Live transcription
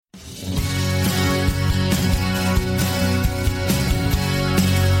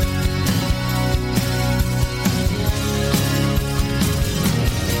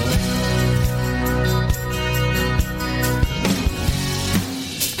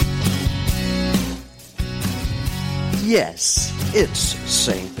Yes, it's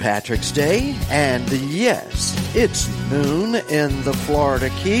St. Patrick's Day, and yes, it's noon in the Florida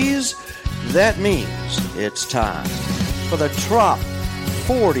Keys. That means it's time for the Trop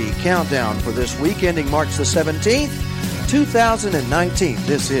 40 countdown for this week ending March the 17th, 2019.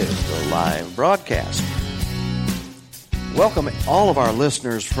 This is the live broadcast. Welcome all of our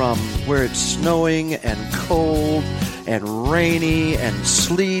listeners from where it's snowing and cold and rainy and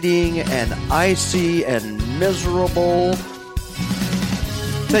sleeting and icy and miserable.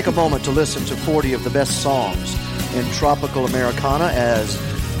 Take a moment to listen to 40 of the best songs in tropical Americana as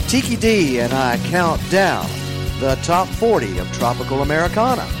Tiki D and I count down the top 40 of tropical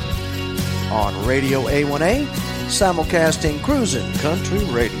Americana on Radio A1A, simulcasting Cruisin' Country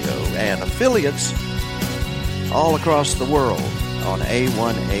Radio and affiliates all across the world on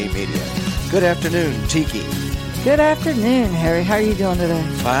A1A Media. Good afternoon, Tiki. Good afternoon, Harry. How are you doing today?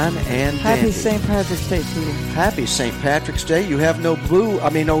 Fine and dandy. Happy St. Patrick's Day to you. Happy St. Patrick's Day. You have no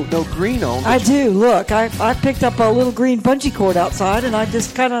green on. I do. Look, I picked up a little green bungee cord outside, and I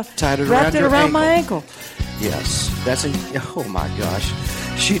just kind of wrapped it around my ankle. Yes, oh my gosh.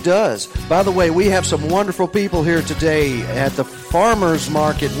 She does. By the way, we have some wonderful people here today at the farmers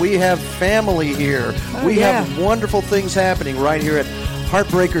market. We have family here. We have wonderful things happening right here at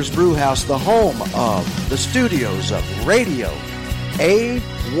Heartbreakers Brew House, the home of the studios of Radio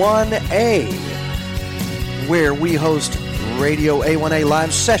A1A, where we host Radio A1A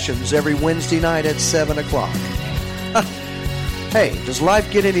live sessions every Wednesday night at 7 o'clock. Hey, does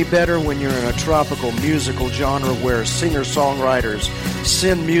life get any better when you're in a tropical musical genre where singer-songwriters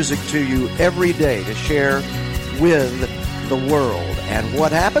send music to you every day to share with the world? And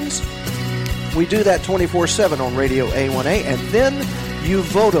what happens? We do that 24/7 on Radio A1A, and then you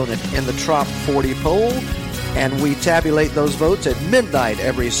vote on it in the Trop 40 poll, and we tabulate those votes at midnight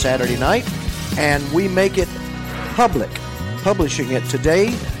every Saturday night, and we make it public, publishing it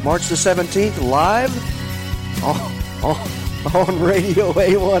today, March the 17th, live on Radio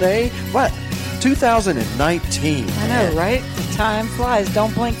A1A. What? 2019. I know, right? The time flies.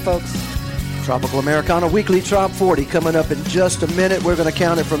 Don't blink, folks. Tropical Americana Weekly Trop 40 coming up in just a minute. We're going to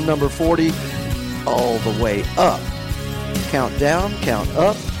count it from number 40 all the way up. Count down, count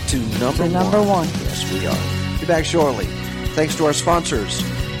up to number one. Yes, we are. Be back shortly. Thanks to our sponsors,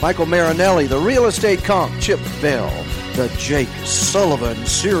 Michael Marinelli, the Real Estate Conch, Chip Bell, the Jake Sullivan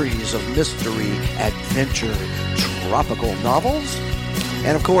series of mystery adventure tropical novels,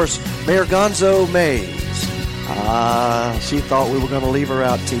 and of course, Mayor Gonzo Mays. She thought we were going to leave her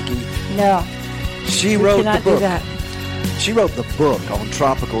out, Tiki. No. She wrote the book. Do that. She wrote the book on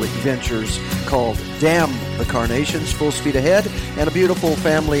tropical adventures called Damn the Carnations, Full Speed Ahead, and a beautiful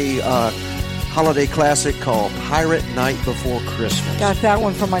family holiday classic called Pirate Night Before Christmas. Got that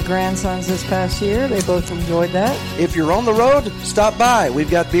one for my grandsons this past year. They both enjoyed that. If you're on the road, stop by. We've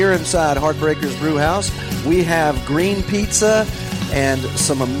got beer inside Heartbreakers Brew House. We have green pizza and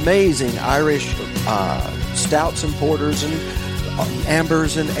some amazing Irish stouts and porters and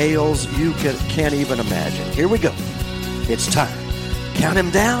ambers and ales you can't even imagine. Here we go. It's time. Count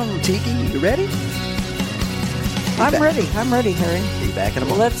him down, Tiki. You ready? I'm ready. I'm ready, Harry. Be back in a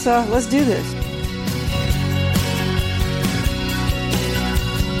moment. Let's do this.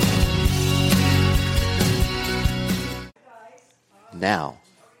 Now,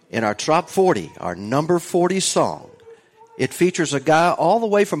 in our Trop 40, our number 40 song, it features a guy all the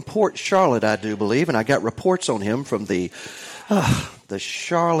way from Port Charlotte, I do believe, and I got reports on him from the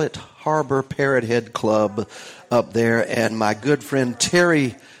Charlotte Harbor Parrot Head Club up there, and my good friend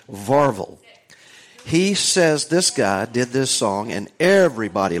Terry Varvel. He says this guy did this song, and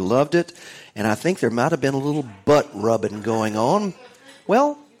everybody loved it, and I think there might have been a little butt rubbing going on.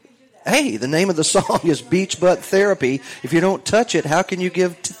 Well, hey, the name of the song is Beach Butt Therapy. If you don't touch it, how can you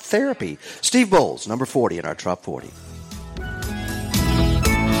give therapy? Steve Bowles, number 40 in our Trop 40.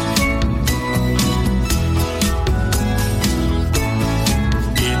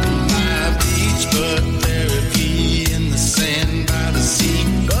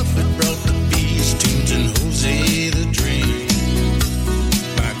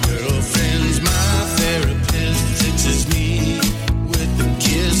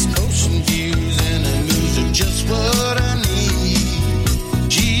 What I need.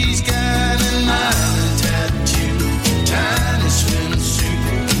 She's got a tattoo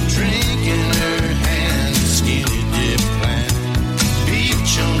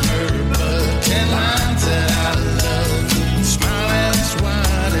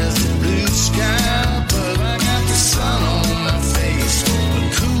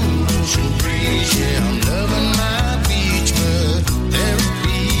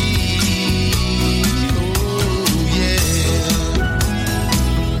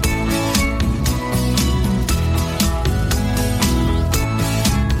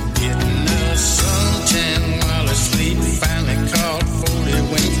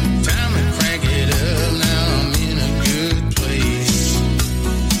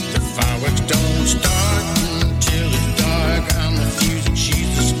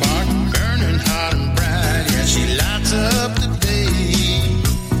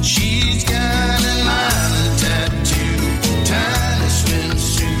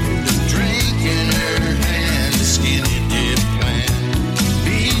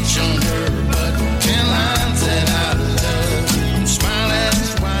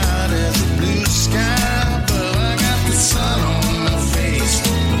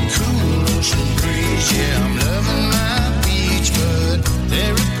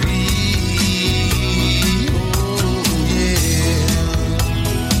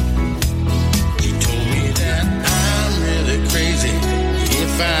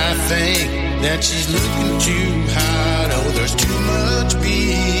that she's looking too hard. Oh, there's too much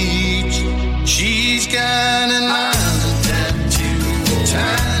beach. She's got an island tattoo,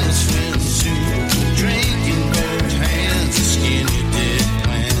 tiny swimsuit, drinking both hands, a skinny dead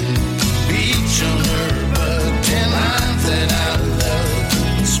plant. Beach on her butt, 10 lines that I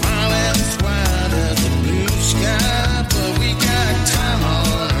love. Smile as wide as the blue sky, but we got time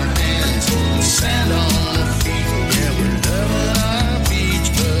on our hands, sand on our feet. Yeah, we're loving our beach,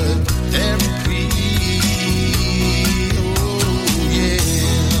 but therapy. Oh yeah,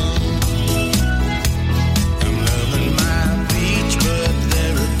 I'm loving my beach, but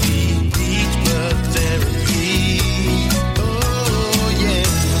therapy. Beach, but therapy. Oh yeah.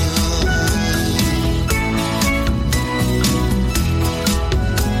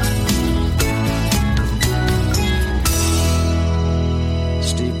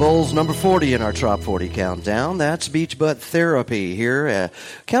 Steve Bowles, number 40 in our Top 40 countdown. That's Beach Butt Therapy here.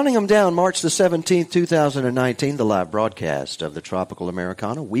 Counting them down, March the 17th, 2019, the live broadcast of the Tropical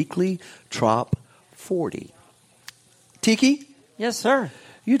Americana Weekly Trop 40. Tiki, Yes, sir.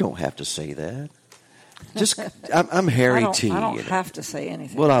 you don't have to say that. Just, I'm Harry T. I don't you know. have to say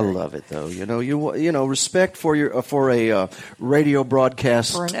anything. Well, I love it though. You know, respect for your for a radio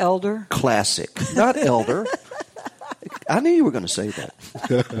broadcast For an elder. classic, not elder. I knew you were going to say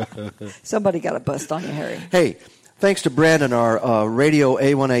that. Somebody got a bust on you, Harry. Hey, thanks to Brandon, our Radio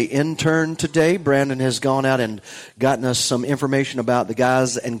A1A intern today. Brandon has gone out and gotten us some information about the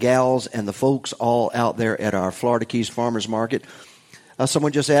guys and gals and the folks all out there at our Florida Keys Farmers Market.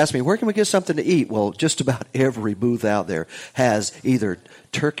 Someone just asked me, where can we get something to eat? Well, just about every booth out there has either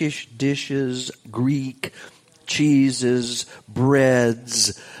Turkish dishes, Greek, cheeses,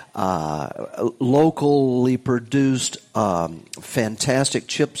 breads, locally produced fantastic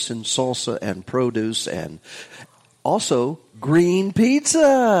chips and salsa and produce, and also green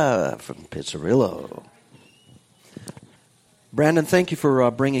pizza from Pizzarillo. Brandon, thank you for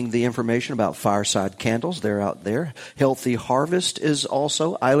bringing the information about Fireside Candles. They're out there. Healthy Harvest is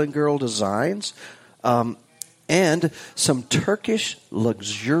also Island Girl Designs. And some Turkish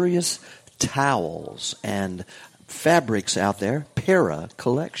luxurious towels and fabrics out there, Para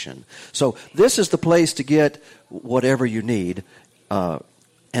Collection. So this is the place to get whatever you need.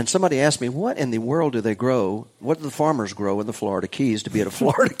 And somebody asked me, what in the world do they grow? What do the farmers grow in the Florida Keys to be at a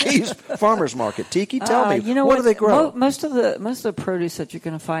Florida Keys farmers market? Tiki, tell me, what do they grow? Most of the produce that you're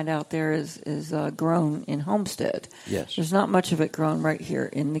going to find out there is grown in Homestead. Yes. There's not much of it grown right here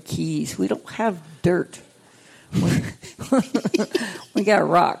in the Keys. We don't have dirt. We got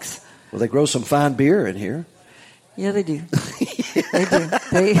rocks. Well, they grow some fine beer in here. Yeah, they do.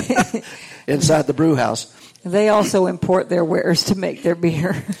 They do. Inside the brew house. They also import their wares to make their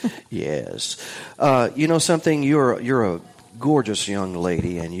beer. Yes. You know something? You're a gorgeous young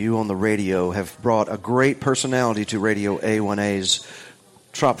lady, and you on the radio have brought a great personality to Radio A1A's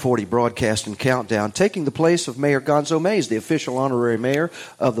Trop 40 broadcast and countdown, taking the place of Mayor Gonzo Mays, the official honorary mayor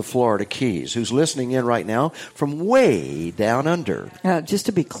of the Florida Keys, who's listening in right now from way down under. Just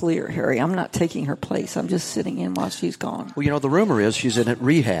to be clear, Harry, I'm not taking her place. I'm just sitting in while she's gone. Well, you know, the rumor is she's in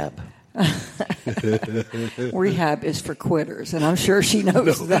rehab. Rehab is for quitters, and I'm sure she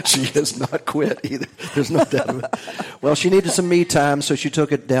knows that. She has not quit either. There's no doubt about it. Well, she needed some me time, so she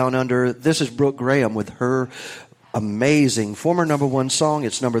took it down under. This is Brooke Graham with her amazing former number one song.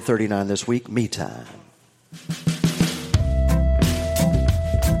 It's number 39 this week, Me Time.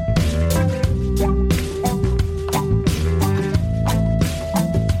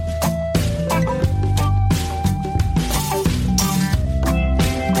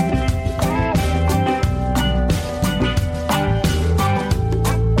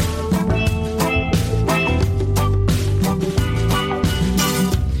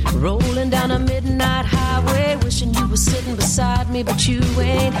 But you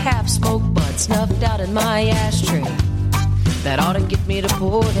ain't half smoked but snuffed out in my ashtray. That ought to get me to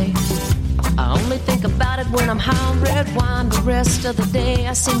 40. I only think about it when I'm high on red wine. The rest of the day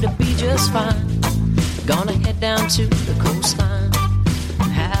I seem to be just fine. Gonna head down to the coastline,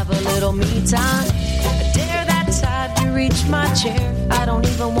 have a little me time. I dare that tide to reach my chair. I don't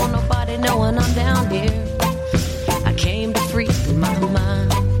even want nobody knowing I'm down here. I came to free my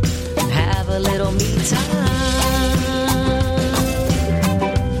mind, have a little me time.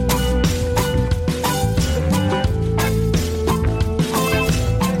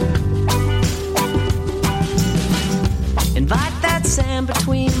 Sand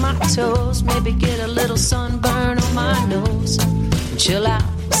between my toes, maybe get a little sunburn on my nose, and chill out,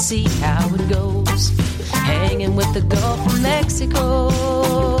 see how it goes, hanging with the Gulf of Mexico.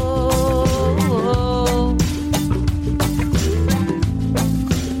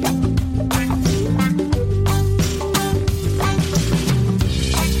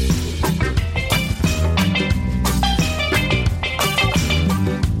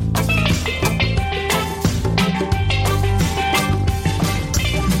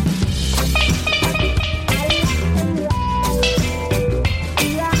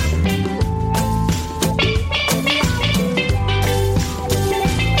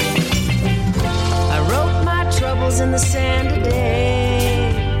 in the sand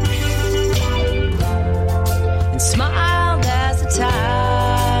today and smiled as the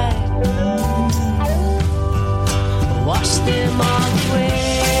tide washed them all away.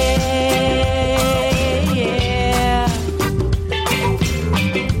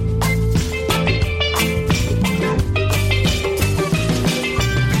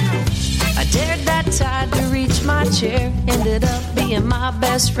 My chair ended up being my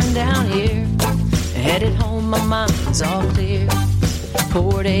best friend down here. Headed home, my mind's all clear.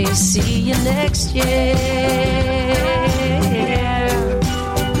 Port A, see you next year.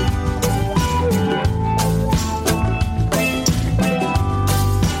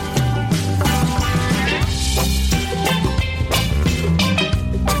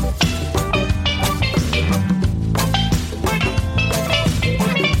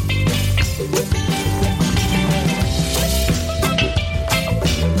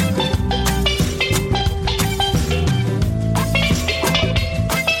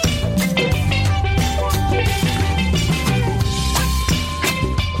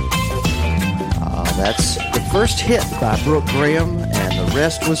 First hit by Brooke Graham, and the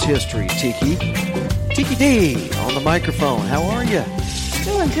rest was history. Tiki D on the microphone. How are you?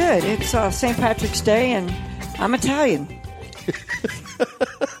 Doing good. It's St. Patrick's Day, and I'm Italian.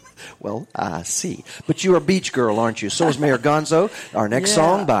 Well, I see. But you are a beach girl, aren't you? So is Mayor Gonzo. Our next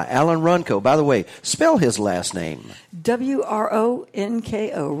song by Alan Runco. By the way, spell his last name. Ronko.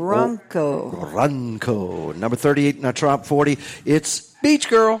 Runco. Oh, Runco. Number 38 in our Top 40. It's Beach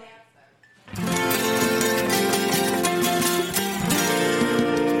Girl.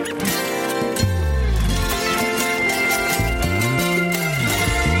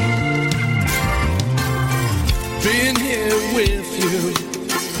 Being here with you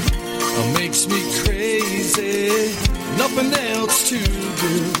makes me crazy. Nothing else to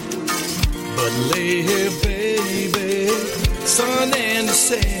do but lay here, baby. Sun and the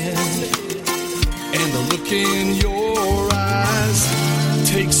sand, and the look in your eyes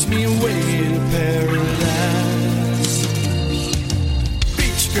takes me away to paradise.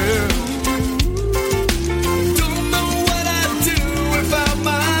 Beach girl, don't know what I'd do without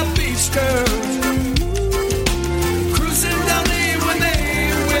my beach girl.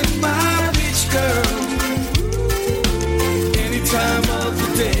 Time of the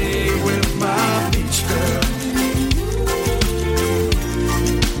day with my beach girl.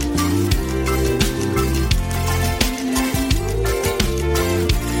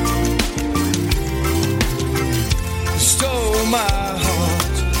 You stole my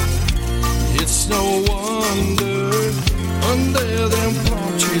heart, it's no wonder. Under them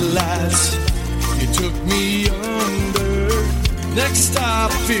palm tree lights, you took me under. Next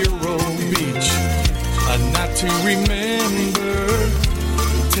stop, Vero Beach, a night to remember.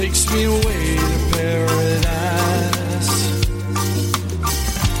 Takes me away to paradise.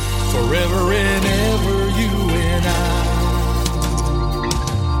 Forever and ever, you and I.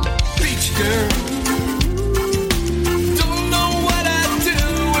 Beach girl, don't know what I'd do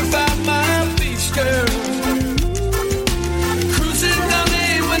without my beach girl. Cruising down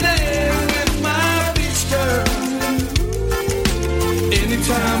A1A with my beach girl. Any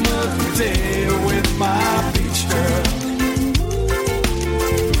time of the day with my beach girl.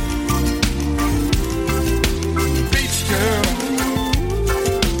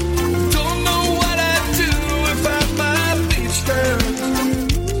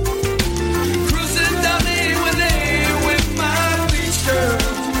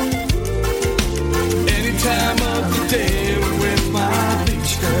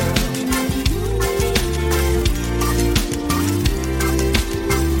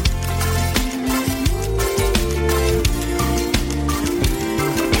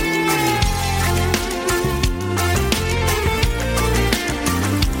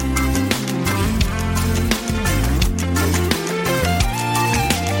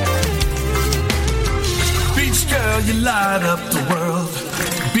 You light up the world.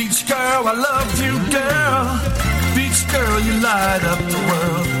 Beach girl, I love you, girl. Beach girl, you light up the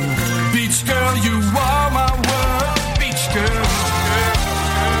world. Beach girl, you are my world. Beach girl,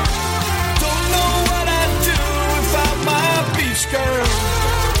 don't know what I'd do without my beach girl.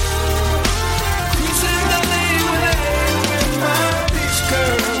 Cruising down A1A with my beach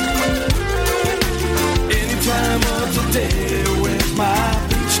girl. Any time of the day with my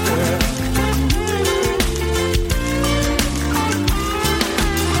beach girl.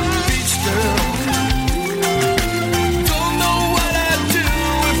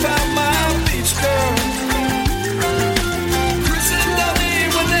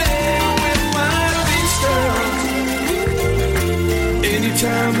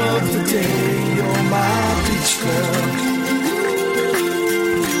 Time of the day, you're my beach girl.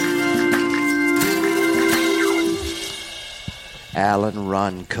 Alan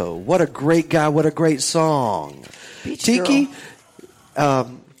Ronco. What a great guy. What a great song. Beach Tiki,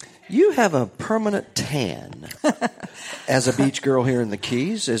 you have a permanent tan as a beach girl here in the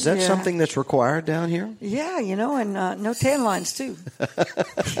Keys. Is that something that's required down here? Yeah, and no tan lines, too.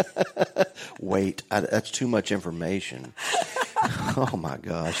 Wait, that's too much information. Oh, my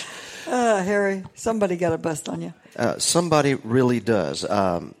gosh. Harry, somebody got a bust on you. Somebody really does.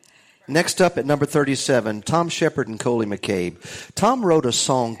 Next up at number 37, Tom Shepard and Coley McCabe. Tom wrote a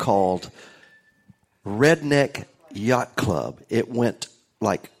song called Redneck Yacht Club. It went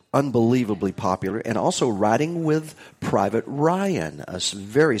unbelievably popular, and also Riding with Private Ryan, a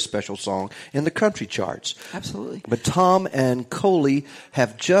very special song in the country charts. Absolutely. But Tom and Coley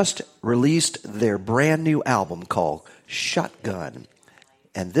have just released their brand new album called Shotgun.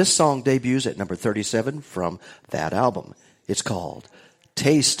 And this song debuts at number 37 from that album. It's called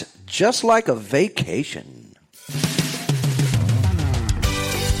Taste Just Like a Vacation.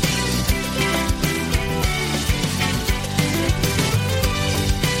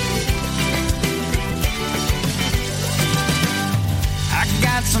 I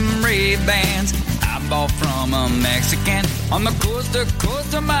got some Ray-Bans I bought from a Mexican on the coast of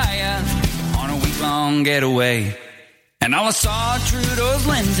Costa Maya on a week-long getaway. And all I saw through those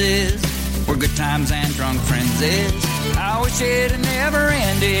lenses were good times and drunk frenzies. I wish it had never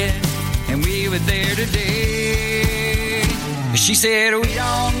ended, and we were there today. She said, we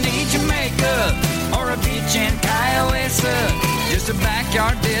don't need Jamaica or a beach in Kiowa, just a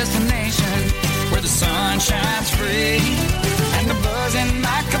backyard destination where the sun shines free. And the buzz in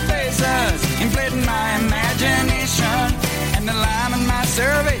my cabezas inflating my imagination, and the lime in my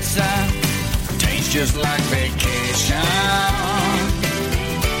cerveza tastes just like vacation.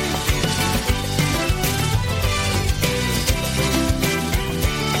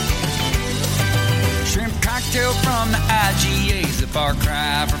 Shrimp cocktail from the IGA's a far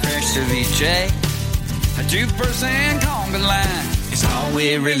cry for fresh ceviche. A 2% conga line is all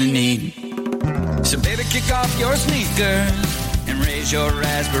we really need. So baby, kick off your sneakers and raise your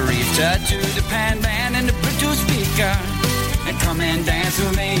raspberry to the pan band and the Bluetooth speaker and come and dance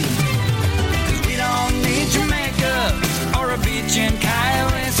with me. 'Cause we don't need Jamaica or a beach in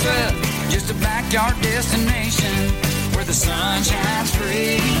Kiowa, just a backyard destination where the sun shines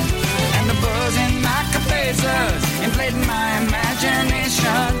free. And the buzz in my cabezas inflating my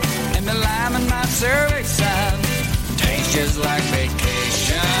imagination, and the lime in my cerveza tastes just like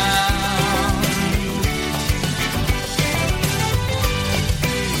vacation.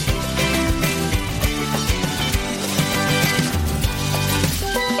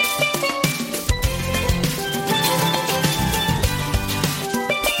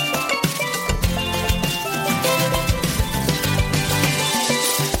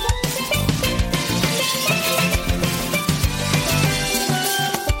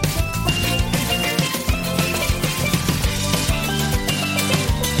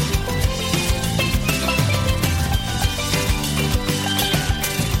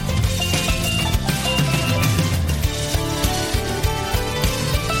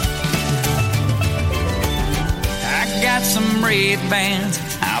 Bands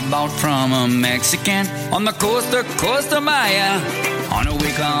I bought from a Mexican on the coast of Costa Maya on a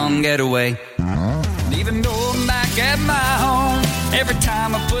week-long getaway. Even though I'm back at my home, every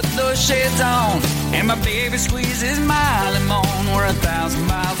time I put those shades on and my baby squeezes my limon, we're 1,000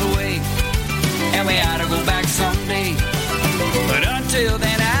 miles away and we ought to go back someday. But until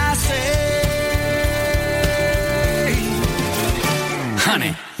then I say,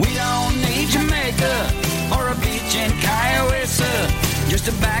 honey, we don't need Jamaica or a beach in Kiowa, just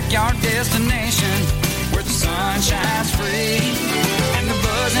a backyard destination where the sun shines free. And the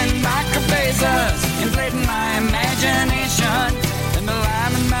buzz in my cabezas inflating my imagination, and the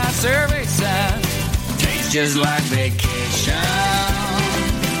lime in my cerveza tastes just like vacation.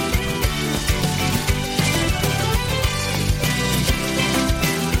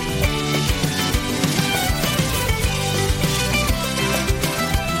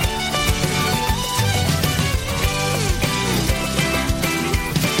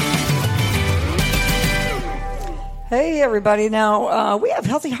 Hey, everybody. Now, we have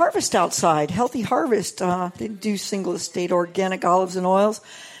Healthy Harvest outside. Healthy Harvest. They do single estate organic olives and oils.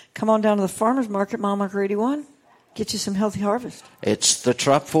 Come on down to the Farmers Market, Mile Marker 81. Get you some Healthy Harvest. It's the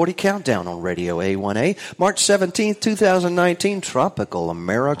Trop 40 Countdown on Radio A1A. March 17th, 2019, Tropical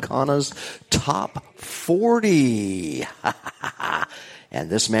Americana's Top 40. And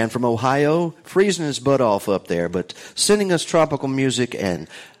this man from Ohio, freezing his butt off up there, but sending us tropical music and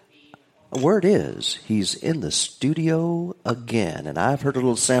Word is, he's in the studio again, and I've heard a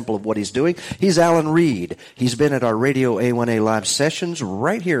little sample of what he's doing. He's Alan Reed. He's been at our Radio A1A live sessions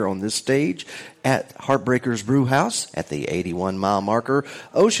right here on this stage at Heartbreakers Brew House at the 81-mile marker,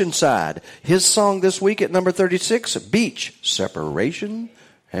 Oceanside. His song this week at number 36, Beach Separation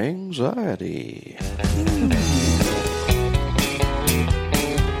Anxiety.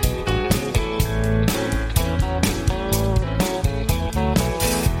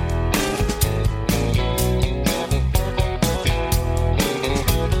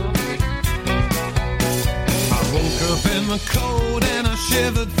 The cold and I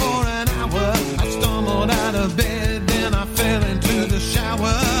shivered for an hour. I stumbled out of bed, then I fell into the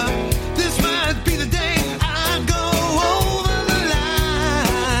shower. This might be the day I go over the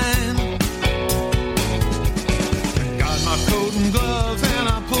line. Got my coat and gloves and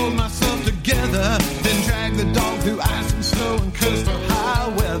I pulled myself together, then dragged the dog through ice and snow and cursed the high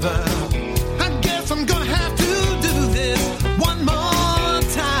weather. I guess I'm gonna have to do this one more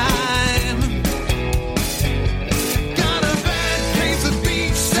time.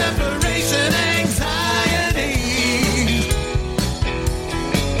 Separation anxiety.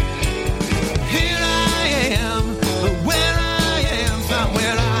 Here I am, but where I am's not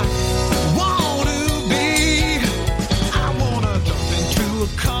where I want to be. I wanna jump into a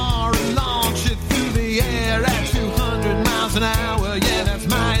car and launch it through the air at 200 miles an hour. Yeah, that's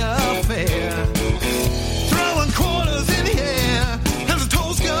my affair. Throwing quarters in the air as the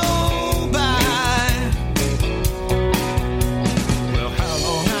toes go by.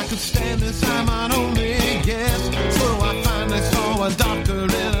 Stand this, I might only guess. So I finally saw a doctor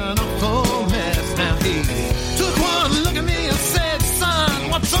in an awful mess. Now he took one look at me and said, son,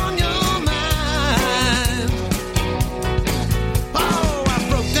 what's on your mind? Oh, I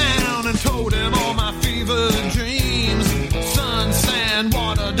broke down and told him all my fever dreams. Sun, sand,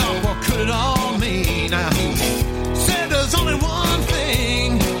 water, dog, what could it all mean? Now he said there's only one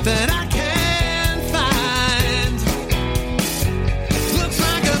thing that I can find. Looks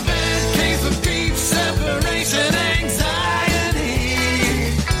like a separation anxiety.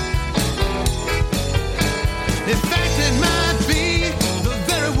 In fact, it might be the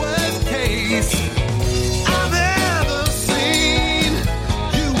very worst case I've ever seen.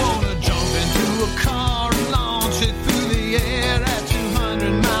 You wanna jump into a car and launch it through the air at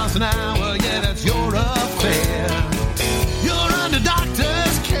 200 miles an hour. Yeah, that's your affair. You're under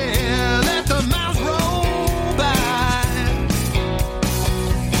doctor's care. Let the miles roll by.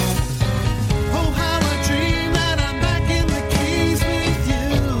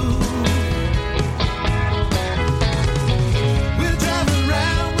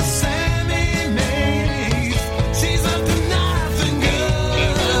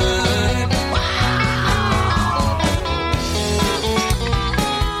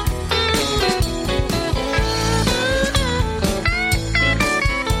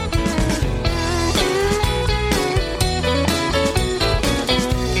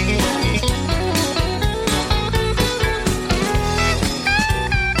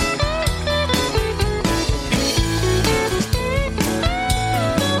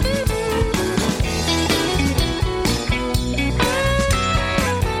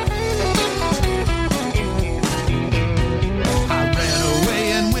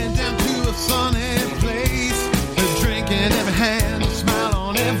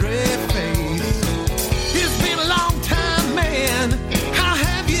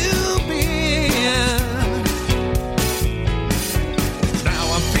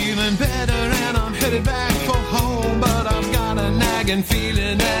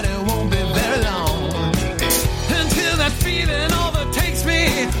 Feeling that it won't be very long until that feeling overtakes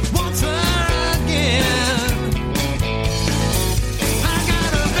me once again. I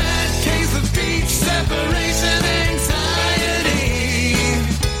got a bad case of beach separation anxiety.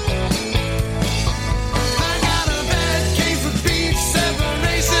 I got a bad case of beach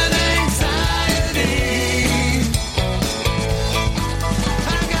separation anxiety. I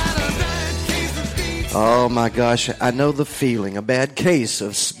got a bad case of beach. Oh my gosh, I know the feeling. A bad case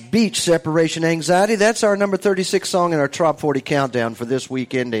of beach separation anxiety. That's our number 36 song in our Trop 40 countdown for this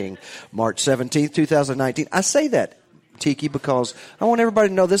week ending March 17th, 2019. I say that, Tiki, because I want everybody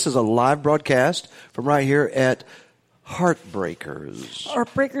to know this is a live broadcast from right here at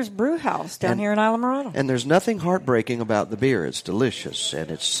Heartbreakers Brew House down here in Islamorada. And there's nothing heartbreaking about the beer. It's delicious,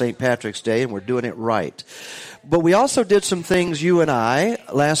 and it's St. Patrick's Day, and we're doing it right. But we also did some things, you and I,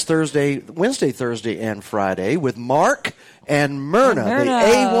 last Wednesday, Thursday, and Friday with Mark and Myrna, the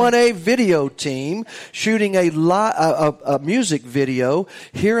A1A video team, shooting a music video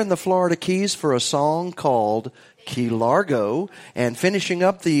here in the Florida Keys for a song called Key Largo, and finishing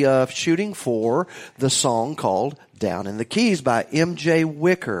up the shooting for the song called Down in the Keys by M.J.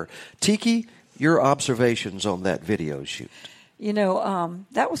 Wicker. Tiki, your observations on that video shoot? You know,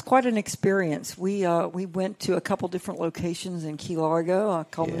 that was quite an experience. We went to a couple different locations in Key Largo,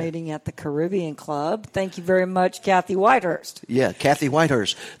 culminating at the Caribbean Club. Thank you very much, Kathy Whitehurst. Yeah, Kathy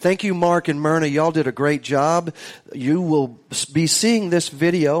Whitehurst. Thank you, Mark and Myrna. Y'all did a great job. You will be seeing this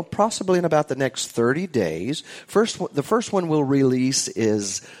video possibly in about the next 30 days. The first one we'll release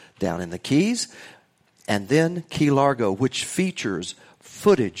is Down in the Keys, and then Key Largo, which features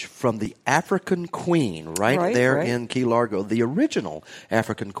footage from the African Queen right there in Key Largo, the original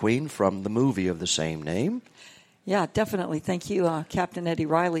African Queen from the movie of the same name. Yeah, definitely. Thank you, Captain Eddie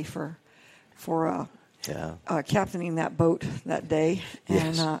Riley, for captaining that boat that day.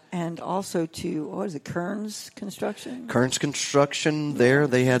 Yes. And also to, what is it, Kearns Construction? Kearns Construction there.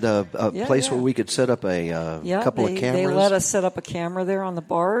 They had a place where we could set up a couple of cameras. They let us set up a camera there on the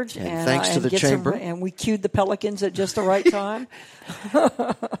barge. And thanks to the chamber. And we cued the pelicans at just the right time.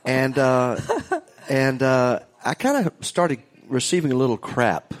 and I kind of started receiving a little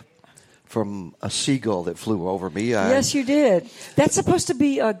crap from a seagull that flew over me. Yes, you did. That's supposed to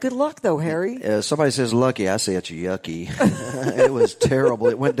be good luck, though, Harry. Somebody says lucky. I say it's yucky. It was terrible.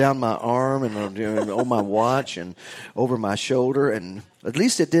 It went down my arm and on my watch and over my shoulder. And at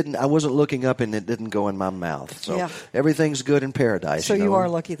least it didn't. I wasn't looking up and it didn't go in my mouth. So everything's good in paradise. So you are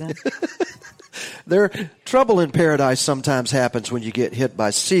lucky then. Trouble in paradise sometimes happens when you get hit by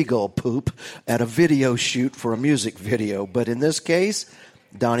seagull poop at a video shoot for a music video. But in this case,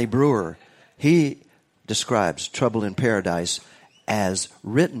 Donnie Brewer, he describes Trouble in Paradise as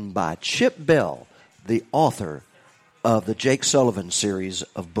written by Chip Bell, the author of the Jake Sullivan series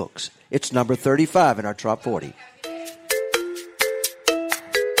of books. It's number 35 in our Top 40.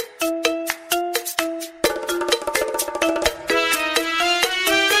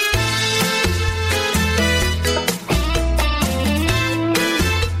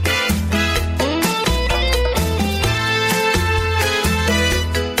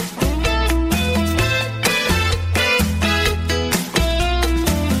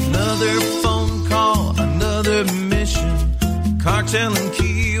 Telling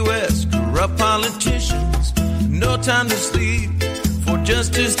Key West, corrupt politicians, no time to sleep for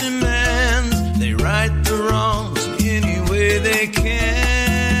justice demands. They right the wrongs any way they can.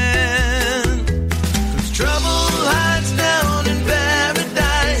 'Cause trouble hides down in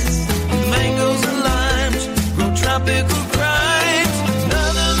paradise. Mangoes and limes grow tropical crimes.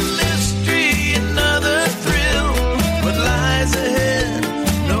 Another mystery, another thrill. What lies ahead,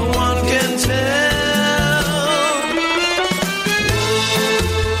 no one can tell.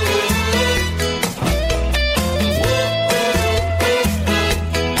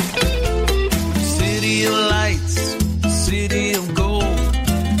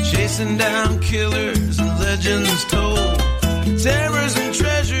 Down killers and legends told, terrors and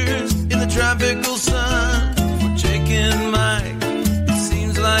treasures in the tropical sun. For Jake and Mike, it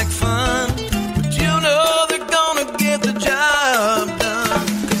seems like fun, but you know they're gonna get the job done.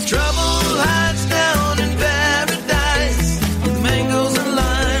 'Cause trouble hides down in paradise. Mangoes and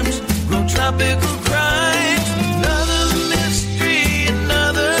limes grow tropical crimes. Another mystery,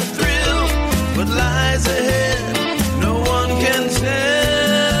 another thrill. What lies ahead, no one can tell.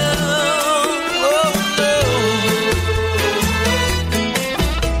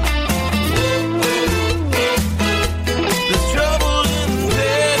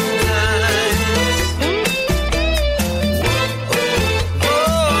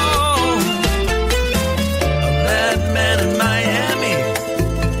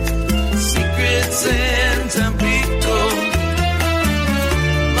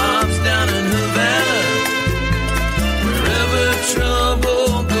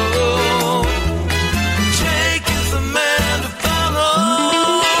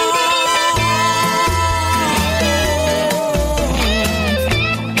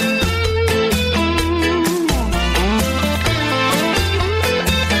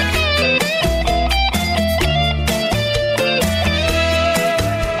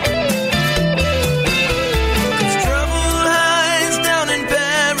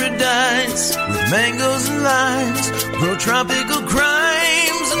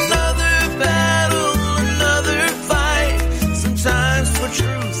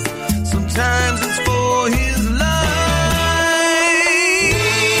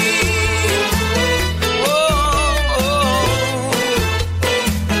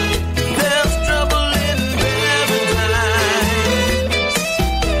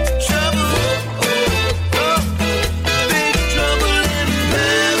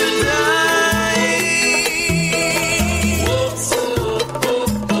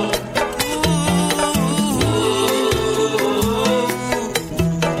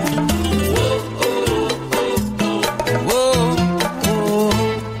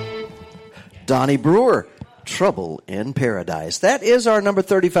 Donnie Brewer, Trouble in Paradise. That is our number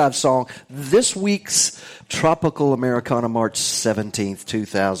 35 song, this week's Tropical Americana, March 17th,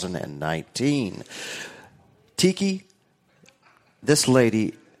 2019. Tiki, this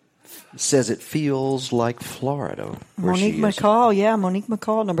lady says it feels like Florida. Monique McCall, yeah, Monique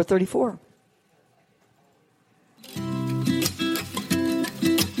McCall, number 34.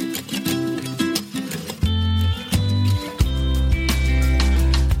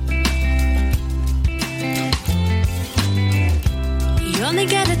 You only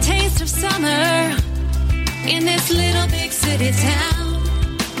get a taste of summer in this little big city town.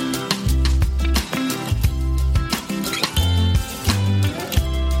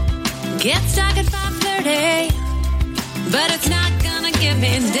 Get stuck at 5:30, but it's not gonna get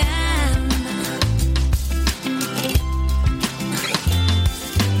me down.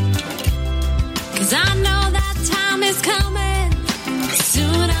 Cause I know that time is coming,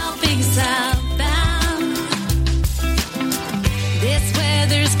 soon I'll be southbound. This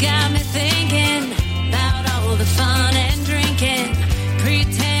weather's got me thinking about all the fun and drinking,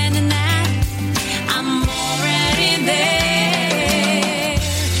 pretending that I'm already there.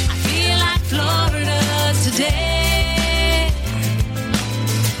 Today,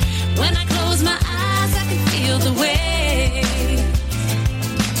 when I close my eyes, I can feel the wave.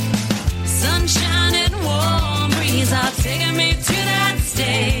 Sunshine and warm breeze are taking me to that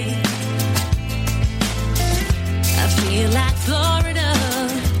state. I feel like Florida.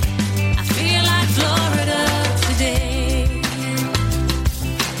 I feel like Florida today.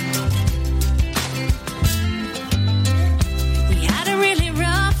 We had a really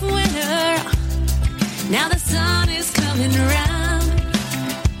rough winter. Now the sun is coming around.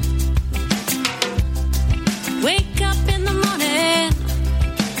 Wake up in the morning,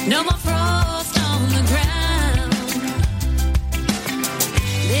 no more frost on the ground.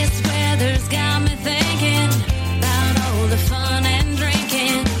 This weather's got me thinking about all the fun and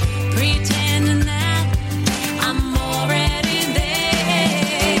drinking, pretending that I'm already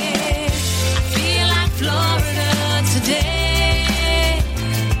there. I feel like Florida today.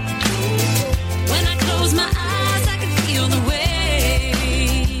 My eyes, I can feel the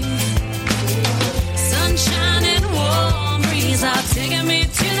wave. Sunshine and warm breeze are taking me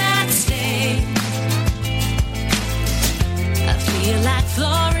to that state. I feel like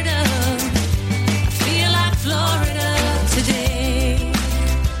Florida. I feel like Florida today.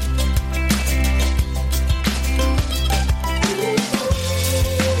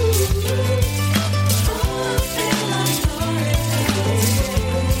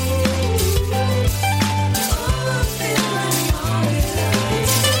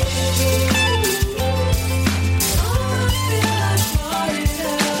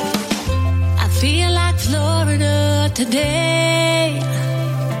 Today,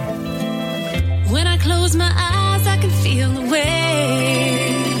 when I close my eyes, I can feel the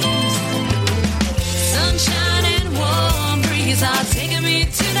waves. Sunshine and warm breeze are taking me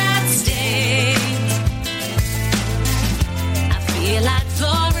to that state. I feel like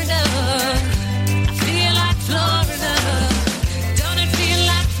Florida. I feel like Florida. Don't it feel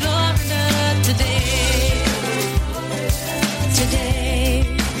like Florida today? Today.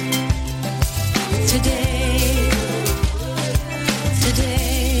 Today.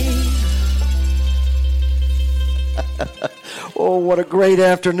 Oh, what a great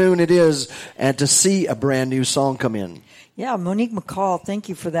afternoon it is, and to see a brand new song come in. Yeah, Monique McCall, thank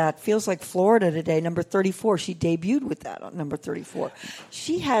you for that. Feels like Florida today, number 34. She debuted with that on number 34.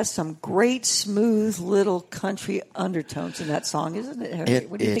 She has some great, smooth, little country undertones in that song, isn't it?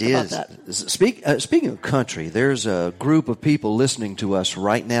 What do you think about that? Speaking of country, there's a group of people listening to us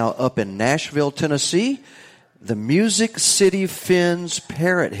right now up in Nashville, Tennessee. The Music City Fins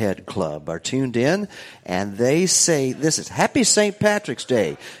Parrot Head Club are tuned in, and they say this is Happy St. Patrick's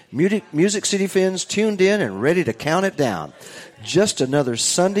Day. Music City Fins tuned in and ready to count it down. Just another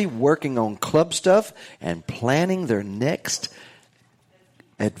Sunday working on club stuff and planning their next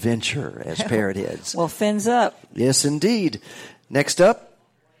adventure as parrot heads. Well, fins up. Yes, indeed. Next up,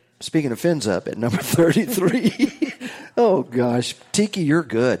 speaking of fins up, at number 33. Oh, gosh. Tiki, you're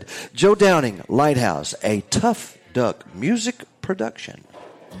good. Joe Downing, Lighthouse, a Tough Duck music production.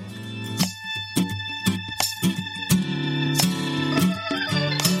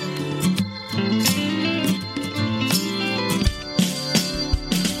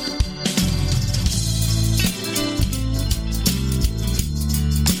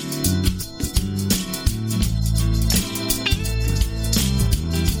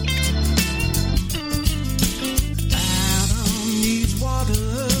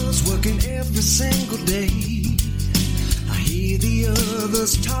 Every single day I hear the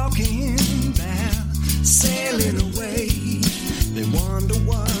others talking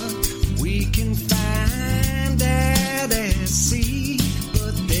sea,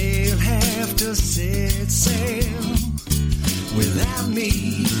 but they'll have to set sail without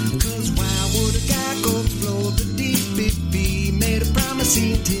me. 'Cause why would a guy go explore the deep if he made a promise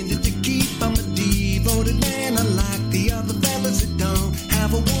he intended to keep? I'm a devoted man, unlike the other fellas that don't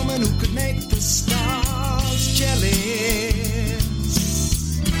have a woman who could make the stars jealous.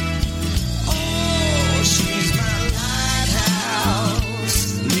 Oh, she's my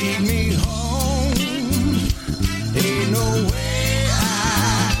lighthouse, lead me home. Ain't no way I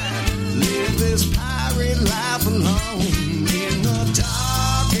live this pirate life alone. In the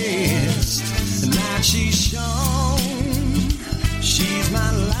darkest night she's shone. She's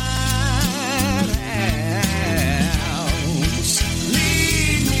my lighthouse.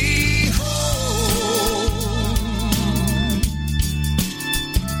 Lead me home.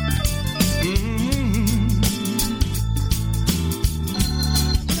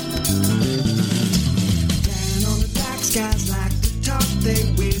 Down on the dock, guys like to talk. They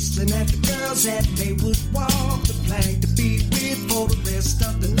whistling at the girls that they would walk the plank to be with for the rest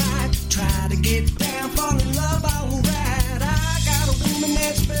of the night. Try to get down, fall in love, alright. I got a woman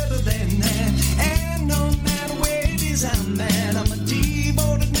that's better than that, and no matter where it is I'm at, I'm a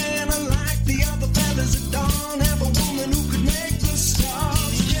devoted man, unlike the other fellas that don't have a woman who could make the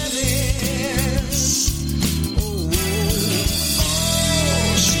stars jealous. Oh,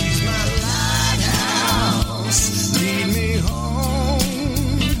 she's my lighthouse, lead me home.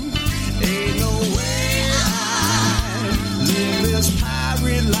 Ain't no way I'd live this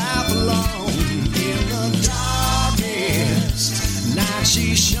pirate life alone. In the darkest night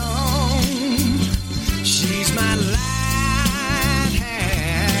she's shone. She's my lighthouse.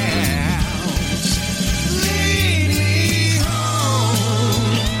 Lead me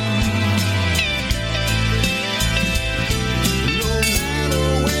home. No matter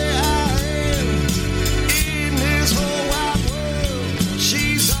where I am in this whole wide world,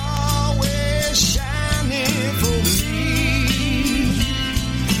 she's always shining for me.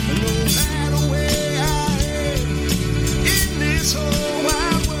 No matter where I am in this whole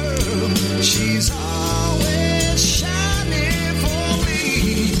wide world, she's always shining for me.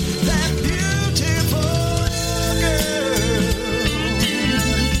 That beautiful girl.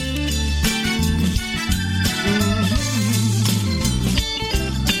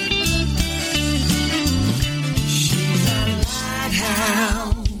 She's my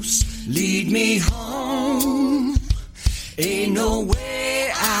lighthouse, lead me home. Ain't no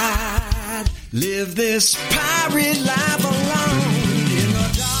way I'd live this pirate life alone. In the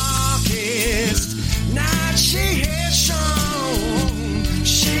darkest night she has shone.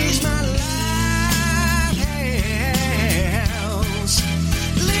 She's my lighthouse.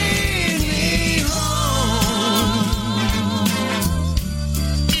 Lead me home.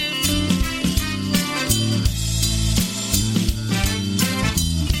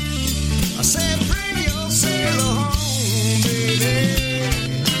 I said, bring your sailor home, baby.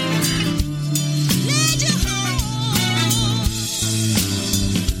 Lead you home.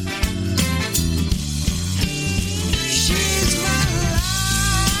 She's my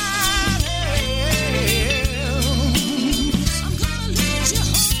lighthouse. I'm gonna lead you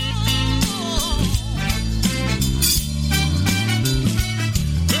home.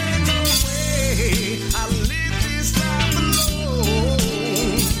 Ain't no way I live this life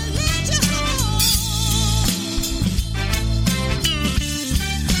alone. Lead you home.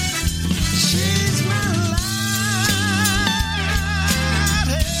 She's my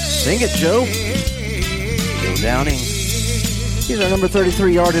lighthouse. Sing it, Joe. Joe Downing. He's our number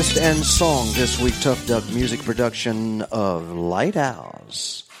 33 artist and song this week. Tough Duck music production of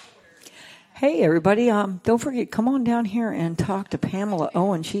Lighthouse. Hey, everybody. Don't forget, come on down here and talk to Pamela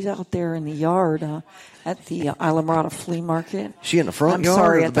Owen. She's out there in the yard at the Islamorada Flea Market. She in the front I'm yard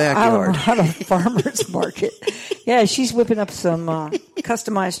sorry, or at the backyard? Islamorada Farmers Market. Yeah, she's whipping up some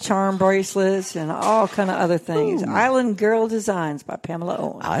customized charm bracelets and all kind of other things. Island Girl Designs by Pamela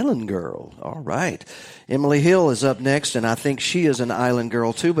Owen. Island Girl. All right. Emily Hill is up next, and I think she is an island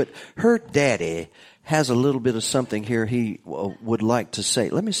girl too, but her daddy has a little bit of something here he would like to say.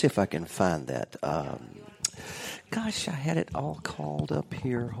 Let me see if I can find that. Gosh, I had it all called up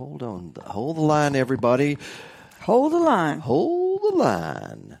here. Hold on. Hold the line, everybody. Hold the line. Hold the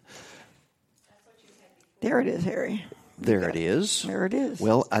line. There it is, Harry. There it is. There it is.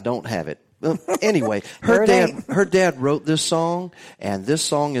 Well, I don't have it. Anyway, There her it ain't. her dad wrote this song, and this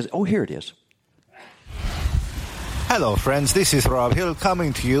song is, oh, here it is. Hello, friends. This is Rob Hill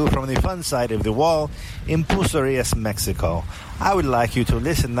coming to you from the fun side of the wall in Pusarias, Mexico. I would like you to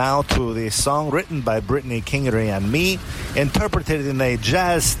listen now to the song written by Brittany Kingery and me, interpreted in a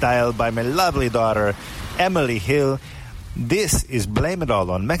jazz style by my lovely daughter, Emily Hill. This is Blame It All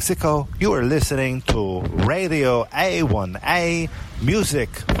on Mexico. You are listening to Radio A1A, music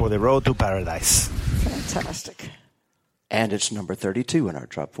for the road to paradise. Fantastic. And it's number 32 in our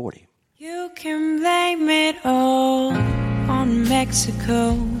top 40. You can blame it all on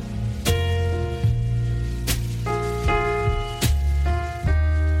Mexico.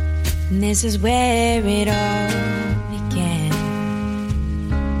 And this is where it all began.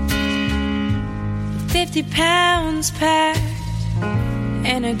 50 pounds packed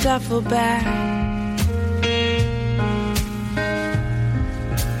in a duffel bag.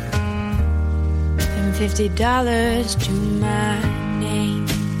 And $50 to my name.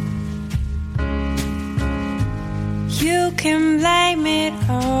 You can blame it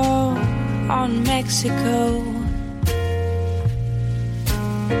all on Mexico.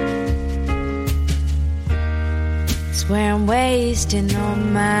 It's where I'm wasting all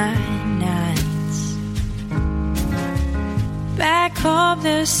my nights. Back home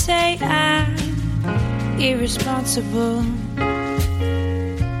they'll say I'm irresponsible.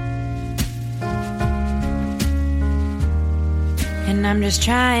 And I'm just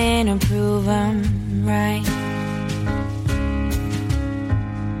trying to prove I'm right.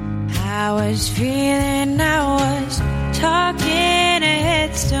 I was feeling I was talking to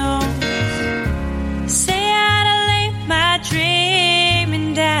headstones. Say how to lay my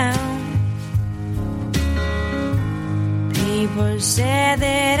dreaming down. People said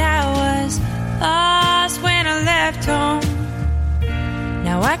that I was lost when I left home.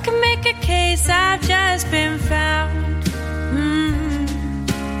 Now I can make a case I've just been found.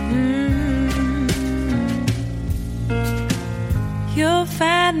 You'll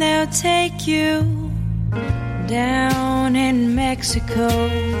find they'll take you down in Mexico.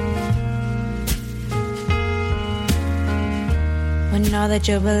 When all that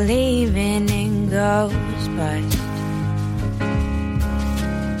you're believing in goes bust.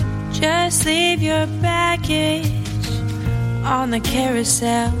 Just leave your baggage on the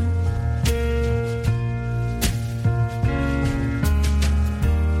carousel.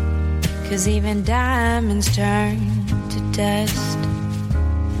 Cause even diamonds turn to dust.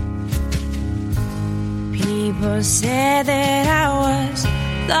 People said that I was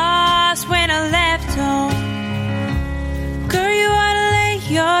lost when I left home. Girl, you ought to lay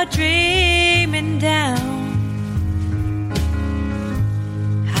your dreaming down.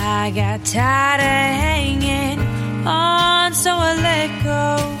 I got tired of hanging on, so I let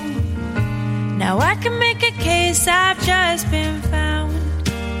go. Now I can make a case I've just been found.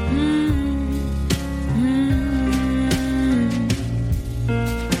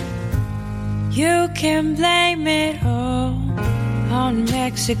 You can blame it all on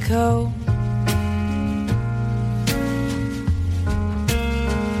Mexico.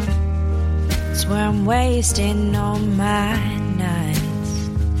 It's where I'm wasting all my nights.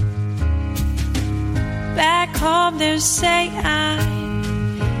 Back home they'll say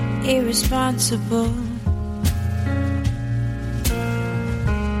I'm irresponsible.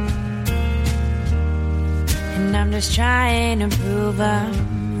 And I'm just trying to prove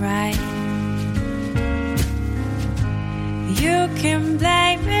I'm right. You can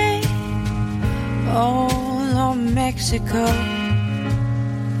blame it all on Mexico.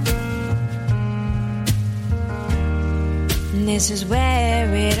 And this is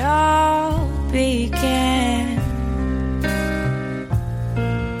where it all began.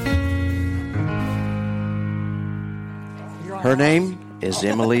 Her name is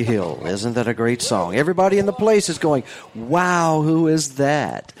Emily Hill. Isn't that a great song? Everybody in the place is going, wow, who is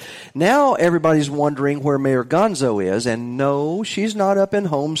that? Now everybody's wondering where Mayor Gonzo is, and no, she's not up in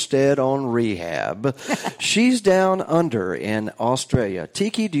Homestead on rehab. She's down under in Australia.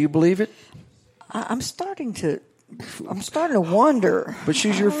 Tiki, do you believe it? I'm starting to wonder. But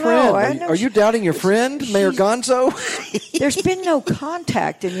she's your friend. Are you doubting your friend, Mayor Gonzo? There's been no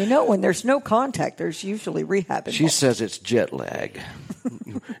contact, and you know when there's no contact, there's usually rehab involved. She says it's jet lag.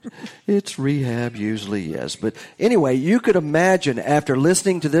 It's rehab usually, yes. But anyway, you could imagine after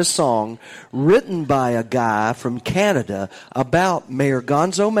listening to this song written by a guy from Canada about Mayor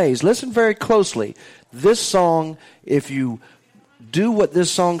Gonzo Mays. Listen very closely. This song, if you do what this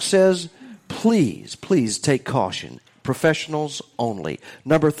song says, please take caution. Professionals only.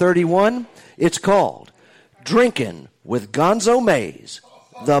 Number 31, it's called Drinking with Gonzo Mays,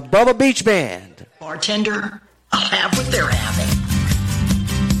 the Bubba Beach Band. Bartender, I'll have what they're having.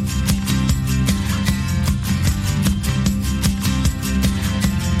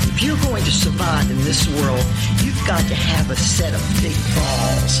 If you're going to survive in this world, you've got to have a set of big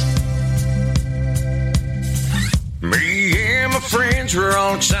balls. Me and my friends were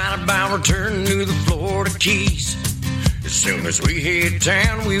all excited about returning to the Florida Keys. As soon as we hit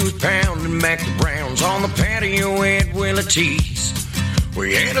town, we was pounding back the Browns on the patio at Willie T's.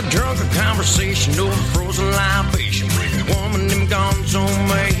 We had a drunken conversation over frozen libation with a woman named Gonzo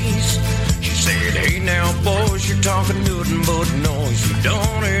Mays. She said, hey now boys, you're talking nothing but noise. We've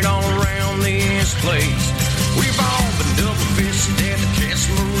done it all around this place. We've all been double-fisted at the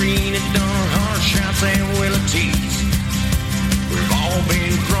Castle Marine and done 100 shots at Willie T's. We've all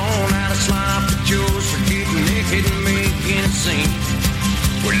been thrown out of sloppy joes for getting naked and making a scene.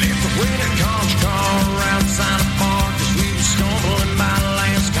 We left the rented conch car outside the park as we were stumbling by the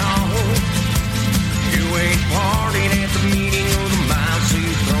last call. You ain't partied at the meeting of the mind, so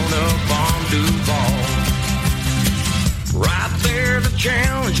you've thrown up on Duval. Right there, the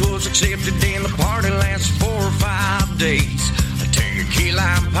challenge was accepted and the party lasted 4 or 5 days. I tell you, key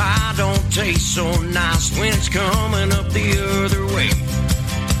lime pie don't taste so nice when it's coming up the other way.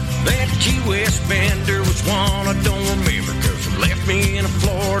 That Key West bender was one I don't remember, cause it left me in a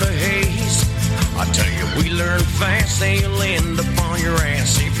Florida haze. I tell you, we learn fast and you'll end up on your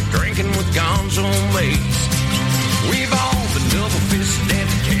ass if you're drinking with Gonzo Mays. We've all been double-fisted at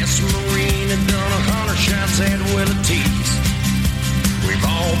the Castle Marine and done 100 shots at Willie T's. We've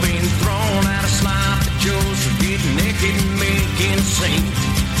all been thrown out of sloppy joes for getting naked and making a scene.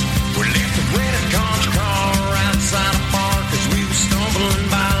 We left the rented conch car outside the park as we were stumbling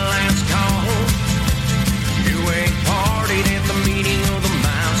by the last call. You ain't partied at the meeting of the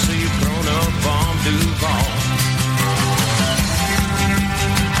mind, so you've thrown up on Duval.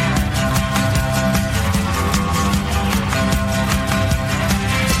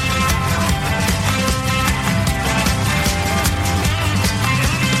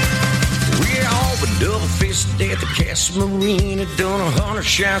 Double-fisted at the Castle Marine and done 100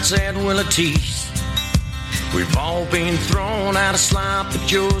 shots at Willie T's. We've all been thrown out of sloppy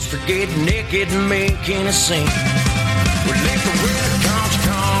joes for getting naked and making a scene. We left the rented conch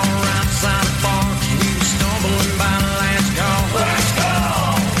car outside the park. We were stumbling by the last call. Last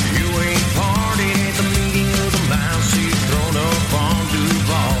call. You ain't partied at the meeting of the mind, so you've thrown up on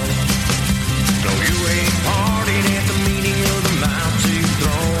Duval. No, you ain't partied at the meeting of the mind, so you've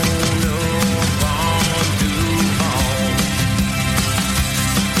thrown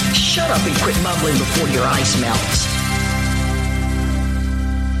Shut up and quit mumbling before your ice melts.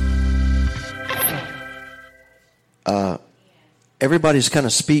 Everybody's kind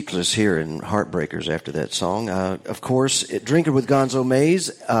of speechless here in Heartbreakers after that song. Of course, Drinking with Gonzo Mays,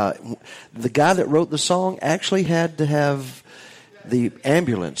 the guy that wrote the song actually had to have the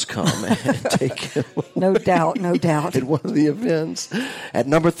ambulance come and take him away. No doubt, no doubt. At one of the events. At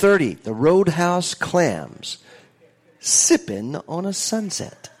number 30, the Roadhouse Clams, Sippin' on a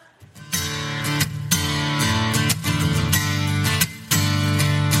Sunset.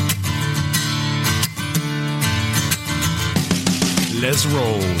 Let's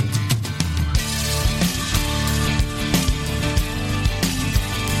roll.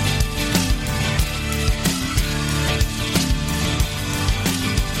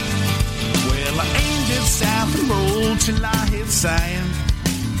 Well, I aimed it south and rolled till I hit sand.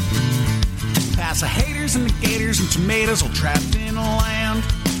 Past the haters and the gators and tomatoes all trapped in a land.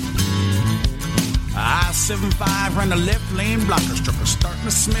 I-75 ran the left lane blocker, struck a starting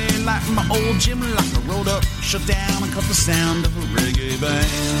to smell like my old gym locker. Rolled up, shut down, and cut the sound of a reggae band.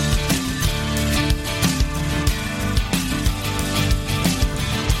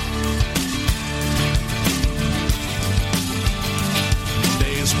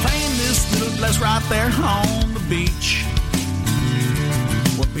 They was playing this little place right there on the beach,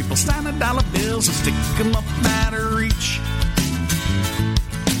 where people sign $1 bills and stick them up out of reach.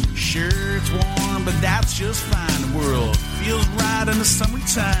 Sure, it's warm, but that's just fine. The world feels right in the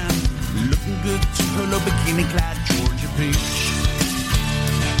summertime. Looking good to her little bikini-clad Georgia peach.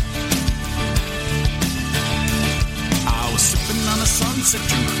 I was sipping on a sunset,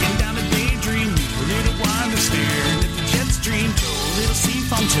 drinking down a daydream. A little wine and staring at the jet stream. Told a little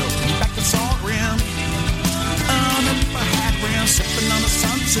seafoam tilting back the salt rim. Underneath my hat rim, sipping on a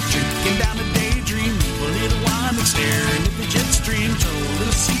sunset, drinking down a daydream. A little wine and staring at the jet stream. Told a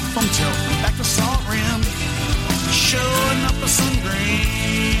little seafoam tilting back the salt rim. Showing up a sun grain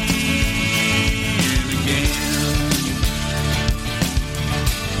again.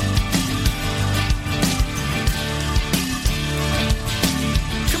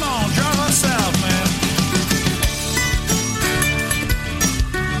 Come on, drive us south, man.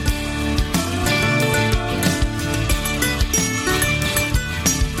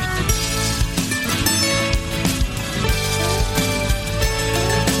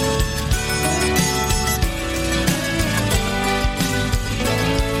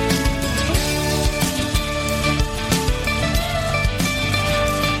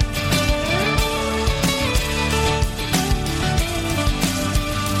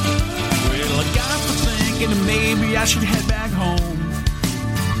 I should head back home.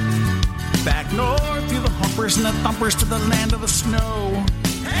 Back north through the humpers and the thumpers to the land of the snow.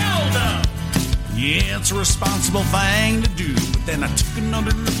 Hell no! Yeah, it's a responsible thing to do. But then I took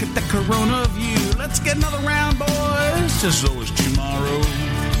another look at the Corona view. Let's get another round, boys, just so it's tomorrow.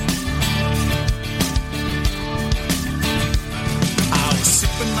 I was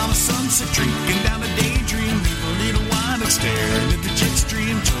sipping on a sunset, drinking down a daydream, leave a little wine and staring at the jet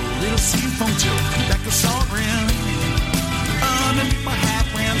stream, till a little seafoam tilting back the salt rim. Underneath my hat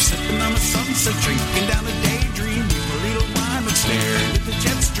rim, sipping on a sunset, drinking down a daydream, leave a little wine and staring at the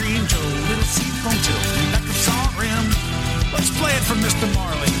jet stream, till a little seafoam tilting back the salt rim. Let's play it for Mr.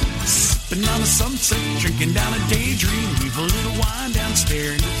 Marley. Sipping on a sunset, drinking down a daydream, leave a little wine down,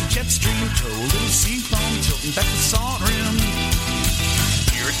 staring at the jet stream, till a little seafoam tilting back the salt rim.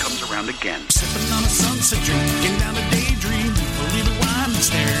 Here it comes around again. Sipping on a sunset, drinking down a daydream, leave a little wine and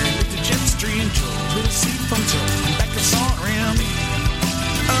staring at the jet stream, till a little seafoam tilting back the salt rim.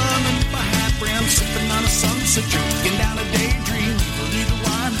 Underneath my hat brim, sipping on a sunset, drinking down a daydream, leave a little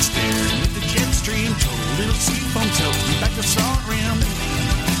wine and staring at the jet stream, till a little seafoam tilting back the salt rim.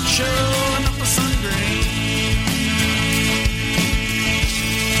 Showing up the sun grain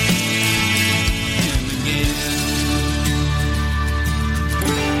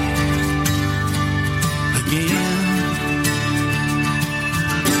again.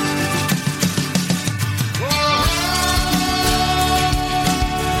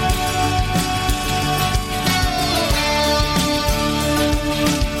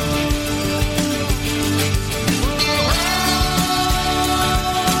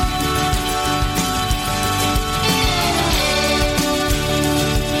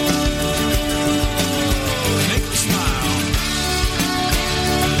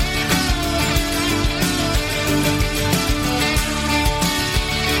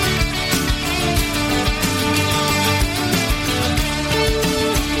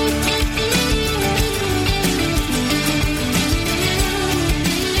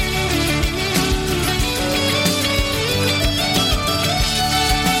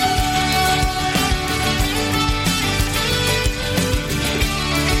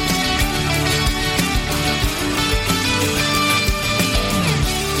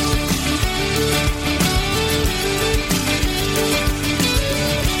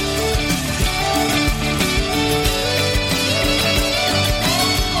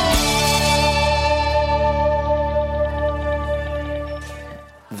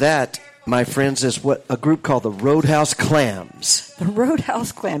 That, my friends, is what a group called the Roadhouse Clams. The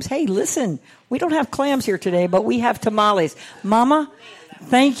Roadhouse Clams. Hey, listen, we don't have clams here today, but we have tamales. Mama,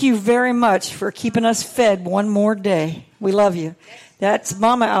 thank you very much for keeping us fed one more day. We love you. That's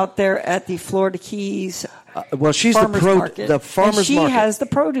Mama out there at the Florida Keys well, she's farmers market. The farmer's and she market. has the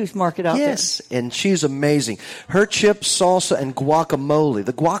produce market out there. Yes, and she's amazing. Her chips, salsa, and guacamole.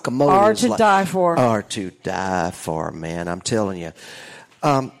 The guacamole Are is to die for. Are to die for, man. I'm telling you.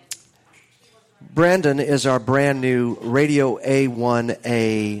 Brandon is our brand new Radio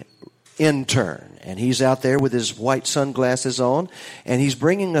A1A intern, and he's out there with his white sunglasses on, and he's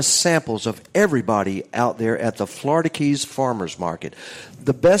bringing us samples of everybody out there at the Florida Keys Farmers Market.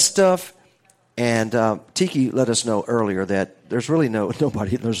 The best stuff, and Tiki let us know earlier that there's really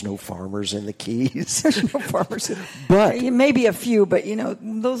there's no farmers in the Keys. There's no farmers. But maybe a few, but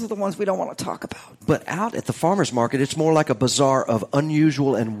those are the ones we don't want to talk about. But out at the farmers market, it's more like a bazaar of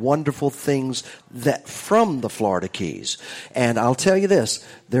unusual and wonderful things that from the Florida Keys. And I'll tell you this,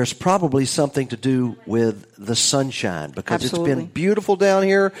 there's probably something to do with the sunshine because Absolutely. It's been beautiful down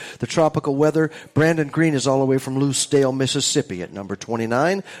here, the tropical weather. Brandon Green is all the way from Loosedale, Mississippi at number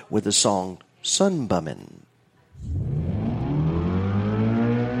 29 with the song Sunbummin'.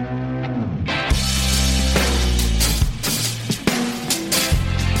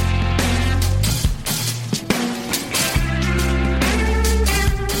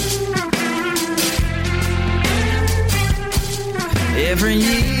 Every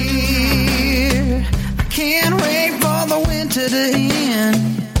year, I can't wait for the winter to end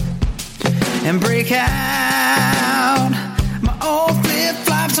and break out my old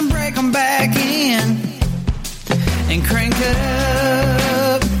flip-flops and break them back in and crank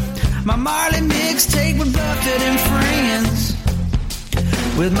up my Marley mixtape with Buffett and Friends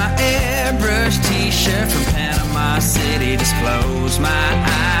with my airbrush t-shirt from Panama City. Just close my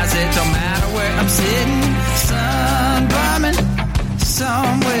eyes, it don't matter where I'm sitting, sunbumming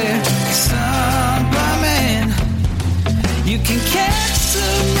somewhere, sunbumming. You can catch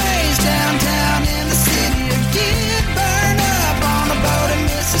some rays downtown in the city or get burned up on a boat in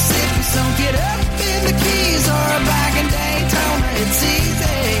Mississippi. So get up in the Keys or a bike in Daytona. It's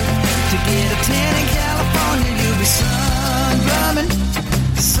easy to get a 10 in California. You'll be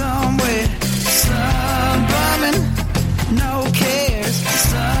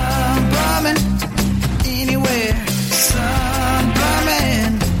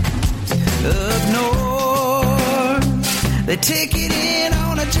They take it in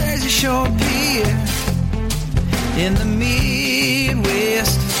on a Jersey Shore pier. In the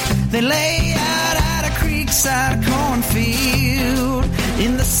Midwest, they lay out at a creekside cornfield.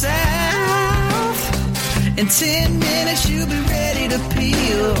 In the South, in 10 minutes you'll be ready to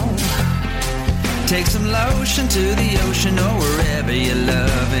peel. Take some lotion to the ocean or wherever you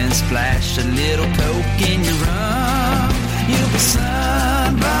love and splash a little Coke in your rum. You'll be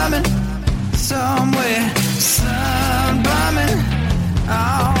sunbumming somewhere, sunbumming.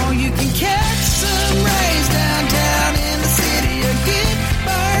 Oh, you can catch some rays downtown in the city or get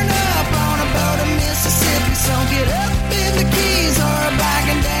burned up on a boat in Mississippi. So get up in the Keys or a bike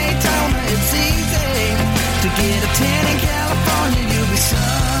in Daytona. It's easy to get a tan in California. You'll be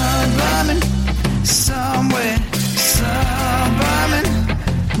sunbumming somewhere, sunbumming,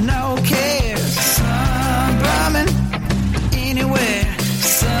 no cares, sunbumming anywhere,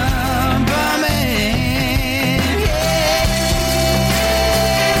 sunbumming.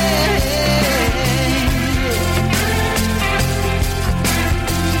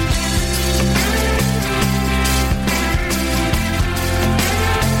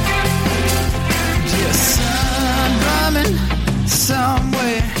 Just sunbumming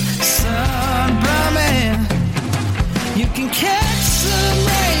somewhere, sunbumming. You can catch some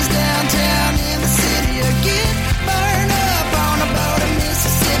rays downtown in the city or get burned up on a boat in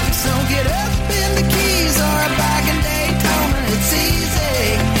Mississippi. So get up in the Keys or a bike in Daytona. It's easy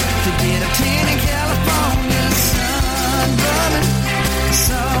to get a tan in California. Sunbumming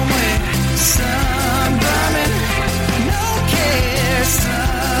somewhere, sunbumming, no care,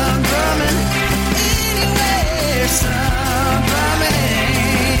 sunbumming anywhere, sunbumming.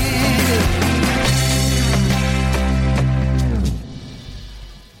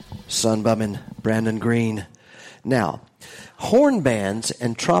 Sunbumming, Brandon Green. Now, horn bands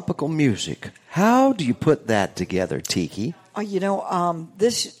and tropical music. How do you put that together, Tiki?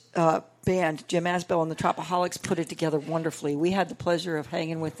 This band, Jim Asbell and the Tropaholics, put it together wonderfully. We had the pleasure of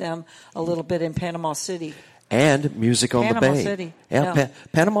hanging with them a little bit in Panama City. And music on Panama the Bay. City. Yeah, No.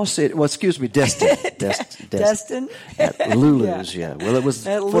 Panama City. Well, excuse me, Destin. Destin? At Lulu's, yeah. Well, it was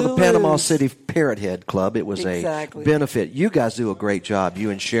At for the Panama Lulu's. City Parrot Head Club. It was Exactly. a benefit. You guys do a great job, you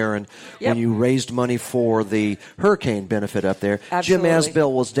and Sharon, Yep. when you raised money for the hurricane benefit up there. Absolutely. Jim Asbell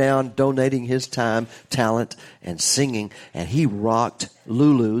was down donating his time, talent, and singing, and he rocked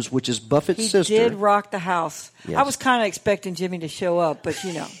Lulu's, which is Buffett's He sister. did rock the house. Yes. I was kind of expecting Jimmy to show up, but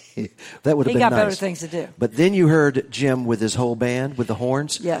That would have he been got nice. better things to do. But then you heard Jim with his whole band, with the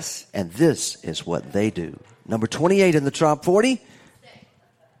horns. Yes. And this is what they do. Number 28 in the Top 40,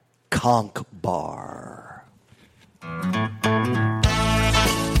 Conch Bar.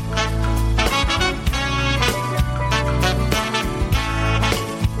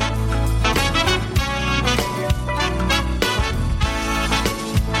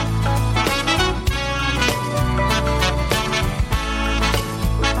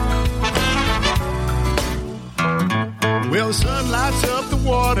 Well, the sun lights up the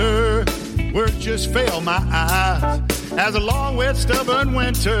water where it just failed my eyes. As a long, wet, stubborn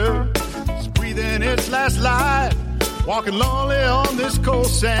winter is breathing its last life. Walking lonely on this cold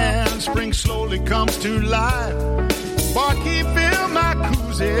sand, spring slowly comes to life. Barkeep, fill my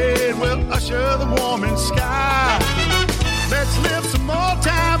koozie, will usher the warming sky. Let's live some more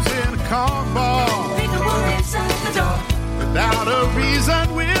times in a conch bar. Leave the worries at the door. Without a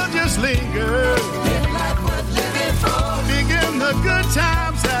reason, we'll just linger. Live life worth living for. Digging the good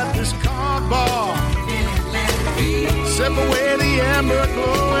times at this conch bar. Let it be. Sip away the amber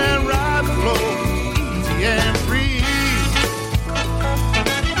glow and ride the flow. Easy and free.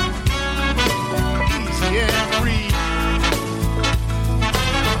 Easy and free.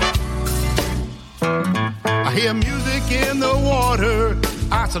 I hear music in the water.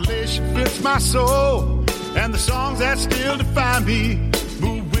 Isolation fits my soul. And the songs that still define me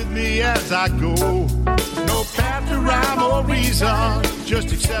move with me as I go. No path to rhyme or reason,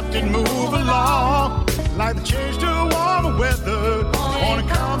 just accept and move along. Like the change to warmer weather, morning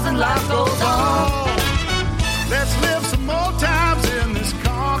comes and life goes on. Let's live some more times in this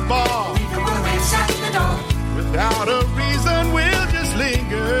conch bar. Leave the worries at the door. Without a reason, we'll just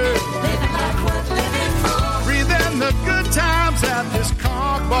linger. Living life worth living for. Breathe in the good times at this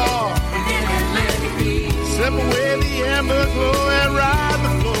conch bar. Let it be. Step away the amber glow and ride the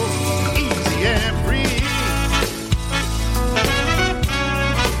flow, easy and free.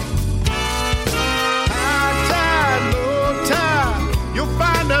 High tide, low tide, you'll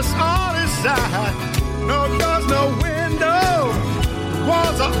find us on this side. No doors, no window, the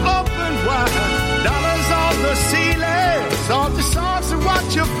walls are open wide. Dollars on the ceiling, salty sauce and what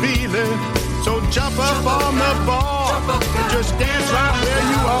you're feeling. So jump up on the bar, Just dance right where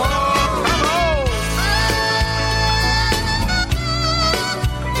you are. Come on.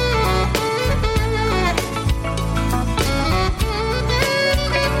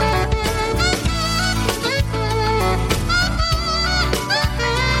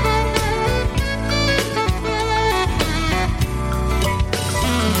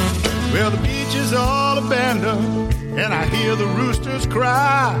 Well, the beach is all abandoned, and I hear the roosters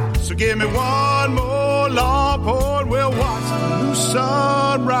cry. So give me one more long pour, and we'll watch the new sunrise.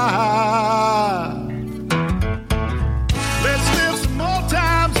 Let's live some more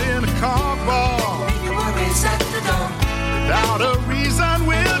times in a car bar. Leave your worries at the door. Without a reason,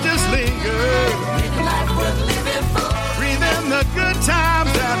 we'll just linger. Live a life worth living for. Breathe in the good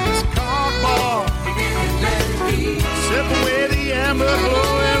times at this car bar. Live it, let it be. Sip away the amber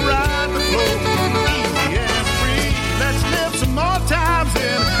glow and ride the flow. Easy and free. Let's live some more times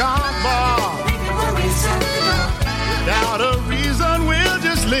in a car bar. Leave your worries at the door. Without a reason, we'll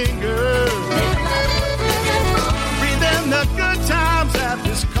just linger. Live a life worth living for. Breathe in the good times at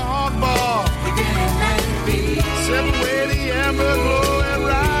this car bar. Live it, let it be. Sip away the amber glow and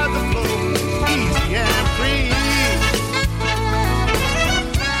ride the flow. Easy and free.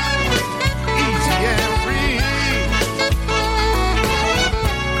 Easy and free.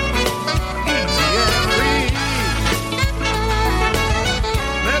 Easy and free.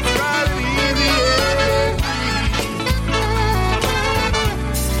 Let's ride it easy and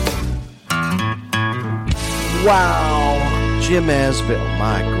free. Wow. Jim Asville,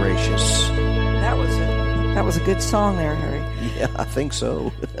 my gracious. That was a good song there, Harry. Yeah, I think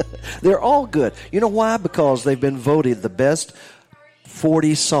so. They're all good. You know why? Because they've been voted the best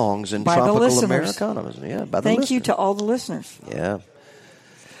 40 songs in By the Tropical listeners. Americana. Yeah, by the Thank listeners. you to all the listeners. Yeah.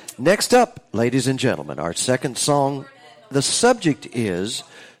 Next up, ladies and gentlemen, our second song. The subject is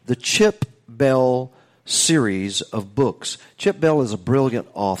the Chip Bell series of books. Chip Bell is a brilliant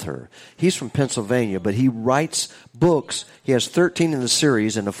author. He's from Pennsylvania, but he writes books. He has 13 in the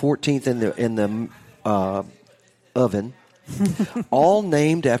series and the 14th in the oven, all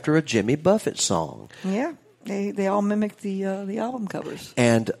named after a Jimmy Buffett song. Yeah, they all mimic the album covers.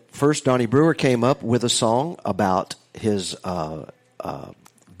 And first, Donnie Brewer came up with a song about his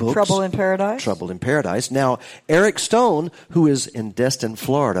books. Trouble in Paradise. Trouble in Paradise. Now, Eric Stone, who is in Destin,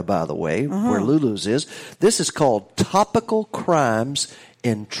 Florida, by the way, where Lulu's is, this is called Topical Crimes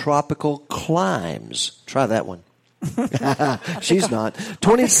in Tropical Climes. Try that one. She's not.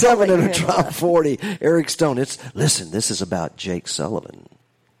 27 in a top 40. Eric Stone. Listen, this is about Jake Sullivan.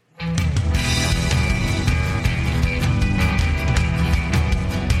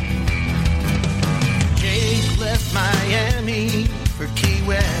 Jake left Miami for Key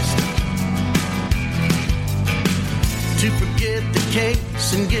West to forget the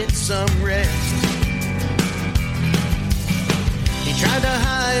case and get some rest. He tried to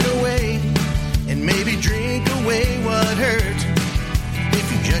hide away and maybe drink away what hurt.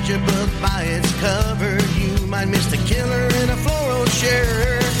 If you judge a book by its cover, you might miss the killer in a floral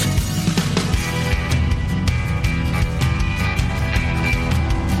shirt.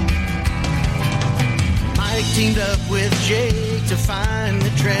 Mike teamed up with Jake to find the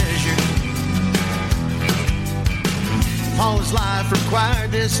treasure. Paul's life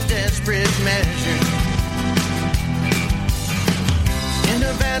required this desperate measure. In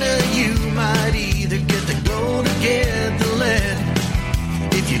Nevada, you might either get the gold or get the lead.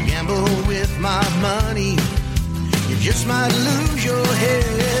 If you gamble with my money, you just might lose your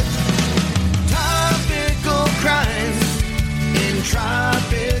head. Topical crimes in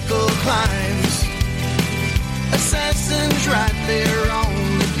tropical climes. Assassins right there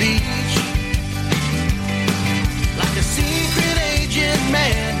on the beach. Like a secret agent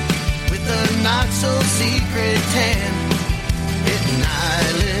man with a not-so-secret tan. Hitting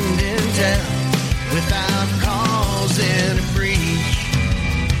island intel without causing a breach.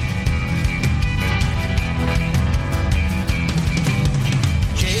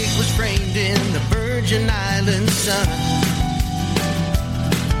 Jake was framed in the Virgin Islands sun.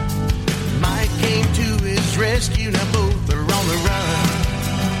 Mike came to his rescue, now both are on the run.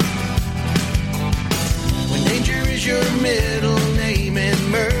 When danger is your middle name and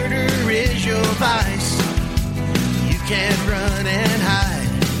murder is your vice, you can't run and hide,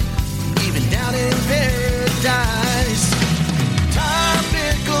 even down in paradise.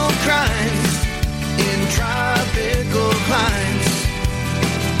 Topical crimes in tropical climes.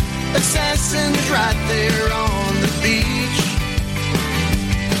 Assassins right there on the beach.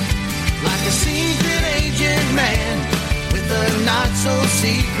 Like a secret agent man with a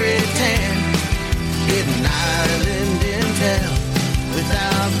not-so-secret tan. Hidden island intel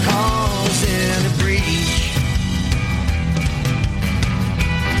without causing a breach.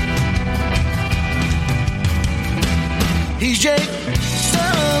 He's Jake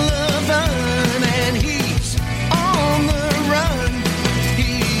Sullivan, and he's on the run.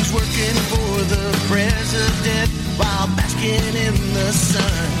 He's working for the president while basking in the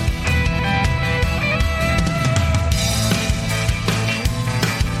sun.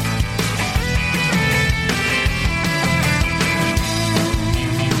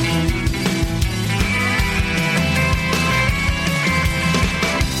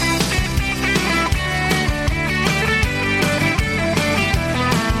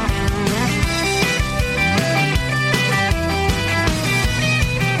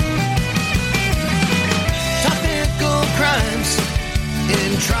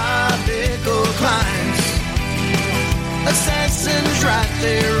 Tropical climes, assassins right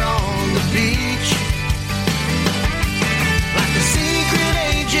there on the beach, like a secret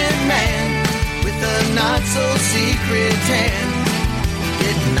agent man with a not so secret tan,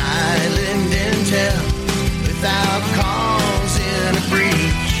 getting island intel without causing a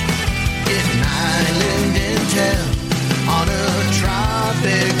breach, getting island intel on a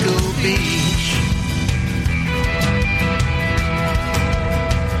tropical beach.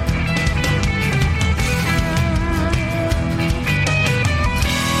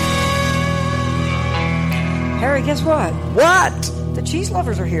 Harry, guess what? What? The cheese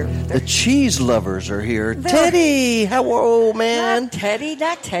lovers are here. The cheese lovers are here. Teddy, hello, man. Not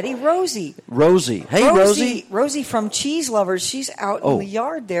Teddy, Rosie. Rosie. Hey, Rosie. Rosie from Cheese Lovers. She's out in the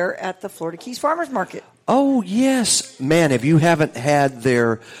yard there at the Florida Keys Farmers Market. Oh, yes. Man, if you haven't had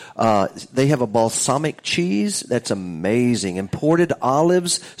their, they have a balsamic cheese. That's amazing. Imported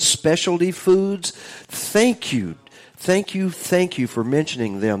olives, specialty foods. Thank you for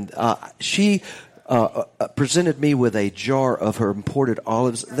mentioning them. She presented me with a jar of her imported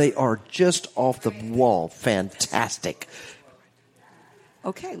olives. They are just off the wall. Fantastic.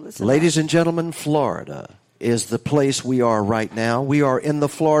 Okay, listen. Ladies and gentlemen, Florida is the place we are right now. We are in the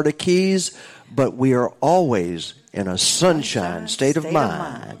Florida Keys, but we are always in a sunshine state of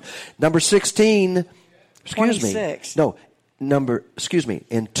mind. Number 16, excuse me. 26. No,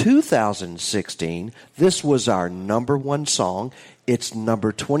 in 2016, this was our number one song. It's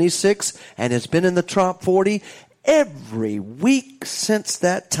number 26, and it's been in the top 40 every week since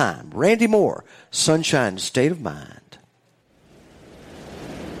that time. Randy Moore, Sunshine State of Mind.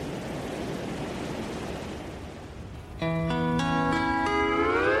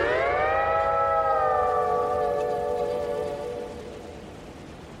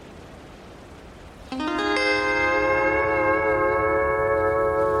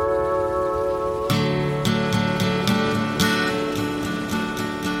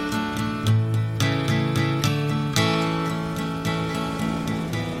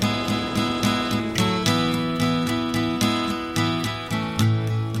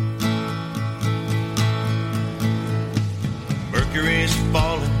 Mercury's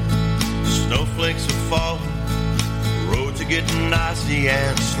falling, snowflakes are falling, roads are getting icy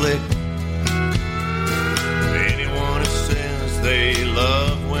and slick. Anyone who says they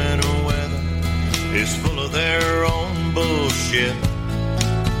love winter weather is full of their own bullshit.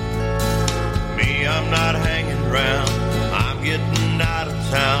 Me, I'm not hanging around, I'm getting out of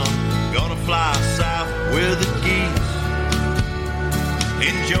town, gonna fly south with the geese.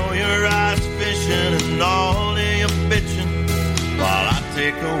 Enjoy your ice fishing and all of your bitching while I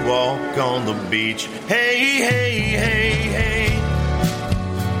take a walk on the beach. Hey, hey, hey, hey.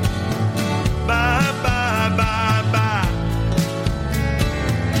 Bye, bye, bye, bye.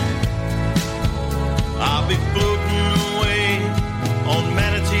 I'll be floating away on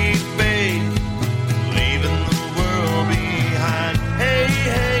Manatee Bay, leaving the world behind. Hey,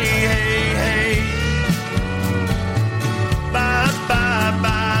 hey, hey, hey. Bye, bye,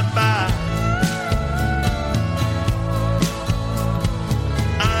 bye, bye.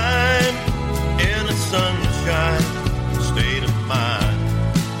 Sunshine state of mind.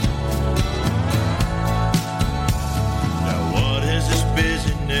 Now what is this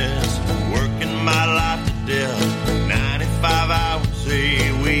busyness? Working my life to death, 95 hours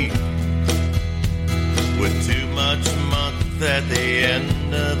a week, with too much a month at the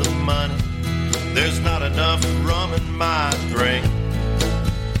end of the money. There's not enough rum in my drink.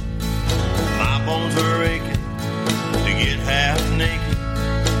 My bones are aching to get half naked,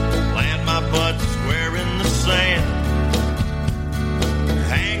 land my butt square in the sand,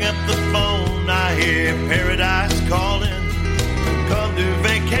 hang up the phone, I hear paradise calling, come to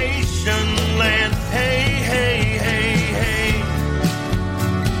vacation land. Hey, hey, hey, hey.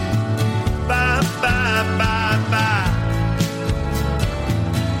 Bye, bye, bye, bye.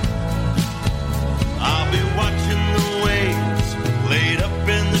 I'll be watching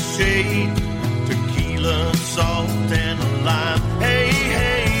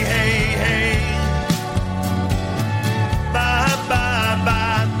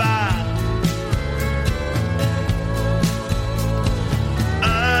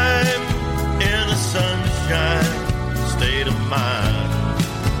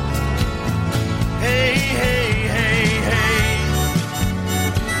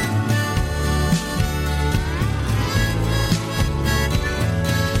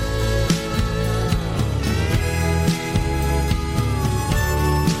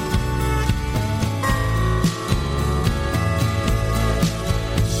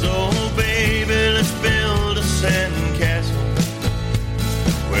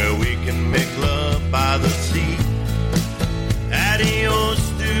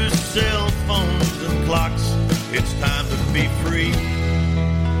it's time to be free.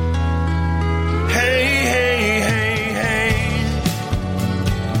 Hey, hey, hey, hey.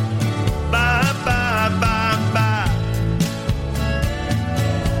 Bye, bye, bye, bye.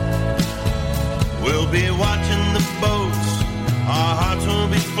 We'll be watching the boats. Our hearts will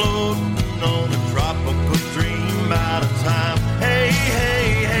be floating on a tropical dream out of time. Hey,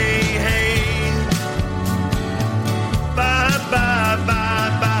 hey, hey, hey. Bye, bye, bye,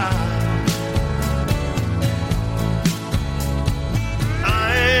 bye.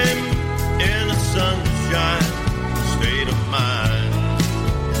 I'm in a sunshine state of mind.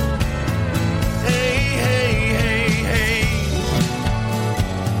 Hey, hey, hey, hey.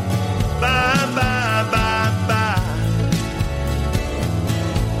 Bye, bye, bye, bye.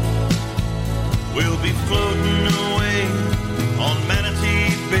 We'll be floating away on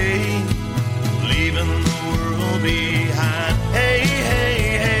Manatee Bay, leaving the world behind. Hey, hey,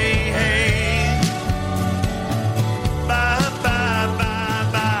 hey, hey. Bye, bye, bye,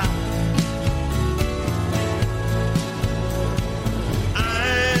 bye.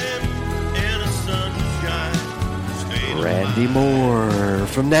 I'm in a sunshine state of Randy Moore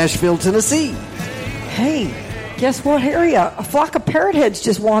from Nashville, Tennessee. Hey, guess what area? A flock of parrot heads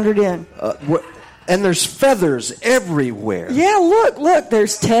just wandered in. And there's feathers everywhere. Yeah, look.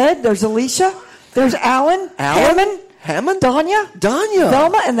 There's Ted. There's Alicia. There's Alan. Hammond? Danya. Danya.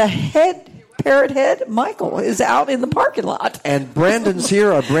 Velma. And the parrot head, Michael, is out in the parking lot. And Brandon's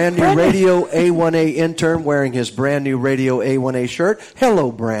here, our brand new Radio A1A intern, wearing his brand new Radio A1A shirt.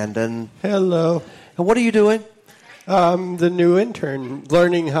 Hello, Brandon. Hello. And what are you doing? I'm the new intern,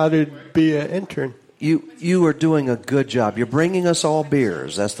 learning how to be an intern. You are doing a good job. You're bringing us all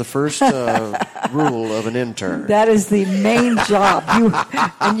beers. That's the first rule of an intern. That is the main job.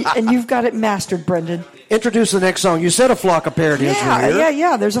 And you've got it mastered, Brendan. Introduce the next song. You said a flock of parrot heads were here.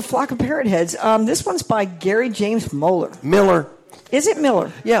 Yeah. There's a flock of parrot heads. This one's by Gary James Moeller. Miller. Is it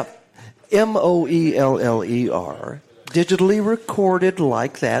Miller? Yeah. Moeller. Digitally recorded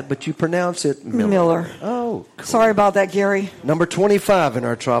like that, but you pronounce it Miller. Oh, cool. Sorry about that, Gary. Number 25 in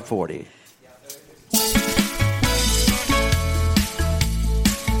our top 40.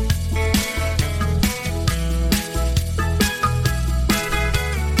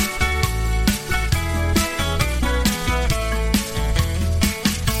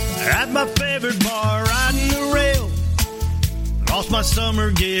 At my favorite bar, riding the rail. Lost my summer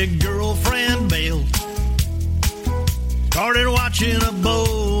gig, girlfriend bailed. Started watching a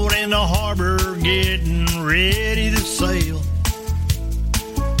boat in the harbor, getting ready to sail.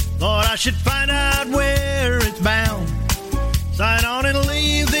 Thought I should find out where it's bound. Sign on and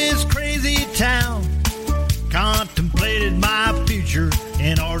leave this crazy town. Contemplated my future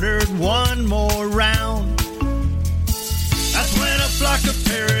and ordered one more round. That's when a flock of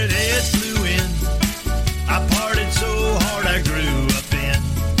parrot heads flew in. I partied so hard I grew up in.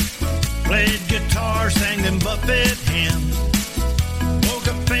 Played guitar, sang them Buffett hymns. Woke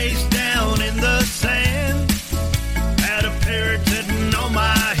up face down in the sand. Had a parrot sitting on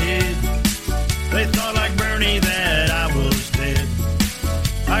my head. They thought like Bernie that I was dead.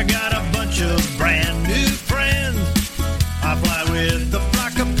 I got a bunch of brand new friends. I fly with the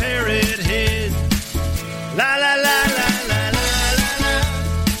flock of parrot heads. La la la la la la la la.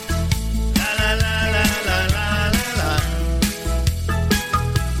 La la la la la la la la.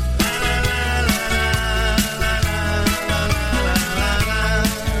 La la la la la la la la.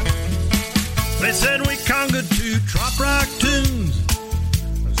 They said we conga to trop rock tunes,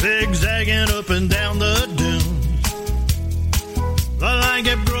 zigzagging up and down the dunes. The line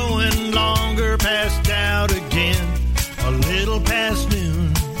kept growing longer, passed out again, a little past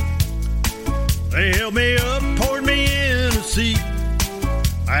noon. They held me up, poured me in a seat.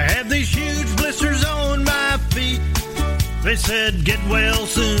 I had these huge blisters on my feet. They said, get well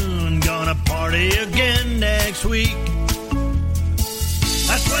soon, gonna party again next week.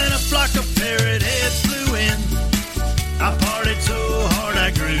 That's when a flock of parrot heads flew in. I partied so hard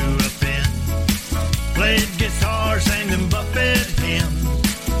I grew up in. Played guitar, sang them Buffett hymns.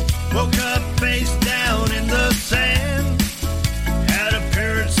 Woke up face down in the sand. Had a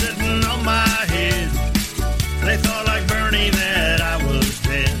parrot sitting on my head. They thought like Bernie that I was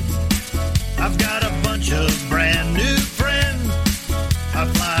dead. I've got a bunch of brand new friends. I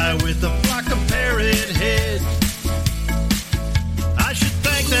fly with a flock of parrot heads.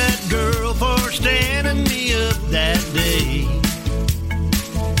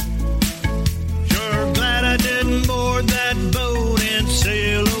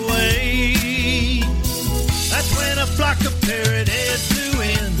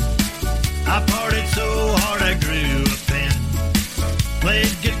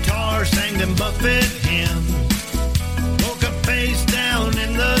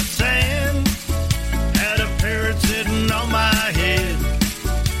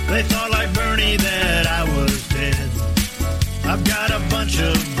 They thought like Bernie that I was dead. I've got a bunch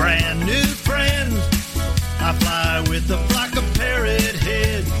of brand new friends. I fly with a flock of parrot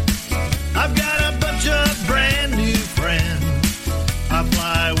heads. I've got a bunch of brand new friends. I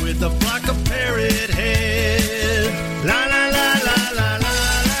fly with a flock of parrot heads. La la la la la la la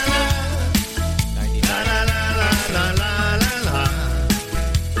la. La la la la la la la la.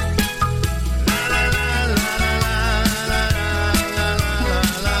 La la la la la la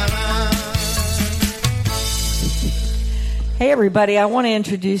la la. Hey, everybody. I want to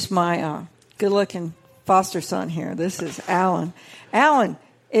introduce my good-looking foster son here. This is Alan. Alan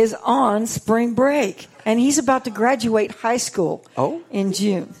is on spring break, and he's about to graduate high school in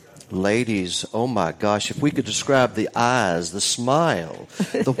June. Ladies, oh my gosh, if we could describe the eyes, the smile,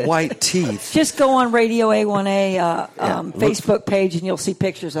 the white teeth. Just go on Radio A1A Facebook page, and you'll see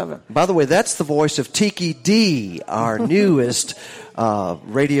pictures of him. By the way, that's the voice of Tiki D, our newest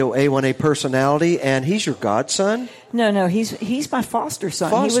Radio A1A personality, and he's your godson? No, he's my foster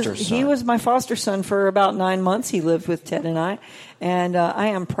son. He was my foster son for about 9 months. He lived with Ted and I, and I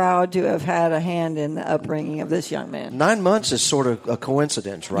am proud to have had a hand in the upbringing of this young man. 9 months is sort of a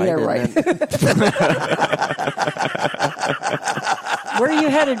coincidence, right? Yeah, right. Where are you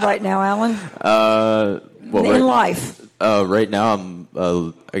headed right now, Alan? In life. Right now,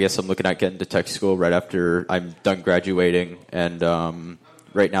 I guess I'm looking at getting to tech school right after I'm done graduating, and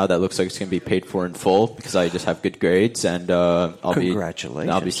right now that looks like it's going to be paid for in full because I just have good grades, and I'll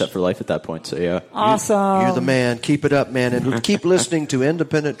be set for life at that point. So yeah, awesome. You're the man. Keep it up, man, and keep listening to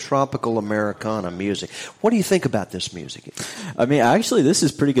independent tropical Americana music. What do you think about this music? I mean, actually, this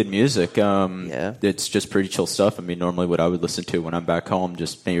is pretty good music. It's just pretty chill stuff. I mean, normally what I would listen to when I'm back home,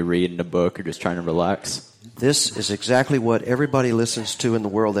 just maybe reading a book or just trying to relax. This is exactly what everybody listens to in the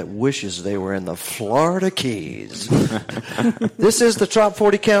world that wishes they were in the Florida Keys. This is the Top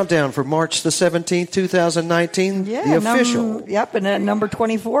 40 Countdown for March the 17th, 2019, the official. And at number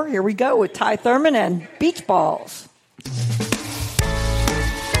 24, here we go with Ty Thurman and Beach Balls.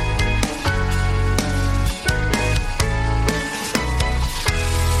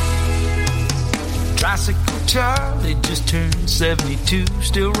 Tricycle Charlie just turned 72,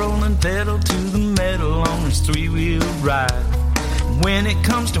 still rolling pedal to the metal on his three-wheel ride. When it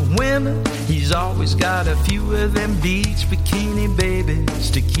comes to women, he's always got a few of them beach bikini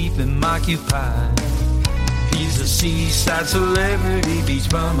babies to keep him occupied. He's a seaside celebrity, beach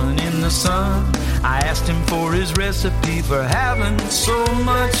bumming in the sun. I asked him for his recipe for having so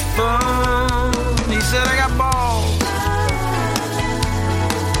much fun. He said, I got balls,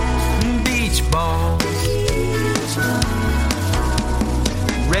 beach balls,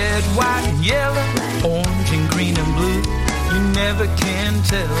 red, white, and yellow, orange, and green, and blue. You never can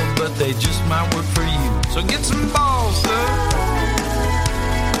tell, but they just might work for you. So get some balls, sir.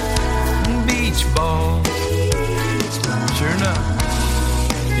 Beach balls. Sure enough,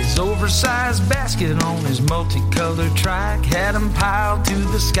 his oversized basket on his multicolored trike had him piled to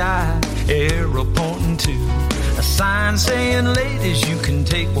the sky, arrow pointing to a sign saying, ladies, you can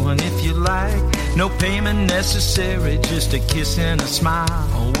take one if you like. No payment necessary, just a kiss and a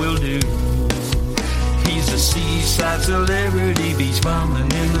smile will do. He's a seaside celebrity, beach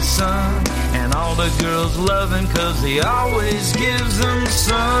bumming in the sun, and all the girls love him cause he always gives them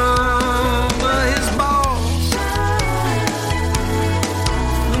some. But his balls,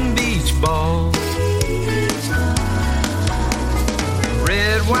 beach balls,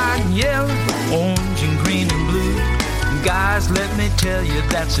 red, white, and yellow, orange, and green, and blue. And guys, let me tell you,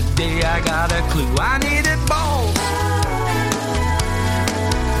 that's the day I got a clue. I needed balls,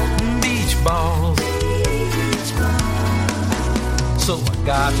 beach balls. So I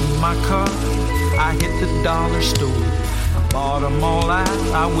got in my car, I hit the dollar store. I bought them all out,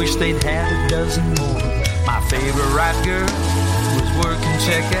 I wish they'd had a dozen more. My favorite girl was working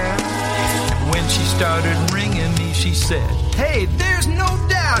checkout, and when she started ringing me, she said, hey, there's no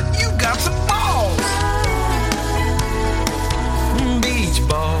doubt you got some balls. Beach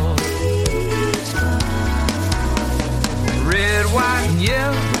balls. Red, white, and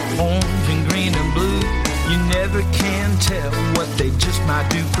yellow, orange, and green, and blue. You never can tell what they just might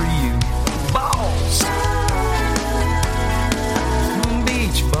do for you. Balls.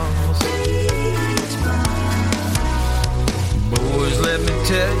 Beach balls. Boys, let me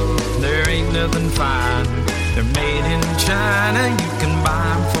tell you, there ain't nothing fine. They're made in China, you can buy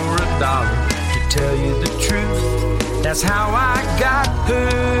them for $1. To tell you the truth, that's how I got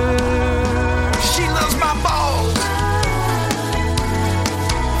her. She loves my balls.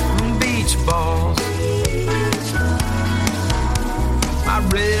 Beach balls. My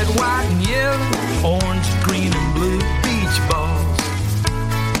red, white, and yellow, orange, green, and blue beach balls.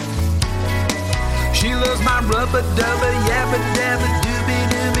 loves my rubber dubber yabba dabba doobie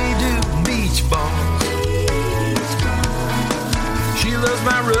doobie doo beach balls. She loves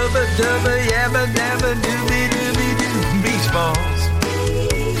my rubber dubber yabba dabba doobie doobie doo beach balls.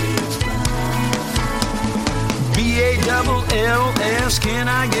 B-A-double-L-S, can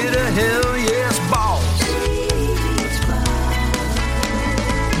I get a hell yes balls?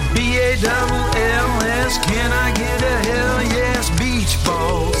 B-A-double-L-S, can I get a hell yes beach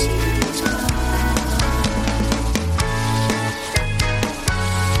balls?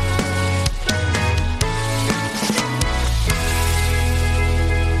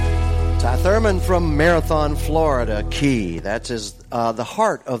 Ty Thurman from Marathon, Florida Key. That's the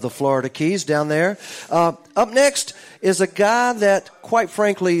heart of the Florida Keys down there. Up next is a guy that, quite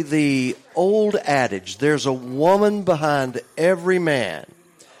frankly, the old adage, there's a woman behind every man.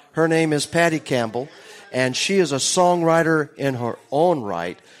 Her name is Patty Campbell, and she is a songwriter in her own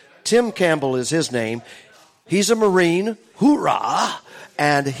right. Tim Campbell is his name. He's a Marine, hoorah,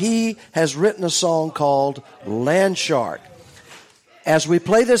 and he has written a song called Land Shark. As we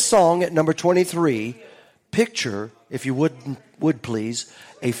play this song at number 23, picture, if you would please,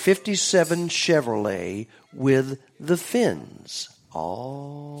 a 57 Chevrolet with the fins.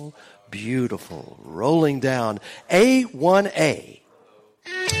 All beautiful, rolling down A1A.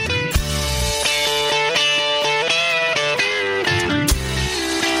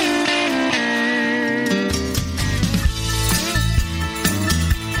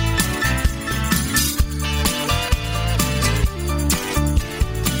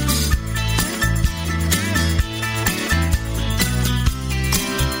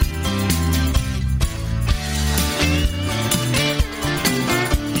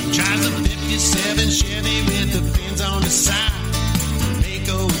 Chevy with the fins on the side.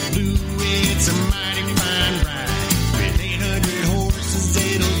 Mako blue, it's a mighty fine ride. With 800 horses,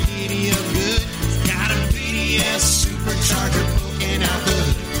 it'll get you good. Got a BDS supercharger poking out the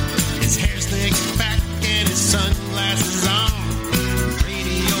hood. His hair slicked back and his sunglasses on.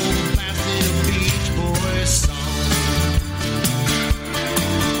 Radio blasting a Beach Boys song.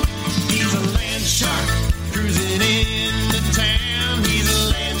 He's a land shark cruising into town. He's a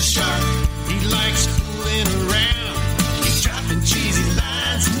land shark. He likes fooling around. He's dropping cheesy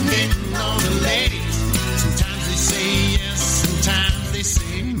lines and getting on the ladies. Sometimes they say yes, sometimes they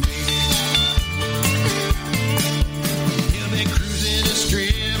say maybe. He'll be cruising the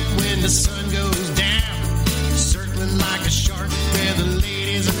strip when the sun goes down, circling like a shark where the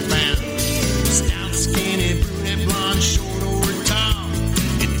ladies are found. Stout, skinny, brunette, blonde, short or tall.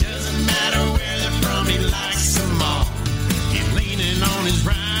 It doesn't matter where they're from, he likes them all. He's leaning on his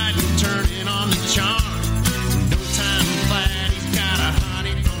ride and turning on the charm. No time flat, he's got a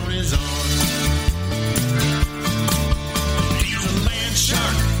hottie on his arm. He's a land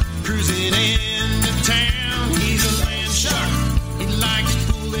shark cruising into town. He's a land shark. He likes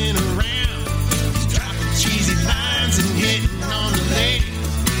fooling around. He's dropping cheesy lines and hitting on the lady.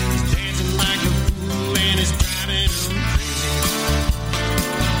 He's dancing like a fool and it's driving him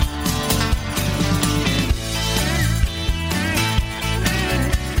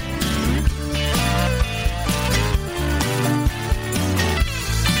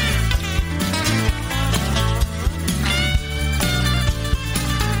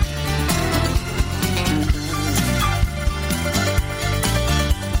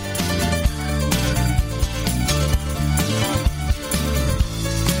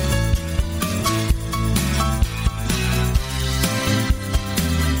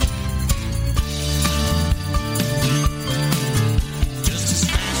just as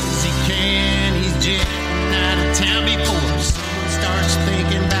fast as he can. He's jetting out of town before someone starts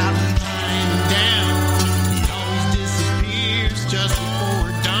thinking about flying down. He always disappears just before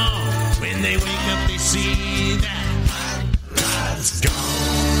dawn. When they wake up, they see that ride's gone.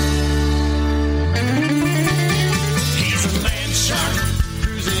 He's a land shark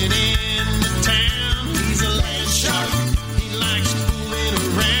cruising into town. He's a land shark. He likes fooling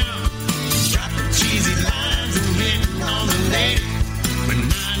around. He's dropping cheesy lines and hitting on the lady. But 9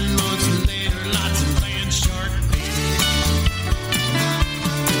 months later, lots of land shark baby.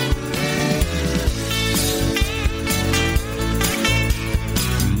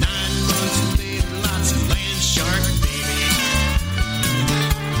 9 months later, lots of land shark baby.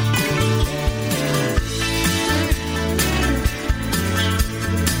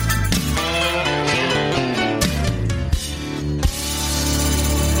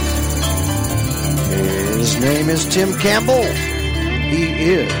 His name is Tim Campbell. He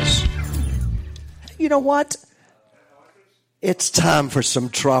is. You know what? It's time for some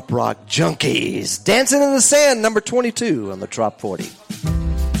Trop Rock junkies. Dancing in the Sand, number 22 on the Trop 40.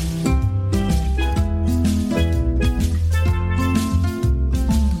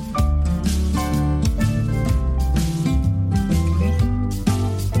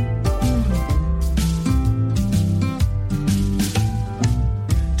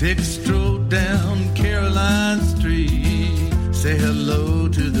 Take a stroll down Caroline Street. Say hello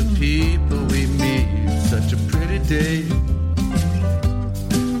to the people we meet. Such a pretty day,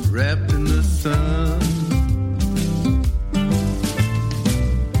 wrapped in the sun.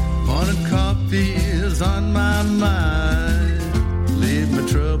 Morning coffee is on my mind. Leave my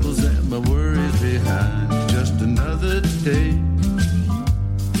troubles and my worries behind. Just another day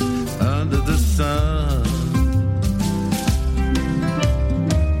under the sun.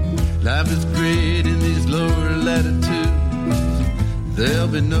 Life is great in these lower latitudes. There'll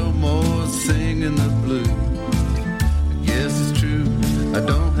be no more singing the blues. Yes, it's true, I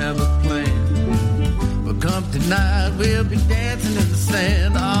don't have a plan. But come tonight, we'll be dancing in the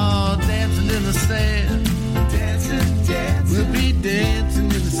sand. Oh, dancing in the sand. Dancing, dancing. We'll be dancing in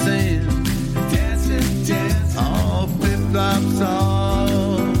the sand. Dancing, dancing. Oh, flip-flops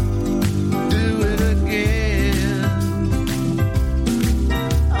off. Do it again.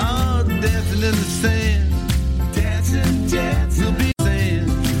 Oh, dancing in the sand. Dancing, dancing. We'll be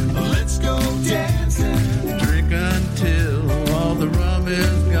let's go dancing. Drink until all the rum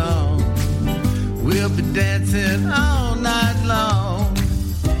is gone. We'll be dancing all night long.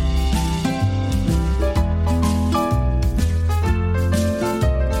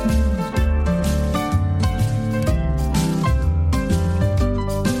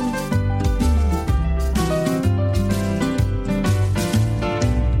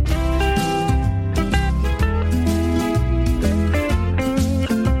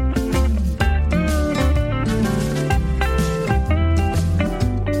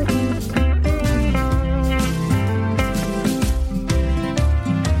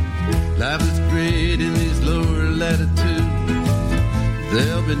 Life is great in these lower latitudes.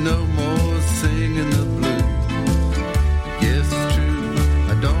 There'll be no more singing the blues. Yes, it's true,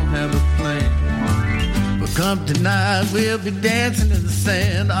 I don't have a plan. But come tonight, we'll be dancing in the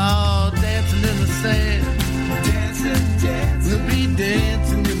sand. Oh, dancing in the sand. Dancing, dancing. We'll be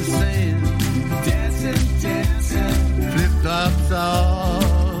dancing in the sand. Dancing, dancing. Flip-flops off.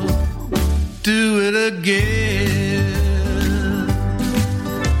 Do it again.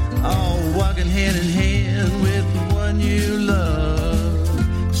 Walking hand in hand with the one you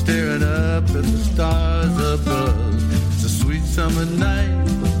love, staring up at the stars above. It's a sweet summer night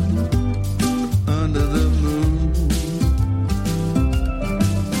under the moon.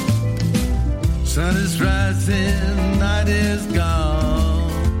 Sun is rising, night is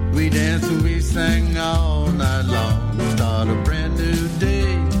gone. We dance and we sing all night long. Start a brand new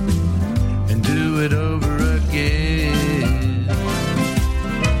day and do it over again.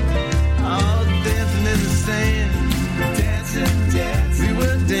 Dancing, dancing. We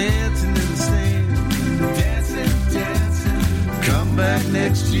were dancing in the sand. Dancing, dancing. Come back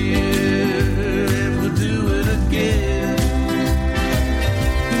next year and we'll do it again.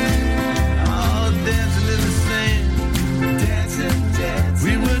 Oh, dancing in the sand. Dancing, dancing.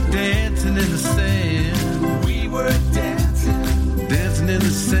 We were dancing in the sand. We were dancing. Dancing in the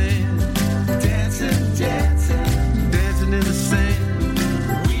sand. Dancing, dancing. Dancing in the sand.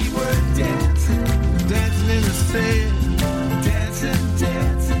 We were dancing. Dancing in the sand, dancing,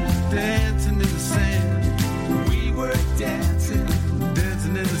 dancing, dancing in the sand. We were dancing,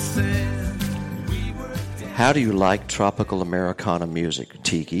 dancing in the sand. We were dancing. How do you like tropical Americana music,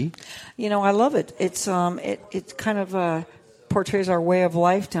 Tiki? You know, I love it. It's it kind of portrays our way of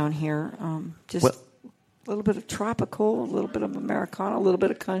life down here. Just a little bit of tropical, a little bit of Americana, a little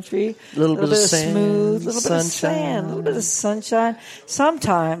bit of country, a little bit of sand, smooth, a little bit of sunshine. sand, a little bit of sunshine.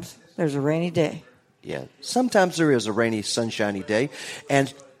 Sometimes there's a rainy day. Yeah, sometimes there is a rainy, sunshiny day,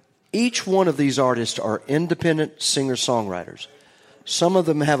 and each one of these artists are independent singer-songwriters. Some of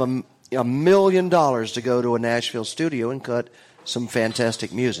them have $1 million to go to a Nashville studio and cut some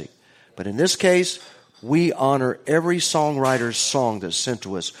fantastic music. But in this case, we honor every songwriter's song that's sent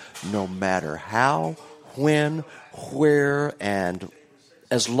to us, no matter how, when, where, and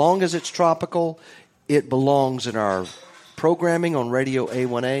as long as it's tropical, it belongs in our programming on Radio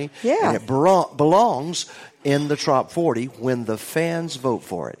A1A, and it belongs in the Trop 40 when the fans vote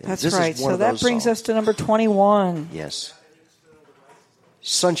for it. That's right. So that brings us to number 21. Yes.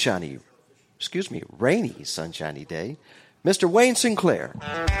 Rainy, sunshiny day. Mr. Wayne Sinclair.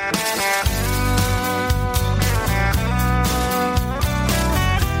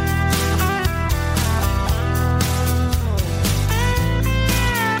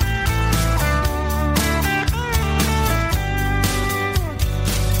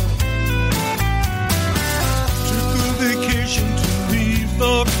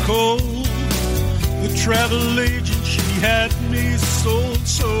 Cold. The travel agent, she had me sold,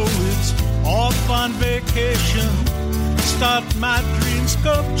 so it's off on vacation. Start my dream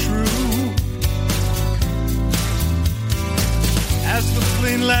sculpture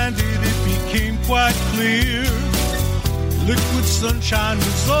became quite clear. Liquid sunshine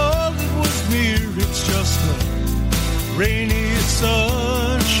was all it was near. It's just a rainy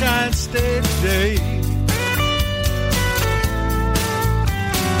sunshine state day.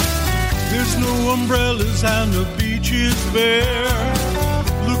 There's no umbrellas and the beach is bare.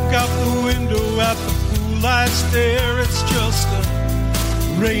 Look out the window at the pool lights there. It's just a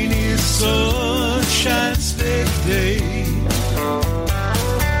rainy sunshine state day.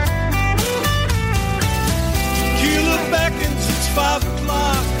 Tequila beckons, it's 5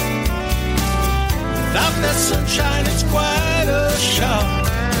 o'clock. Without that sunshine, it's quite a shock.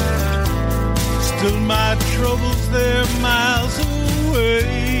 Still my troubles, they're miles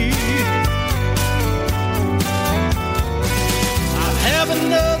away. I'll have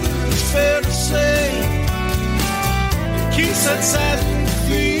another, it's fair to say. It keeps that sad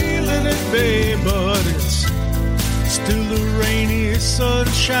feeling at bay, but it's still a rainy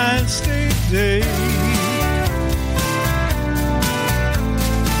sunshine state day.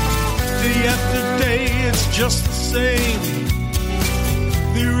 Day after day, it's just the same.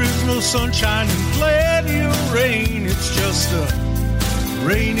 There is no sunshine and plenty of rain. It's just a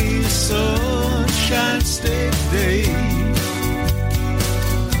rainy sunshine state day.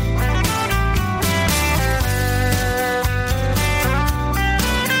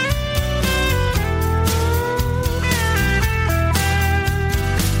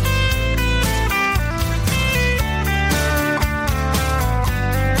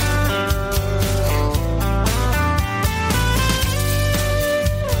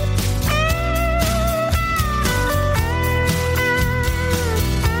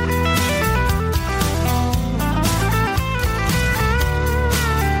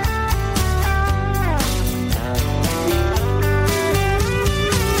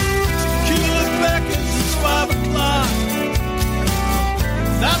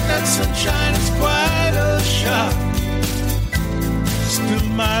 Sunshine is quite a shock. Still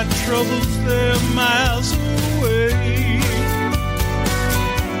my troubles, they're miles away.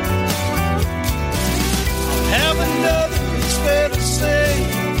 I'll have another, it's fair to say.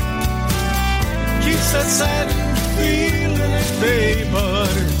 Keeps that sad feeling at bay, but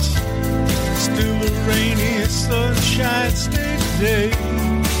it's still a rainy sunshine state day.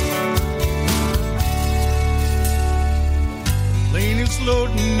 Plane is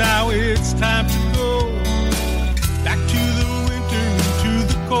loading, now it's time to go back to the winter and to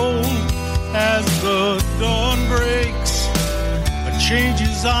the cold. As the dawn breaks, a change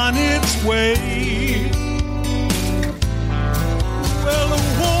is on its way. Well, the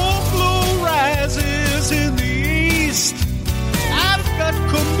warm glow rises in the east. I've got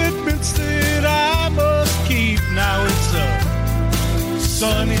commitments that I must keep. Now it's a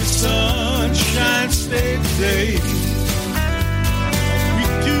sunny sunshine state day.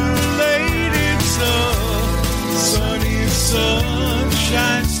 Too late, it's a sunny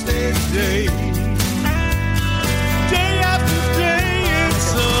sunshine state day. Day after day,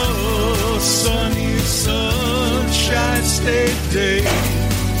 it's a sunny sunshine state day.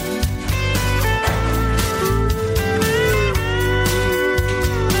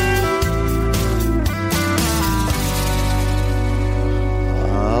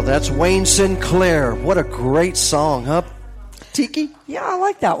 That's Wayne Sinclair. What a great song, huh? Tiki? Yeah, I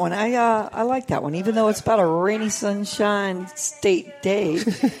like that one. I like that one, even though it's about a rainy sunshine state day.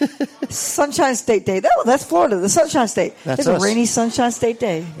 Sunshine State Day. That's Florida, the Sunshine State. It's a rainy sunshine state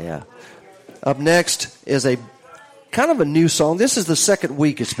day. Yeah. Up next is a kind of a new song. This is the second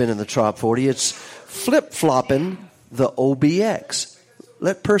week it's been in the Top 40. It's Flip Floppin' the OBX.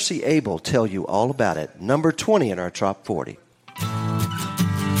 Let Percy Abel tell you all about it. Number 20 in our Top 40.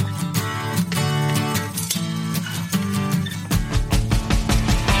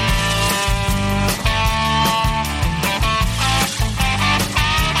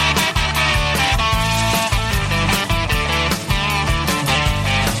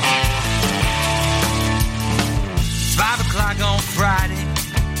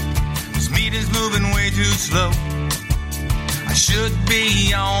 Slow. I should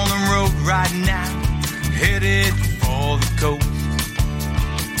be on the road right now, headed for the coast.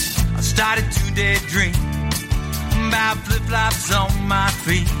 I started to daydream about flip-flops on my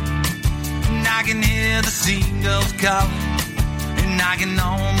feet, and I can hear the seagulls calling, and I can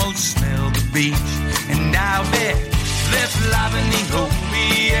almost smell the beach. And I'll bet flip-flopping the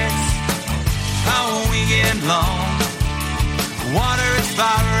OBX all weekend long. Water as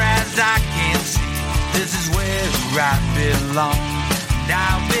far as I can see, this is where I belong. And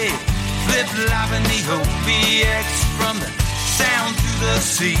I'll be flip-flopping the OBX from the sound to the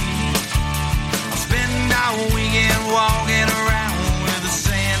sea. I'll spend our weekend walking around with the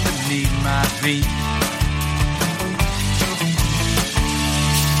sand beneath my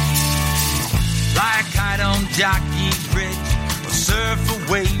Jockey's Bridge, or surf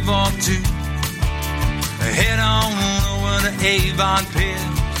a wave or two. Head on over to Avon Pier,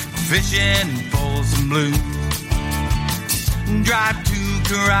 fishing for some blues. Drive to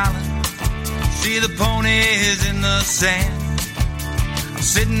Corrales, see the ponies in the sand. I'm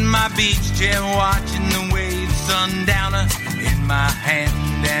sitting in my beach chair watching the waves, sundowner in my hand.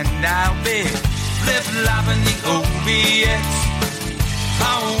 And I'll be flip-flopping the OBX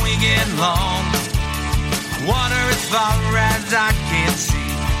all weekend long. Water as far as I can see,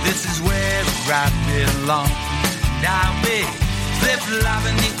 this is where I belong. And I'll be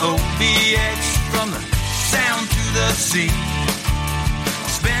flip-flopping the OBX from the sound to the sea.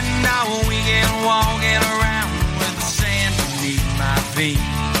 Spend our weekend walking around with the sand beneath my feet.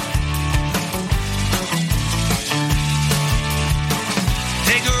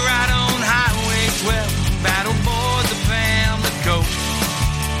 Take a ride on Highway 12, battle board the family coast.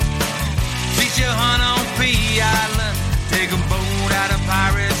 Teach you hunt on P Island, take a boat out of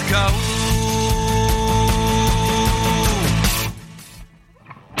Pirates Cove.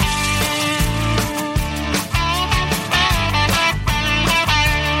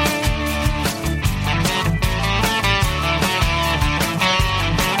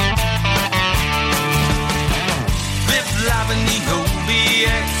 Flip-flopping the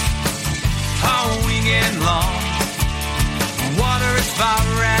OBX all weekend long. Water as far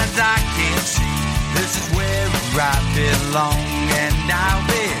as I can see, this is where I belong. And I'll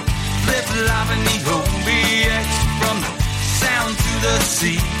be flip-flopping the OBX from the sound to the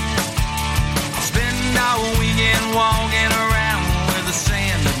sea. Spend our weekend walking around with the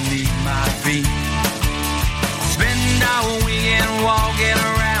sand beneath my feet. Spend our weekend walking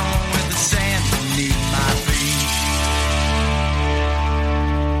around with the sand beneath my feet.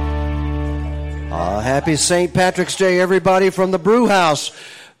 Happy St. Patrick's Day, everybody, from the Brew House.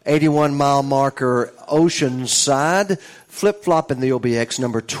 81-mile marker Oceanside. Flip-flopping the OBX,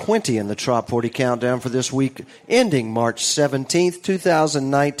 number 20 in the Trop 40 countdown for this week, ending March 17th,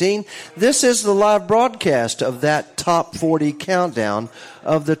 2019. This is the live broadcast of that Top 40 countdown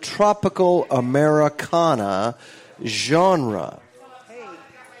of the Tropical Americana genre.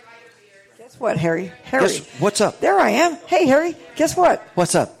 Guess what, Harry? Harry. What's up? There I am. Hey, Harry, guess what?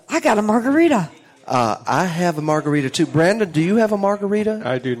 What's up? I got a margarita. I have a margarita, too. Brandon, do you have a margarita?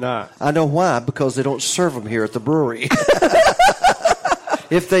 I do not. I know why, because they don't serve them here at the brewery.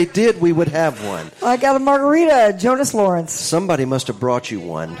 If they did, we would have one. I got a margarita, Jonas Lawrence. Somebody must have brought you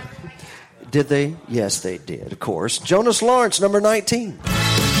one. Did they? Yes, they did, of course. Jonas Lawrence, number 19.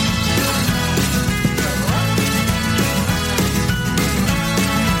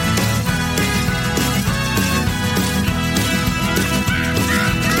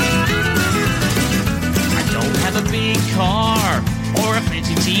 Car or a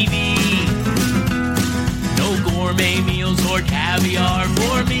fancy TV. No gourmet meals or caviar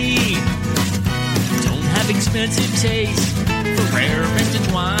for me. Don't have expensive taste for rare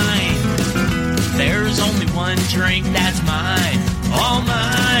vintage wine. There's only one drink that's mine, all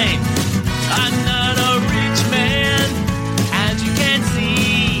mine. I'm not a rich man, as you can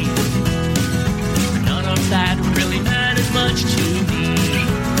see. None of that really matters much to me.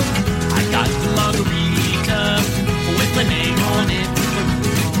 I got the margarita with my name on it.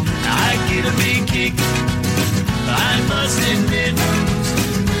 I get a big kick, I must admit.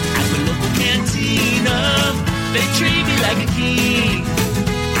 At the local cantina, they treat me like a king.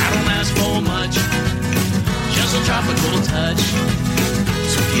 I don't ask for much, just a tropical touch.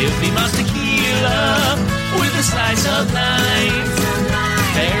 So give me my tequila with a slice of life.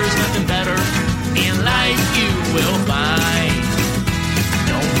 There's nothing better in life you will find.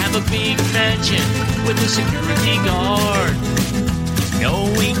 Don't have a big mansion with a security guard. No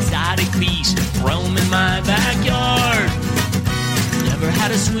exotic beast roaming my backyard. Never had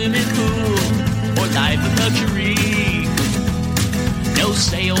a swimming pool or life of luxury. No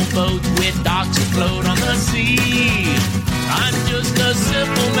sailboats with docks afloat on the sea. I'm just a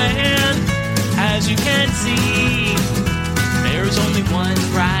simple man, as you can see. There's only one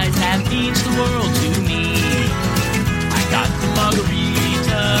prize that means the world to me. I got the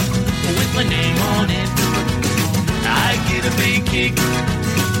margarita with my name on it. I get a big kick,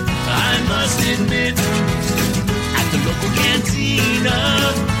 I must admit. At the local cantina,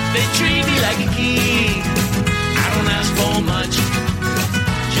 they treat me like a king. I don't ask for much,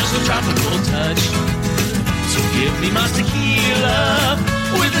 just a tropical touch. So give me my tequila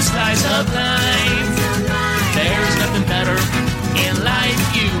with a slice of lime. There's nothing better in life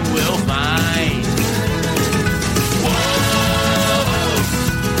you will find.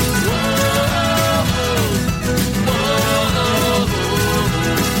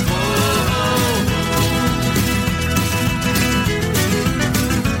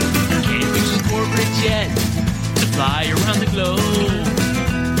 around the globe.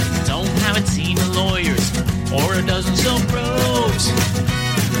 Haven't seen the lawyers or a dozen silk robes.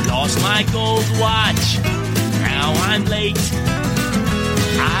 Lost my gold watch, now I'm late.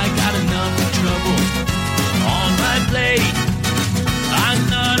 I got enough trouble on my plate. I'm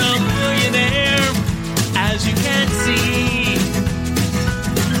not a millionaire, as you can see.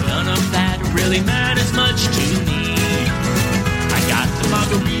 None of that really matters much to me. I got the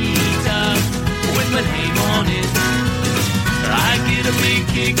margarita with my name on it. I get a big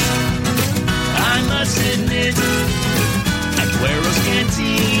kick, I must admit, at Guero's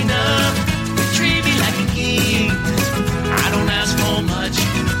Cantina, they treat me like a king. I don't ask for much,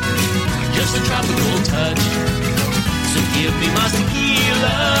 just a tropical touch. So give me my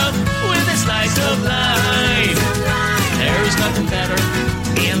tequila with a slice of lime. There's nothing better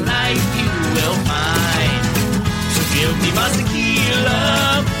in life you will find. So give me my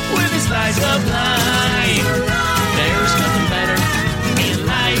tequila with a slice of lime. There's nothing better in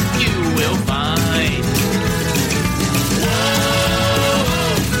life you will find.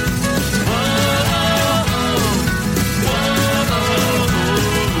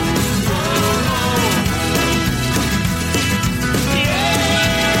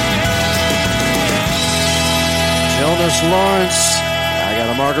 Jonas Lawrence, I got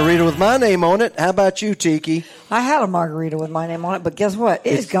a margarita with my name on it. How about you, Tiki? I had a margarita with my name on it, but guess what?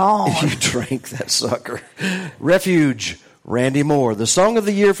 It's gone. You drank that sucker. Refuge, Randy Moore, the song of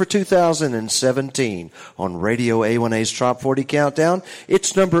the year for 2017 on Radio A1A's Trop 40 Countdown.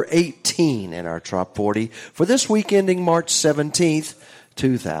 It's number 18 in our Trop 40 for this week ending March 17th,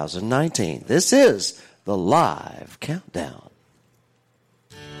 2019. This is the live countdown.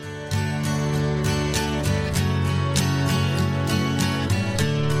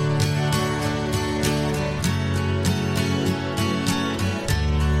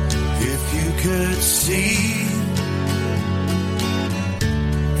 Could see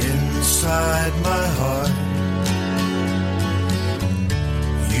inside my heart,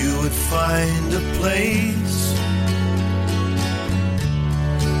 you would find a place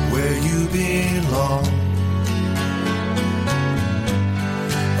where you belong,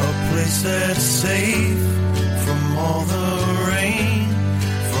 a place that's safe from all the rain,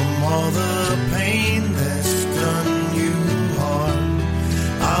 from all the pain that's done you harm.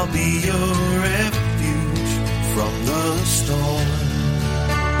 I'll be your refuge from the storm.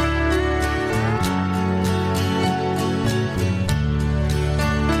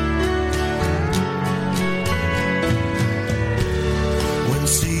 When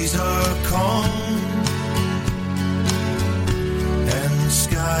seas are calm and the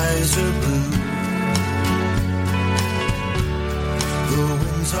skies are blue, the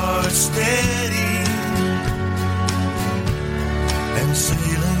winds are steady and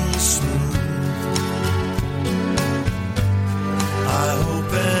sailing smooth. I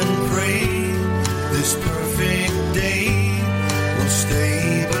hope and pray this perfect day will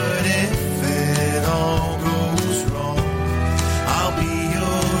stay, but if it all goes wrong, I'll be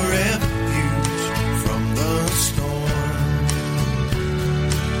your refuge from the storm.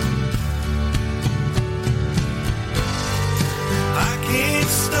 I can't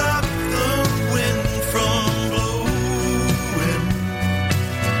stop the wind from blowing.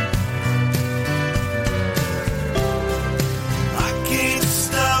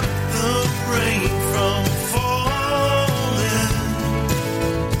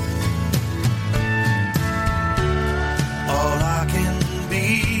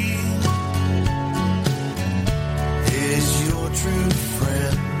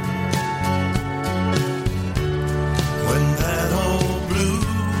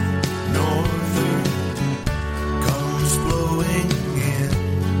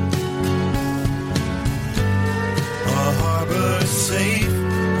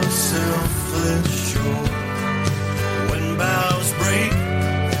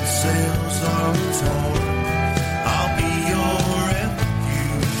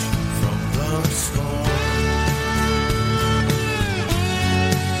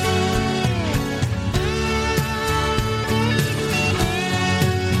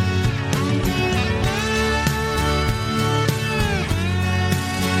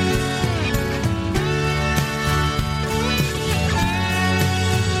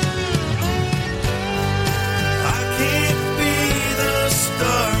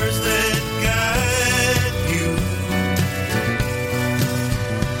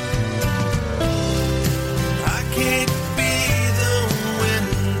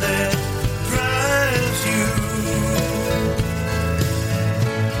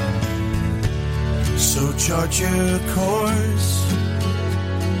 chart your course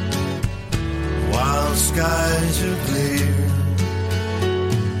while skies are clear.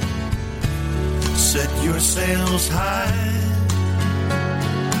 Set your sails high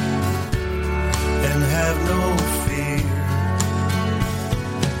and have no fear.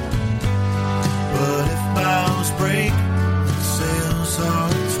 But if bows break, sails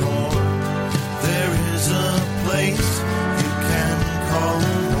are torn, there is a place you can call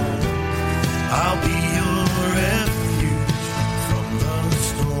home. I'll be your refuge from the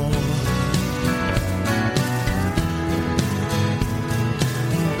storm.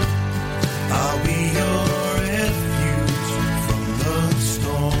 I'll be your refuge from the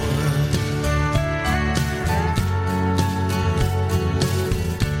storm.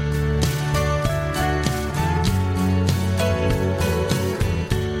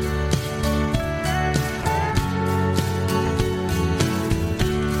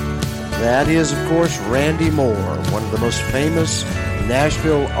 That is, of course, Randy Moore, one of the most famous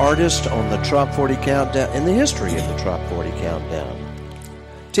Nashville artists on the Trop 40 Countdown, in the history of the Trop 40 Countdown.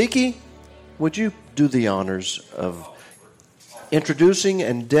 Tiki, would you do the honors of introducing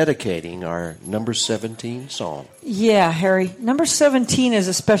and dedicating our number 17 song? Yeah, Harry. Number 17 is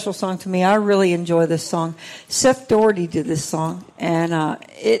a special song to me. I really enjoy this song. Seth Doherty did this song, and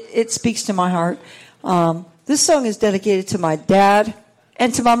it speaks to my heart. This song is dedicated to my dad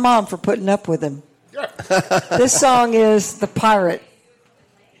and to my mom for putting up with him. This song is The Pirate.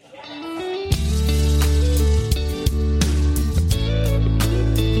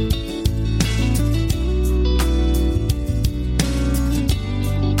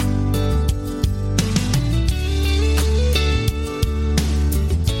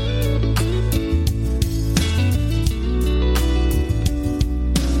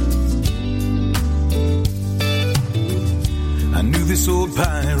 This old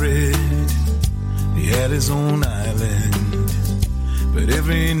pirate, he had his own island, but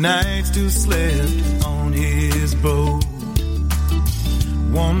every night still slept on his boat.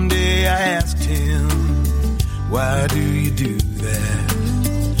 One day I asked him, why do you do that?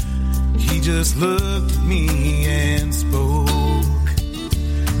 He just looked at me and spoke.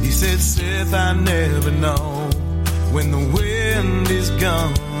 He said, Seth, I never know when the wind is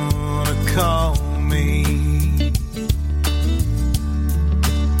gonna call me.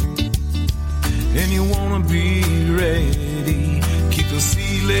 And you wanna be ready, keep the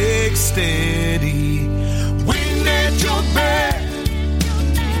sea legs steady. Wind at your back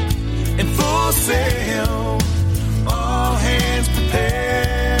and full sail, all hands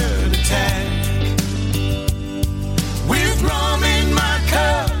prepared to attack. With rum in my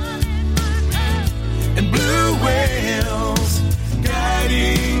cup and blue whales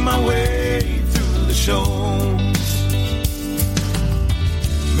guiding my way through the shoals.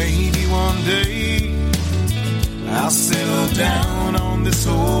 Maybe one day I'll settle down on this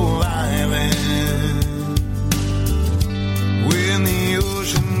old island when the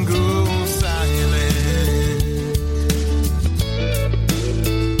ocean goes silent.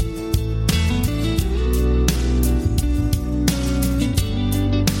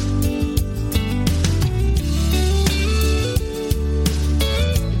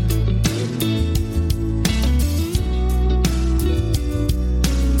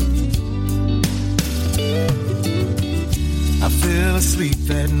 Asleep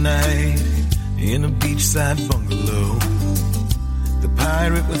that night in a beachside bungalow. The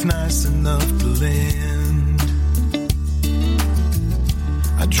pirate was nice enough to lend.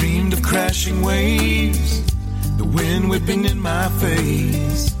 I dreamed of crashing waves, the wind whipping in my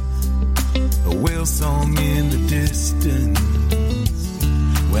face, a whale song in the distance.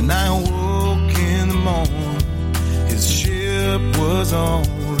 When I awoke in the morning, his ship was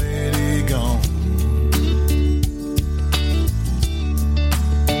already gone.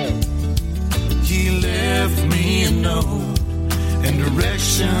 Left me a note and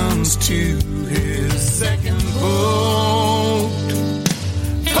directions to his second boat.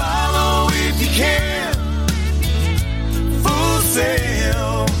 Follow if you can, full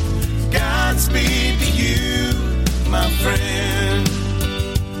sail, Godspeed to you, my friend.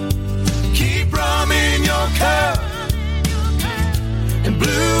 Keep rum in your cup and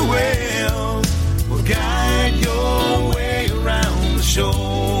blue whales will guide your way around the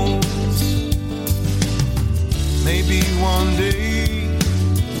shores. Maybe one day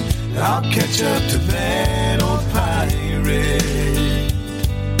I'll catch up to that old pirate.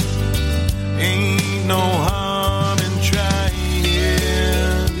 Ain't no harm in trying.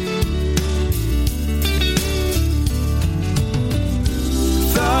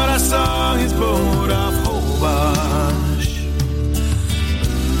 Thought I saw his boat off Hobart,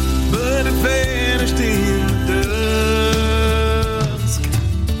 but it vanished in the dusk.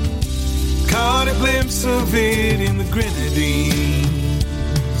 Caught it glimpse of it in the Grenadines.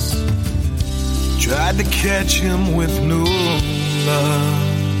 Tried to catch him with no luck.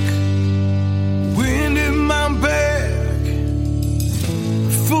 Wind in my back,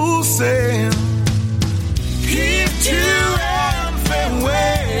 full sail. Heave to and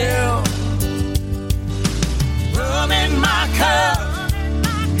farewell. Rum in my cup,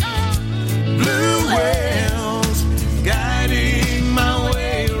 blue whales guiding my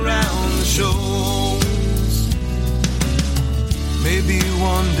way around the shores. Maybe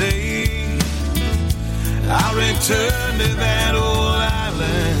one day I'll return to that old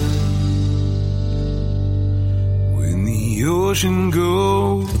island when the ocean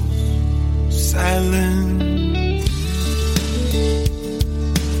goes silent.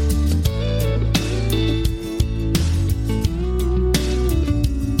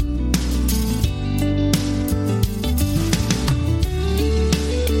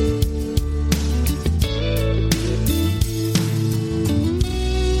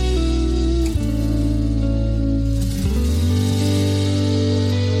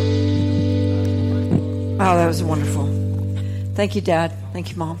 Wow, that was wonderful. Thank you, Dad.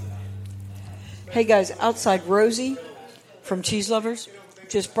 Thank you, Mom. Hey, guys, outside Rosie from Cheese Lovers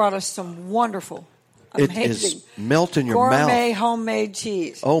just brought us some wonderful, It amazing is melt in your gourmet mouth. homemade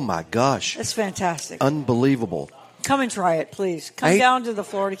cheese. Oh, my gosh. That's fantastic. Unbelievable. Come and try it, please. Come Hey. down to the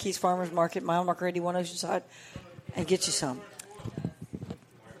Florida Keys Farmers Market, mile marker 81 Oceanside, and get you some.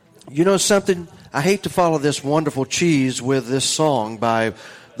 You know something? I hate to follow this wonderful cheese with this song by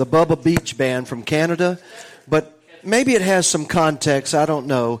the Bubba Beach Band from Canada, but maybe it has some context. I don't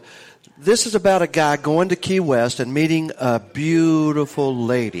know. This is about a guy going to Key West and meeting a beautiful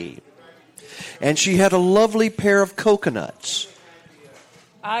lady. And she had a lovely pair of coconuts.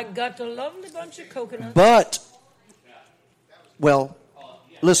 I got a lovely bunch of coconuts. But, well,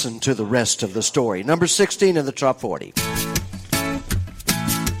 listen to the rest of the story. Number 16 in the top 40.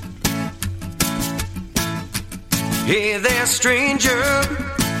 Hey there, stranger.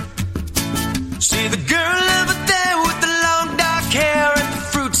 See the girl over there with the long dark hair at the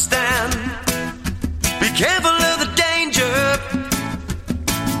fruit stand. Be careful of the danger.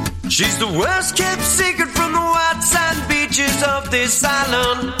 She's the worst kept secret from the white sand beaches of this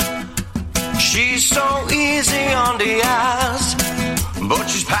island. She's so easy on the eyes, but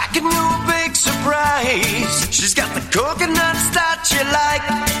she's packing you a big surprise. She's got the coconuts that you like,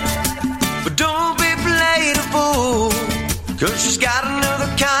 but don't be played a fool, 'cause she's got another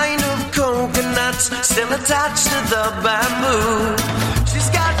kind of coconuts still attached to the bamboo. She's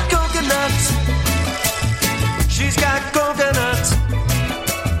got coconuts. She's got coconuts.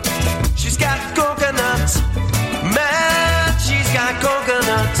 She's got coconuts. Man, she's got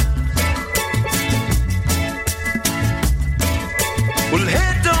coconuts. Well,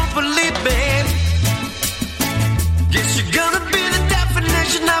 hey, don't believe me. Guess you're gonna be the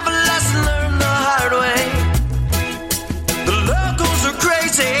definition of a lesson learned the hard way. The locals are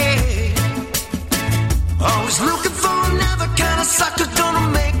crazy, always looking for another kind of sucker gonna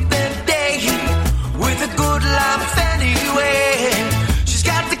make their day with a good life anyway. She's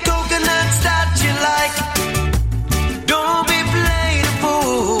got the coconuts that you like. Don't be played a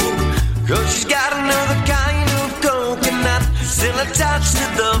fool, 'cause she's got another kind of coconut still attached to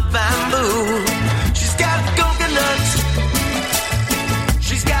the bamboo. She's got coconuts.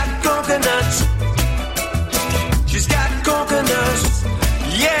 She's got coconuts. She's got coconuts.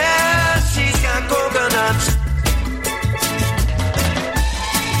 Yeah, she's got coconuts.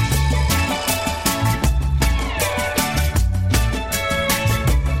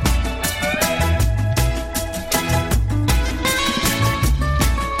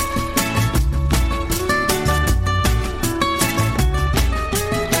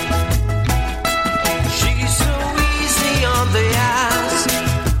 She's so easy on the eyes,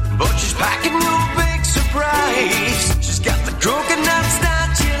 but she's packing you a big surprise. She's got the coconuts that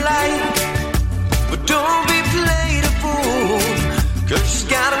you like, but don't be played a fool, 'cause she's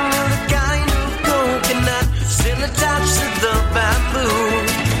got another kind of coconut still attached to the bamboo.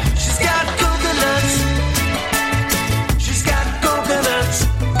 She's got coconuts. She's got coconuts.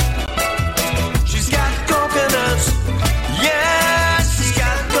 She's got coconuts. Yeah, she's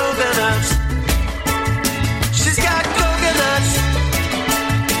got coconuts. She's got coconuts.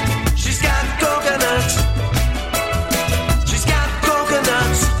 She's got coconuts. She's got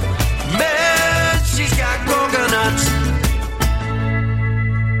coconuts. Man, she's got coconuts.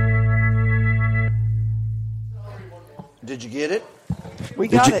 Did you get it? We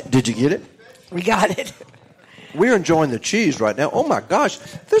got it. Did you get it? We got it. We're enjoying the cheese right now. Oh, my gosh.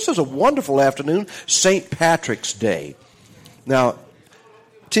 This is a wonderful afternoon. St. Patrick's Day. Now,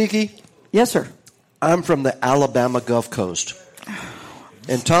 Tiki. Yes, sir. I'm from the Alabama Gulf Coast.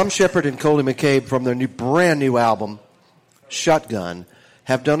 And Tom Shepard and Coley McCabe from their brand new album, Shotgun,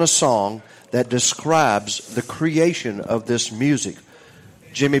 have done a song that describes the creation of this music.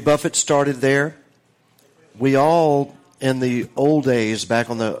 Jimmy Buffett started there. We all, in the old days, back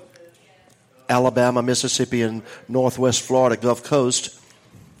on the Alabama, Mississippi, and Northwest Florida Gulf Coast,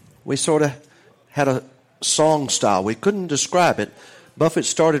 we sort of had a song style. We couldn't describe it. Buffett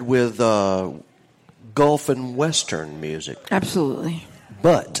started with Gulf and Western music. Absolutely.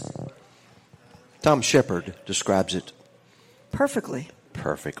 But Tom Shepard describes it Perfectly.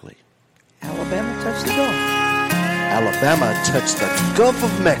 perfectly. Alabama touched the Gulf. Alabama touched the Gulf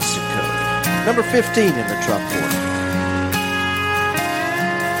of Mexico. Number 15 in the Trop 40.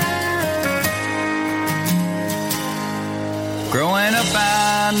 Growing up,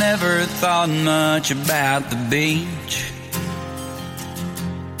 I never thought much about the beach.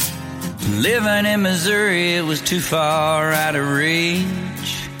 Living in Missouri, it was too far out of reach.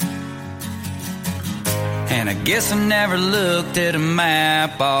 And I guess I never looked at a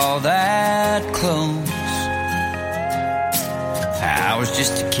map all that close. I was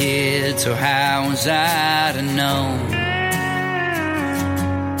just a kid, so how was I to know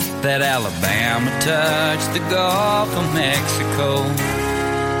that Alabama touched the Gulf of Mexico?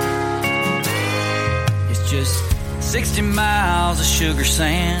 It's just 60 miles of sugar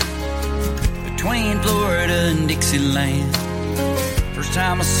sand between Florida and Dixieland. First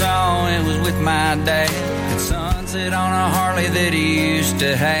time I saw it was with my dad at sunset on a Harley that he used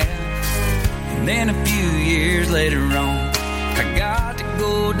to have. And then a few years later on, I got to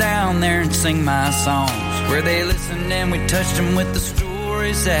go down there and sing my songs, where they listened and we touched them with the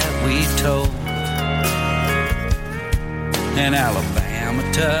stories that we told. And Alabama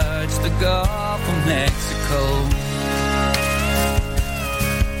touched the Gulf of Mexico.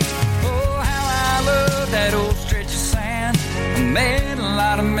 Oh, how I love that old stretch of sand. I made a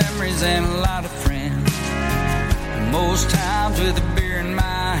lot of memories and a lot of friends. Most times with a beer in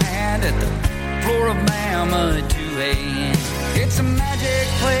my hand at the Floribama at 2 a.m. It's a magic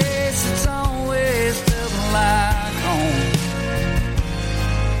place, it's always felt like home,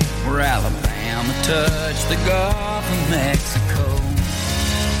 where Alabama touched the Gulf of Mexico.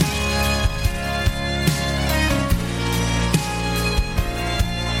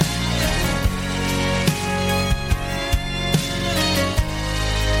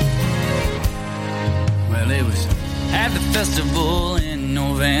 Well, it was at the festival in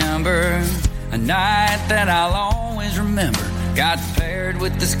November, a night that I'll always remember. Got paired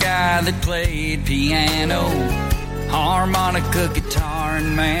with this guy that played piano, harmonica, guitar,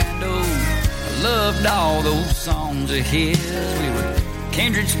 and mando. I loved all those songs of his. We were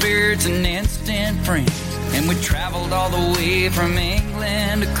kindred spirits and instant friends, and we traveled all the way from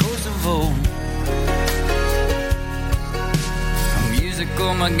England to Kosovo. A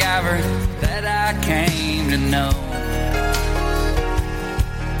musical MacGyver that I came to know,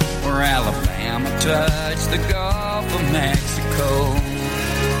 where Alabama touched the Gulf of Mexico.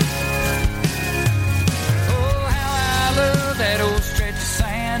 Oh, how I love that old stretch of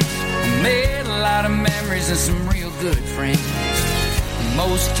sand. I made a lot of memories and some real good friends.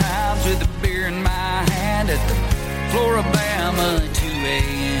 Most times with a beer in my hand at the Floribama at 2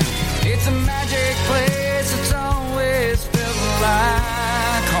 a.m. It's a magic place, it's always felt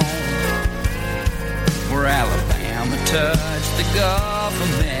like home, where Alabama touched the Gulf of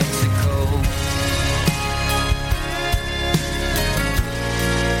Mexico.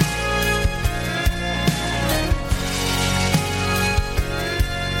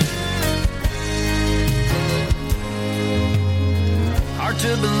 Hard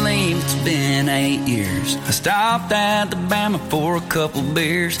to believe it's been 8 years. I stopped at the Bama for a couple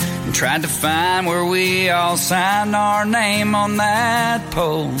beers and tried to find where we all signed our name on that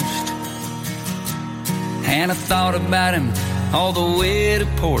post. And I thought about him all the way to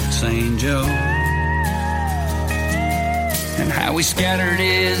Port St. Joe, and how we scattered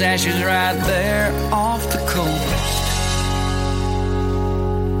his ashes right there off the coast,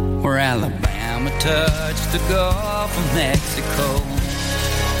 where Alabama touched the Gulf of Mexico.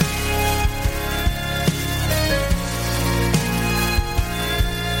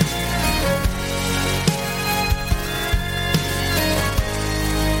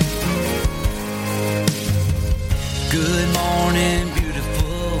 Good morning,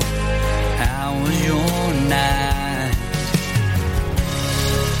 beautiful. How was your night?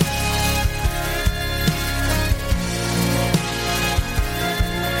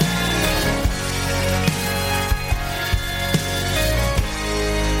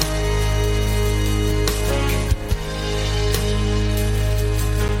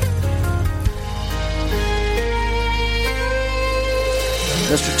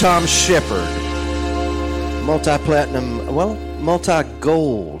 Mr. Tom Shepard,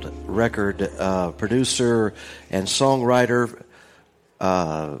 multi-gold record producer and songwriter.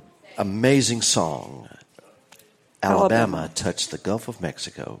 Amazing song. Alabama touched the Gulf of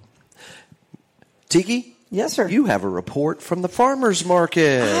Mexico. Tiki? Yes, sir. You have a report from the farmer's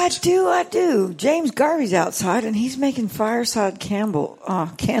market. I do. James Garvey's outside, and he's making fireside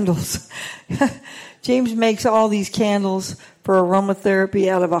candles. James makes all these candles for aromatherapy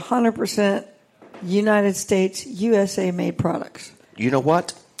out of 100% United States, USA-made products. You know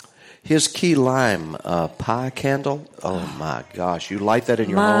what? His key lime pie candle. Oh, my gosh. You light that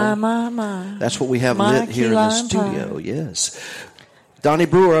in your home? My. That's what we have My lit here key in the lime studio. Yes. Donnie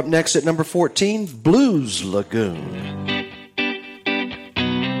Brewer up next at number 14, Blues Lagoon.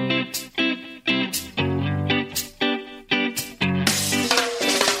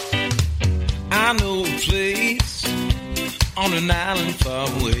 I know a place on an island far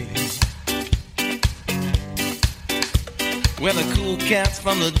away where the cool cats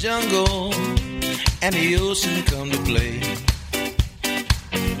from the jungle and the ocean come to play.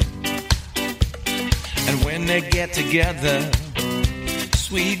 And when they get together,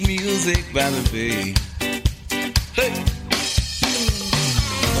 sweet music by the bay. Hey!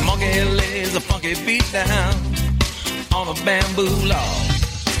 The monkey lays a funky beat down on a bamboo log.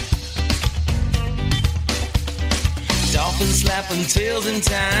 Dolphins slapping tails in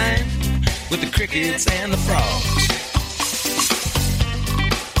time with the crickets and the frogs.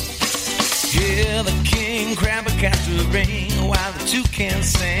 Hear the king crab a castor ring while the toucan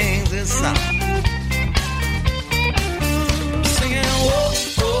sings this song. Singing, whoa,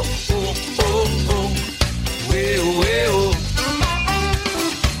 whoa, whoa, whoa, whoa, way, way, oh.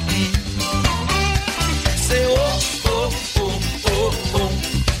 Say, whoa, whoa, whoa, whoa, whoa,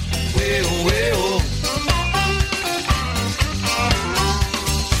 way, way, oh.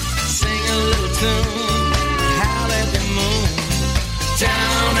 Sing a little tune, howl at the moon,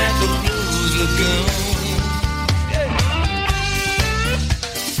 down at the Blues Lagoon.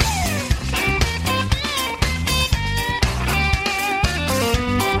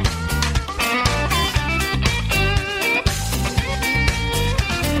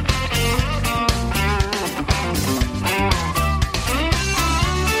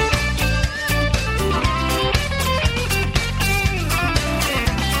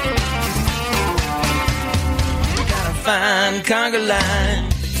 Fine conga line,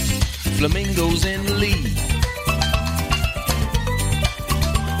 flamingos in the lead.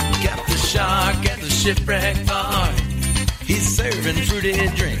 Got the shark at the shipwreck bar, he's serving fruity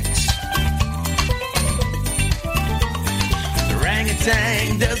drinks. The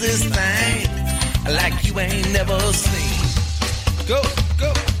orangutan does his thing like you ain't never seen. Go,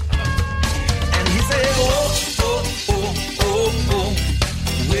 go. And he said, oh, oh, oh, oh, oh,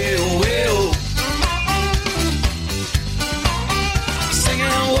 well, well. Sing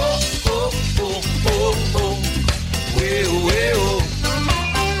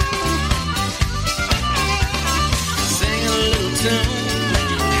a little tune,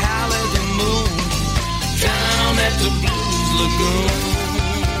 howl at the moon, down at the Blues Lagoon.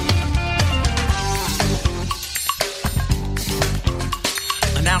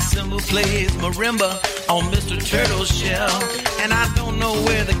 Now Simba plays marimba on Mr. Turtle's shell, and I don't know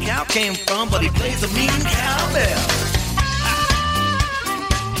where the cow came from, but he plays a mean cowbell.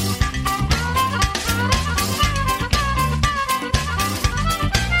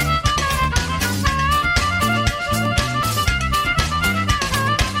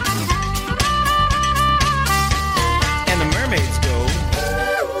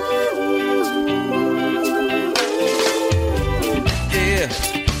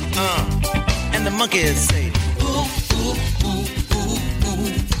 Monkeys say, ooh, ooh, ooh, ooh, ooh,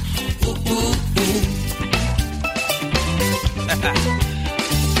 ooh, ooh, ooh.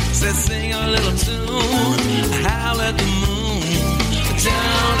 Said sing a little tune, howl at the moon,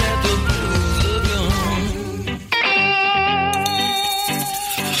 down at the Blues Lagoon.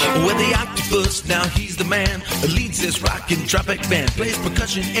 With the octopus, now he's the man who leads this rockin' tropic band, plays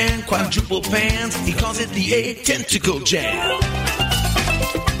percussion and quadruple pans. He calls it the 8 Tentacle Jam.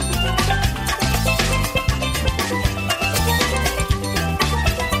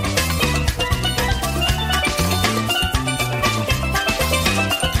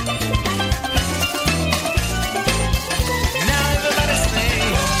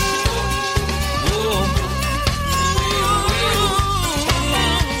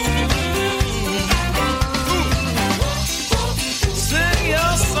 Sing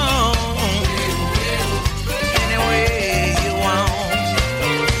your song any way you want.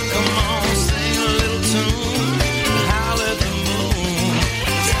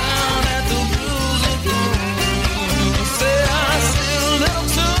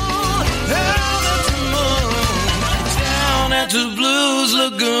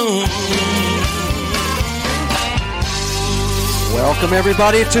 lagoon. Welcome,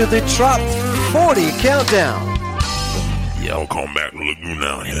 everybody, to the Trop 40 Countdown. Yeah, I'll come back to the lagoon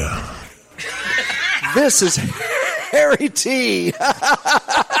now, yeah. This is Harry T.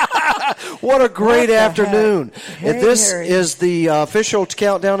 What a great afternoon. Hey, This Harry. is the official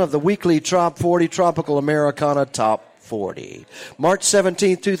countdown of the weekly Trop 40 Tropical Americana Top 40. March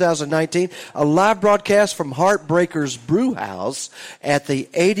 17th, 2019, a live broadcast from Heartbreakers Brew House at the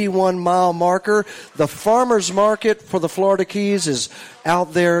 81-mile marker. The farmers market for the Florida Keys is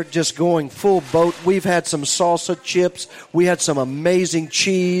out there just going full boat. We've had some salsa chips. We had some amazing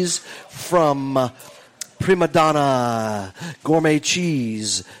cheese from Prima Donna Gourmet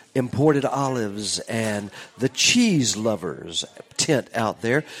Cheese, imported olives, and the Cheese Lovers tent out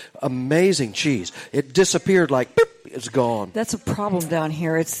there. Amazing cheese. It disappeared like, boop, it's gone. That's a problem down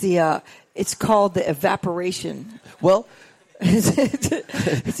here. It's the it's called the evaporation. Well, it's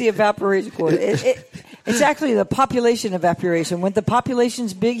the evaporation. It's actually the population evaporation. When the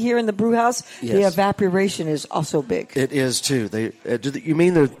population's big here in the brew house, the Yes. evaporation is also big. It is too. You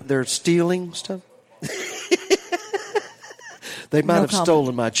mean they're stealing stuff? They might No have comment.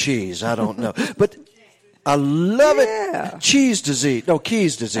 stolen my cheese. I don't know. But I love it. Cheese disease. No,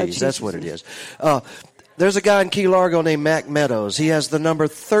 Keys disease. cheese That's what it is. There's a guy in Key Largo named Mac Meadows. He has the number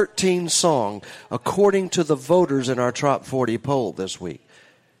 13 song, according to the voters in our Top 40 poll this week.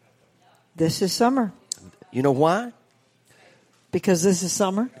 This is summer. You know why? Because this is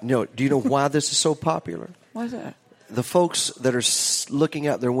summer? No. Do you know why this is so popular? Why is that? The folks that are looking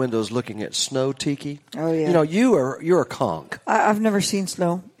out their windows looking at snow tiki. Oh, yeah. You know, you're a conch. I've never seen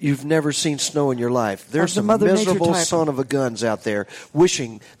snow. You've never seen snow in your life. There's the some Mother Nature miserable type. son of a guns out there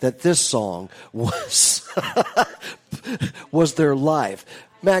wishing that this song was was their life.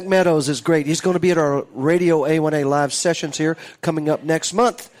 Mac Meadows is great. He's going to be at our Radio A1A live sessions here coming up next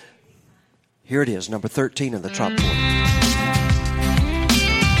month. Here it is, number 13 in the Trop 40.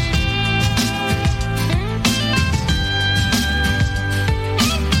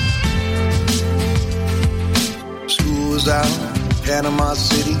 School was out, Panama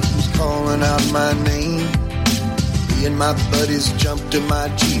City was calling out my name. Me and my buddies jumped in my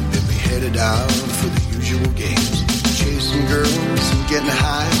Jeep and we headed out for the usual games. Chasing girls and getting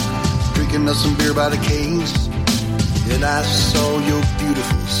high, drinking us some beer by the case. Then I saw your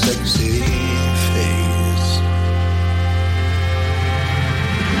beautiful, sexy face.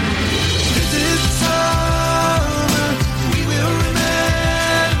 This is summer, we will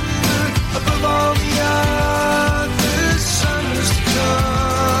remember above all the other summers to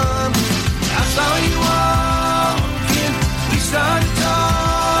come. I saw you walking, we started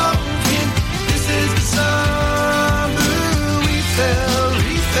talking. This is the summer we fell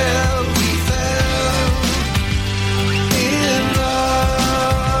in love.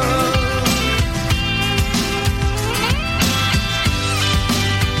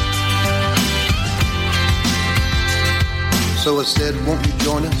 So I said, won't you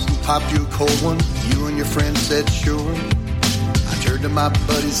join us and pop you a cold one? You and your friend said, sure. I turned to my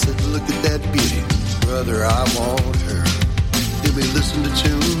buddy and said, look at that beauty. Brother, I want her. Then we listened to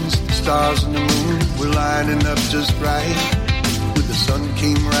tunes, the stars and the moon were lining up just right. When the sun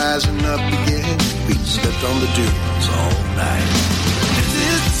came rising up again, we slept on the dunes all night. This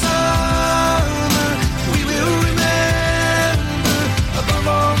is the summer we will remember above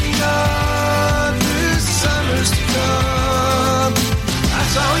all the other summers to come. I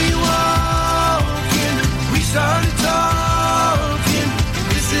saw you walking, we started talking.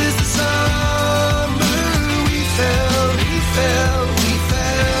 This is the summer we fell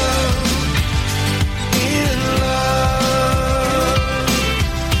in love.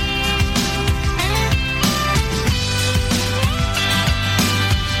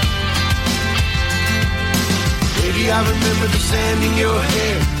 Baby, I remember the sand in your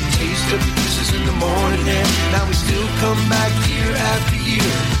hair, the taste of your kisses in the morning air. Now we still come back year after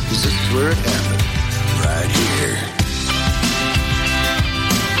year, 'cause this is where it happened, right here.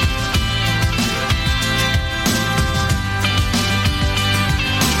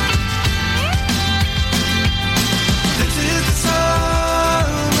 This is the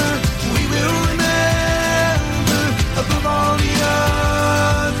summer we will remember above all the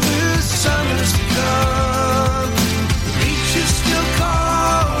other summers to come. The beach is still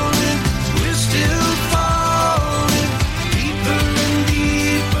calling, we're still falling deeper and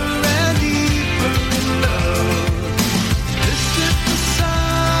deeper and deeper in love.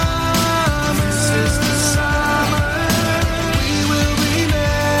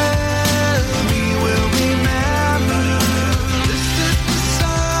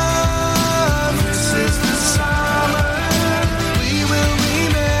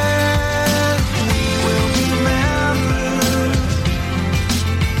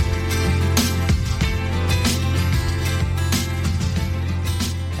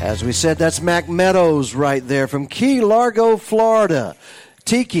 As we said, that's Mac Meadows right there from Key Largo, Florida.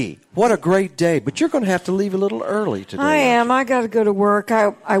 Tiki, what a great day. But you're going to have to leave a little early today. I am. I got to go to work.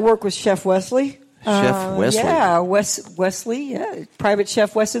 I work with Chef Wesley. Chef Wesley? Yeah, Wesley. Yeah, private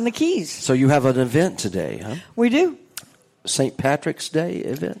chef Wes in the Keys. So you have an event today, huh? We do. St. Patrick's Day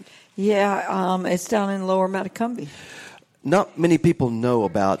event? Yeah, it's down in Lower Matacumbe. Not many people know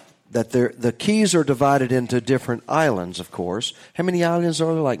about that. The Keys are divided into different islands, of course. How many islands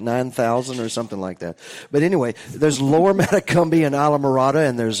are there? Like 9,000 or something like that. But anyway, there's Lower Matacumbe and Islamorada,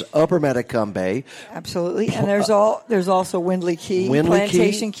 and there's Upper Matacumbe. Absolutely. And there's also Windley Key,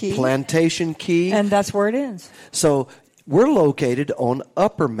 Plantation Key. And that's where it ends. So we're located on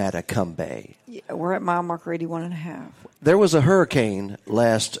Upper Matacumbe. Yeah, we're at mile marker 81.5. There was a hurricane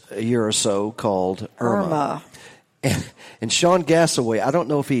last year or so called Irma. And Sean Gassaway, I don't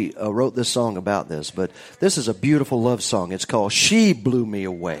know if he wrote this song about this, but this is a beautiful love song. It's called She Blew Me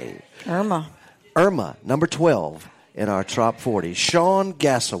Away. Irma, number 12 in our Top 40. Sean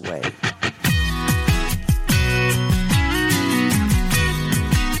Gassaway.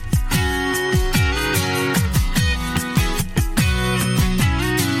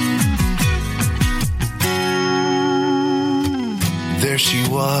 There she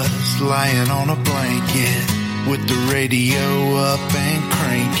was, lying on a blanket, with the radio up and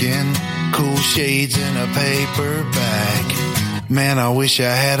cranking, cool shades in a paper bag. Man, I wish I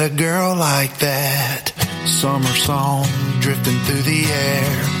had a girl like that. Summer song drifting through the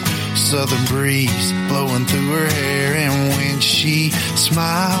air, southern breeze blowing through her hair, and when she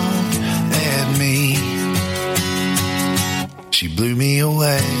smiled at me, she blew me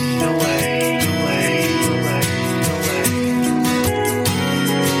away.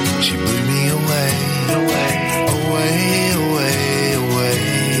 She blew me away.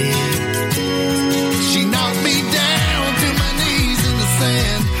 She knocked me down to my knees in the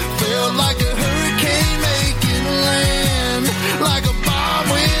sand. Felt like a hurricane making land. Like a bomb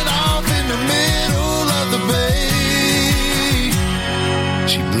went off in the middle of the bay.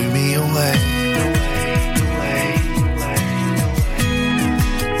 She blew me away.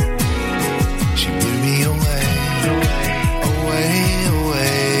 She blew me away.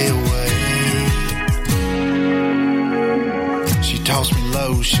 Tossed me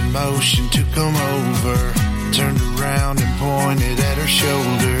lotion, motion to come over. Turned around and pointed at her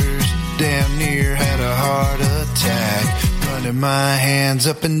shoulders. Damn near had a heart attack. Running my hands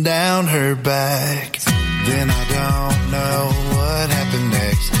up and down her back. Then I don't know what happened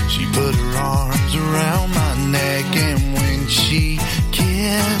next. She put her arms around my neck, and when she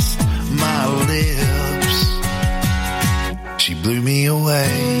kissed my lips, she blew me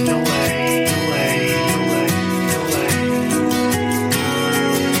away.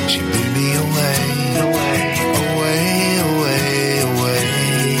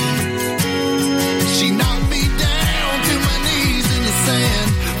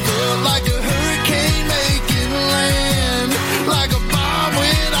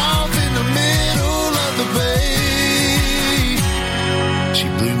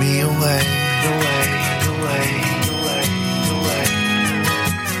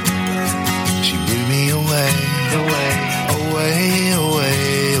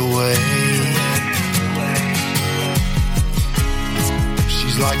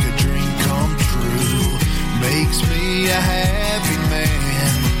 Like a dream come true, makes me a happy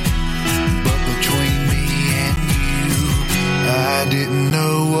man. But between me and you, I didn't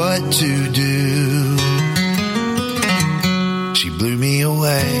know what to do. She blew me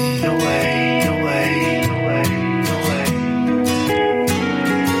away.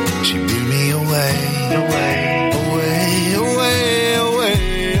 She blew me away.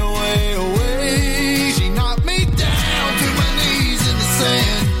 She knocked me down to my knees in the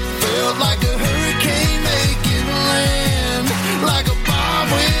sand. Felt like a hurricane making land. Like a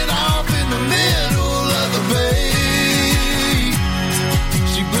bomb went off in the middle of the bay.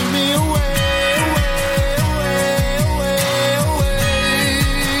 She blew me away.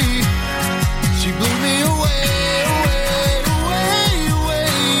 She blew me away.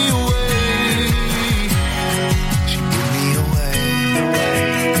 She blew me away.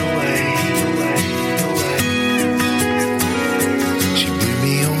 She blew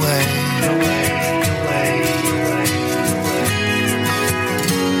me away.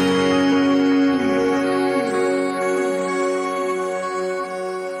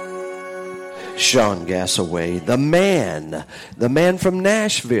 Sean Gassaway, the man from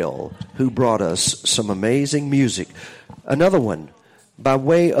Nashville, who brought us some amazing music. Another one by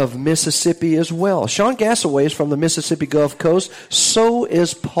way of Mississippi as well. Sean Gassaway is from the Mississippi Gulf Coast. So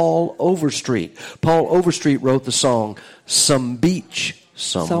is Paul Overstreet. Paul Overstreet wrote the song Some Beach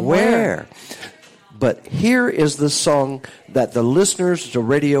somewhere. But here is the song that the listeners to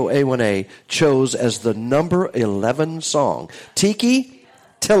Radio A1A chose as the number 11 song. Tiki,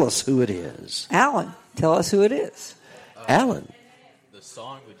 tell us who it is. Alan, tell us who it is. Alan. The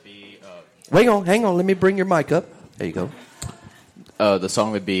song would be... Hang on. Let me bring your mic up. There you go. The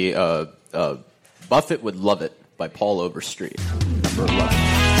song would be Buffett Would Love It by Paul Overstreet. Number 11.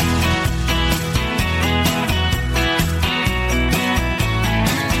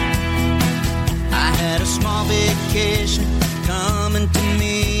 I had a small vacation coming to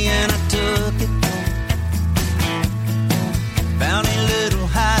me and I took it. Found a little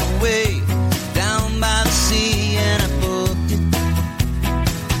hideaway down by the sea and I booked it.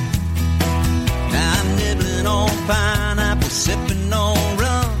 Now I'm nibbling on pineapple, sipping on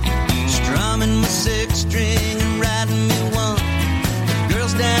rum, strumming my six string and riding me one. The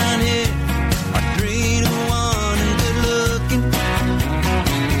girls down here are 3-1 and good looking.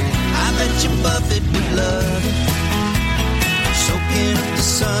 I bet you Buffett would love it, soaking up the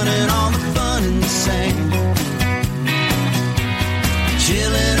sun and all the fun in the sand,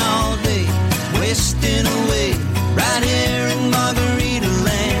 chilling all day, wasting away right here in Margarita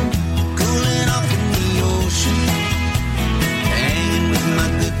Land, cooling off in the ocean, hanging with my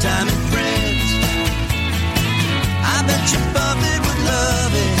good time and friends. I bet you Buffett would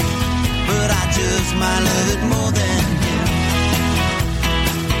love it, but I just might love it more than him.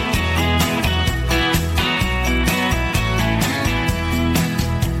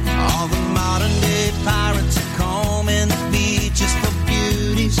 All the modern day pirates are combing the beaches for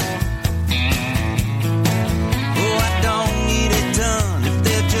beauties. Oh, I don't need a ton if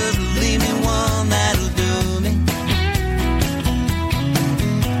they'll just leave me one that'll do me.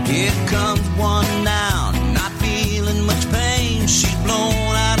 Here comes one now, not feeling much pain. She's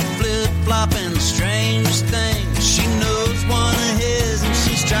blown out a flip-flop and the strangest thing, she knows one of his and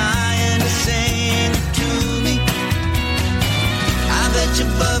she's trying to sing it to me. I bet you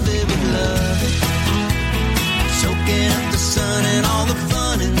Buffett would love it, soaking up the sun and all the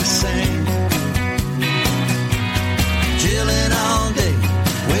fun in the sand, chilling all day,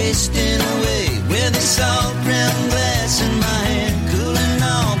 wasting away with a salt rim glass in my hand, cooling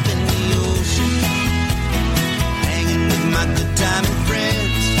off in the ocean, hanging with my good time and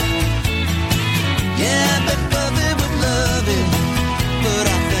friends. Yeah, I bet Buffett would love it, but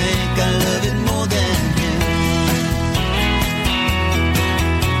I think I love it more than him.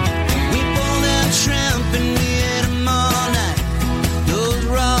 We pulled out shrimp and we ate 'em all night. Those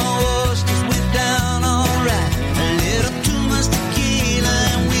raw oysters went down all right. A little too much tequila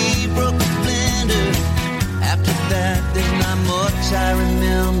and we broke the blender. After that, there's not much I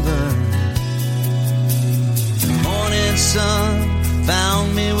remember. The morning sun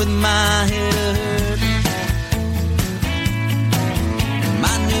found me with my head hurt.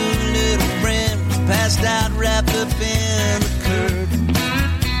 My new little friend was passed out, wrapped up in the curtain.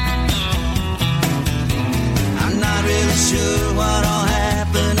 I'm not really sure what all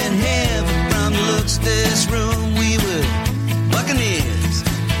happened in heaven. From the looks of this room, we were buccaneers.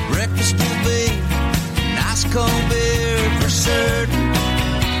 Breakfast buffet, nice cold beer for certain.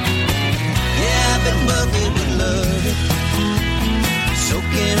 Yeah, I bet Buffett would love it,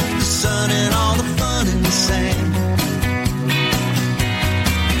 soaking up the sun and all the fun in the sand,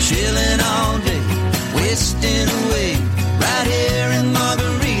 chilling all day, wasting away right here in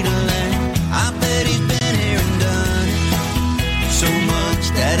Margarita Land. I bet he's been here and done it so much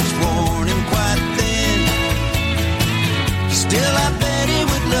that it's worn him quite thin. Still, I bet he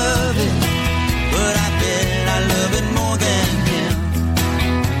would love it, but I bet I love it more than him.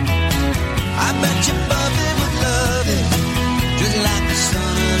 I bet you Buffett would love it, just like the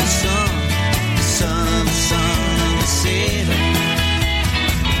son of the sun, the son of the sun and the sailor.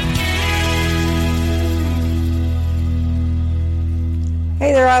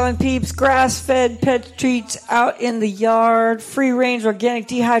 Hey there, Island Peeps. Grass-fed pet treats out in the yard. Free-range organic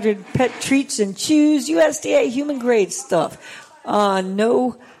dehydrated pet treats and chews. USDA human-grade stuff.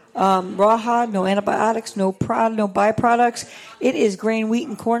 No raw, no antibiotics, no byproducts. It is grain, wheat,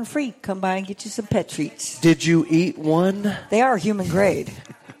 and corn-free. Come by and get you some pet treats. Did you eat one? They are human-grade.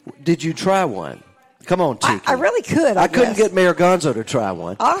 Did you try one? Come on, Tiki. I really could. I couldn't get Mayor Gonzo to try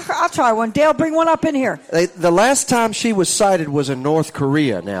one. I'll try one. Dale, bring one up in here. The last time she was sighted was in North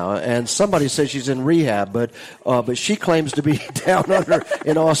Korea now, and somebody says she's in rehab, but she claims to be down under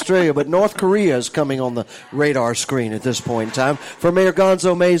in Australia. But North Korea is coming on the radar screen at this point in time. For Mayor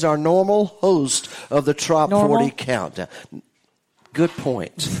Gonzo Mays, our normal host of the Trop 40 Countdown. Good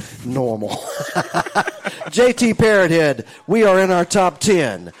point. Normal. JT Parrothead, we are in our top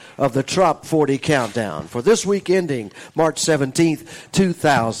 10 of the Trop 40 Countdown for this week ending March 17th,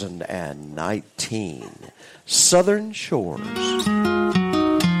 2019. Southern Shores.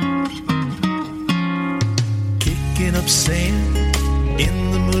 Kicking up sand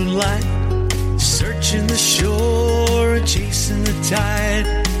in the moonlight, searching the shore, chasing the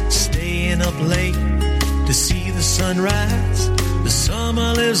tide, staying up late to see the sunrise. The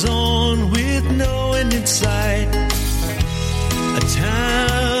summer lives on with no end in sight. A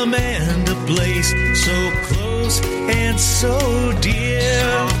time and a place so close and so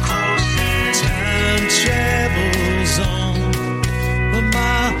dear. Time travels on, but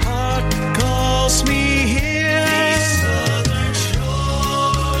my heart calls me here. Southern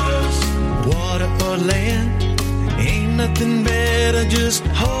shores, water or land, ain't nothing better. Just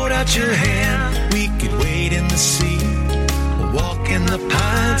hold out your hand. We could wait in the sea, walk in the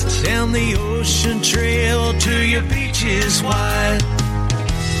pines, down the ocean trail to your beaches wide.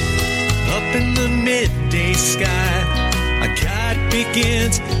 Up in the midday sky, a kite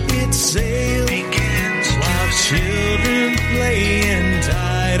begins its sail, while children play in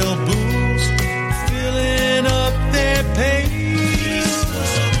tidal pools, filling up their pails.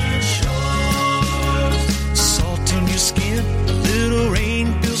 Salt on your skin, a little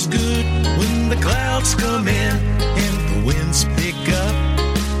rain feels good when the clouds come in and the winds pick up,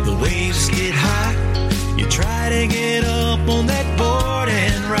 the waves get high. You try to get up on that board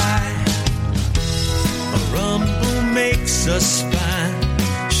and ride. A rumble makes us find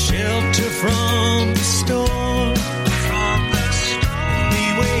shelter from the storm. We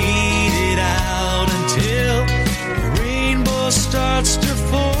wait it out until the rainbow starts to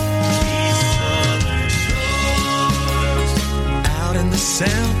form. Out in the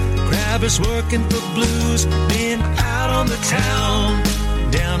sound, grabbers working for blues, been out on the town,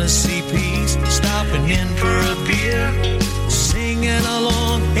 down to CP's, stopping in for a beer, singing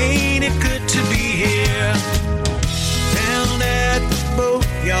along, ain't it good to be here. Down at the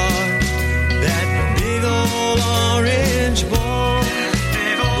boatyard, that big old orange ball,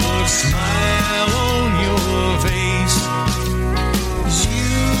 look, smile on your face as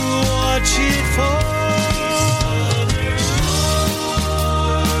you watch it fall.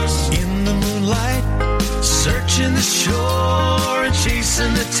 In the moonlight, searching the shore and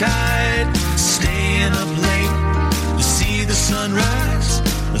chasing the tide, staying up late to see the sunrise.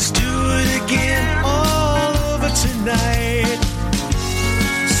 Let's do it again all over tonight.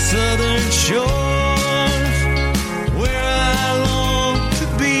 Southern shores, where I long to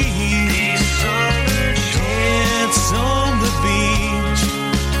be. Dance on the beach,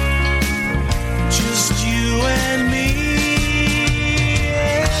 just you and me.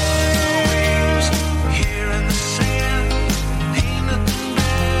 Waves here in the sand, ain't nothing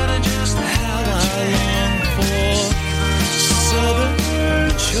better. Just how I long for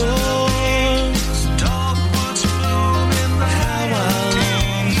southern shores. Dogwoods bloom in the how I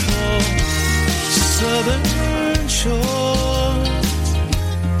long for southern shores.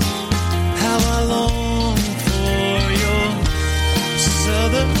 How I long for your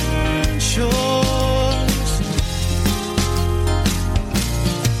southern shores.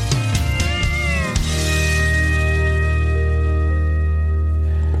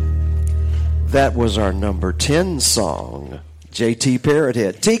 That was our number 10 song, JT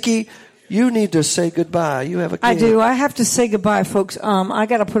Parrothead. Tiki, you need to say goodbye. You have a kid. I do. I have to say goodbye, folks. I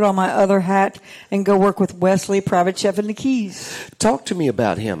got to put on my other hat and go work with Wesley, private chef in the Keys. Talk to me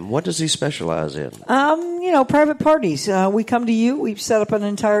about him. What does he specialize in? Private parties. We come to you. We've set up an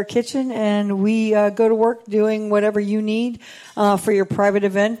entire kitchen, and we go to work doing whatever you need for your private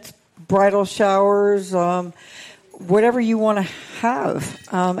event, bridal showers, whatever you want to have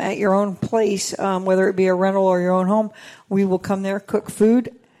at your own place, whether it be a rental or your own home. We will come there, cook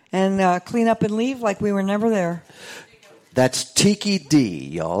food, and clean up and leave like we were never there. That's Tiki D,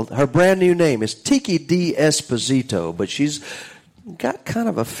 y'all. Her brand new name is Tiki D Esposito, but she's got kind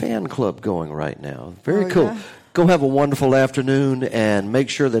of a fan club going right now. Very cool. Yeah? Go have a wonderful afternoon and make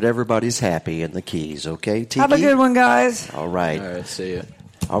sure that everybody's happy in the Keys, okay, Tiki? Have a good one, guys. All right. All right, see you.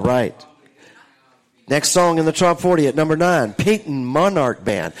 All right. Next song in the Top 40 at number 9, Peyton Monarch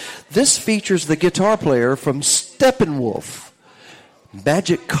Band. This features the guitar player from Steppenwolf.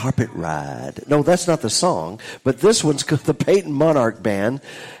 Magic Carpet Ride. No, that's not the song, but this one's the Peyton Monarch Band,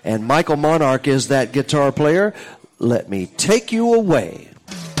 and Michael Monarch is that guitar player. Let me take you away.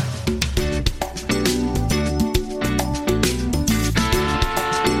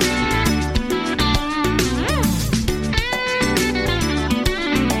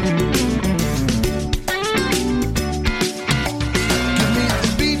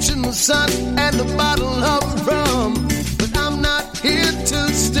 the sun and a bottle of rum. But I'm not here to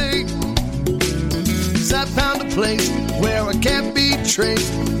stay, 'cause I found a place where I can't be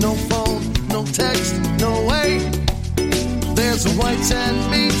traced. No phone, no text, no way. There's a white sand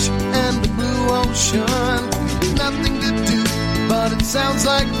beach and the blue ocean. Nothing to do, but it sounds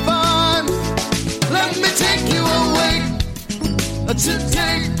like fun. Let me take you away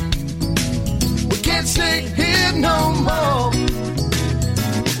today. We can't stay here no more.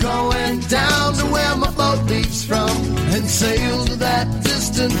 Going down to where my boat leaves from and sail to that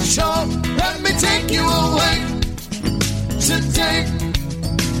distant shore. Let me take you away today.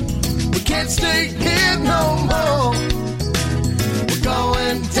 We can't stay here no more. We're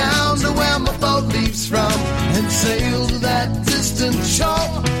going down to where my boat leaves from and sail to that distant shore.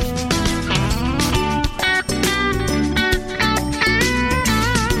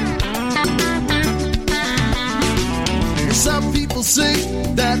 Some people say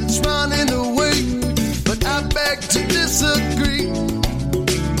that it's running away, but I beg to disagree.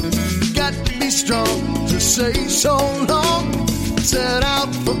 Got to be strong to say so long. Set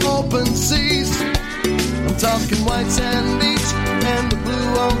out for open seas. I'm talking white sand beach and the blue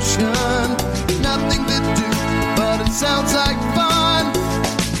ocean. Nothing to do, but it sounds like fun.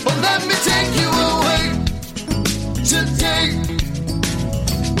 Well, let me take you away today.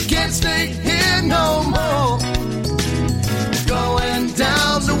 We can't stay here no more. Going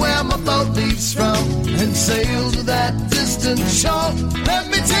down to where my boat leaves from and sail to that distant shore. Let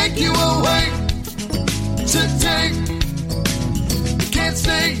me take you away today. Can't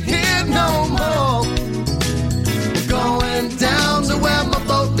stay here no more. We're going down to where my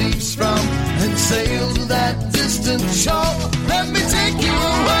boat leaves from and sail to that distant shore. Let me take you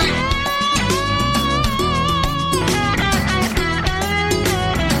away.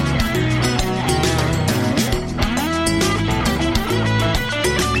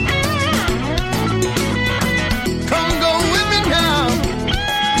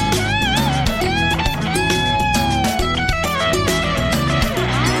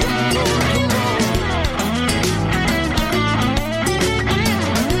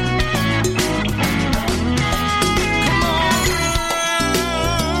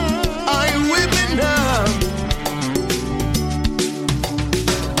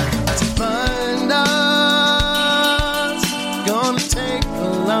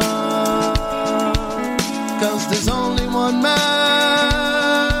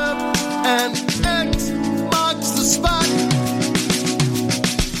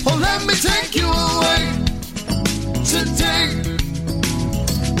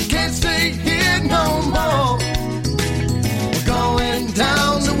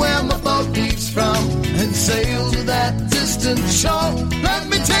 Sail to that distant shore. Let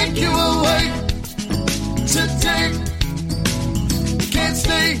me take you away today. Can't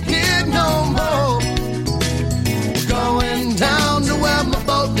stay here no more. Going down to where my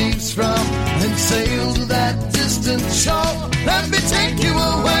boat leaves from and sail to that distant shore. Let me take you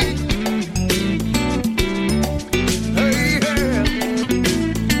away.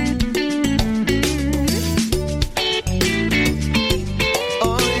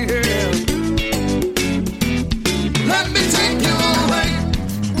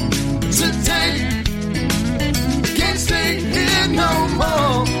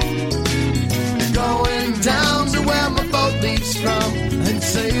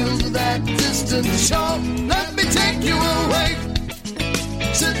 Shore. Let me take you away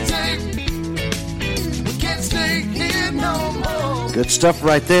today. We can't stay here no more. Good stuff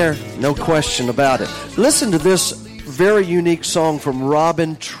right there, no question about it. Listen to this very unique song from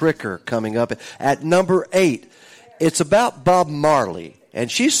Robin Tricker coming up at number 8. It's about Bob Marley, and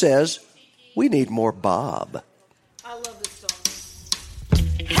she says, we need more Bob. I love this song.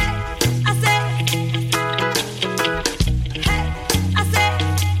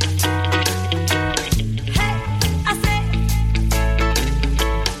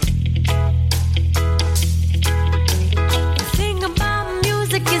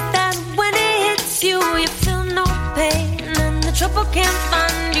 Trouble can't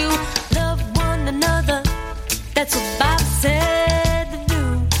find you. Love one another. That's what Bob said to do.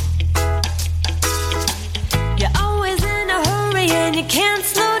 You're always in a hurry and you can't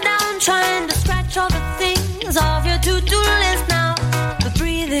slow down, trying to scratch all the things off your to-do list now. But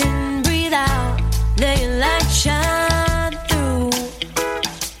breathe in, breathe out, let your light shine through.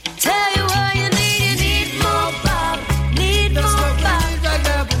 Tell you what you need more Bob, need more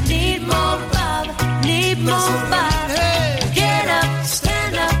Bob, need more Bob, need more Bob.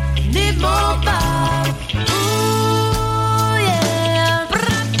 More Bob. Ooh, yeah.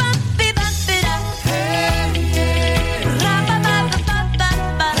 Hey, yeah.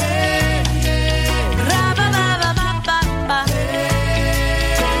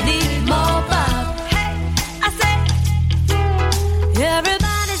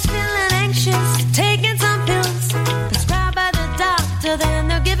 and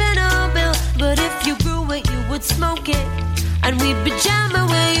they're giving a bill. But if you grew it, you would smoke it, and we'd be jamming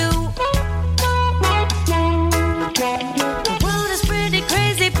with you. The world is pretty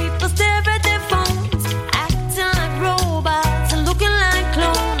crazy. People stare at their phones, acting like robots and looking like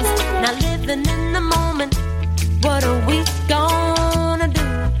clones. Not living in the moment. What are we gonna do?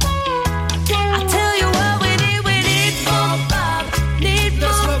 I tell you what we need more Bob, need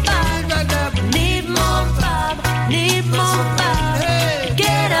more Bob, need more Bob, need more Bob.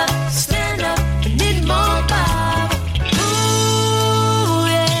 Get up, stand up, need more Bob. Ooh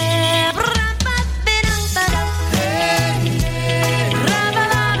yeah, ra-ba-ba-da-ba-da.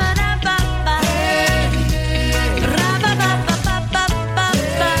 Ra-ba-ba-ba-da-ba-ba.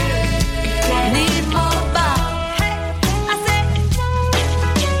 Ra-ba-ba-ba-ba-ba-ba. Need more Bob. Hey, I say,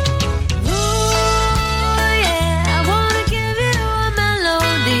 ooh yeah, I wanna give you a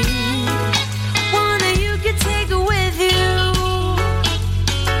melody, one that you can take with you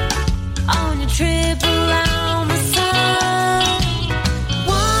on your trip around the sun.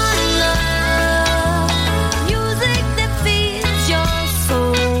 One love, music that feeds your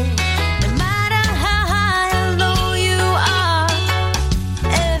soul. No matter how high or low you are,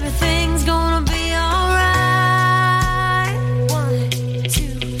 everything's gonna be alright. 1,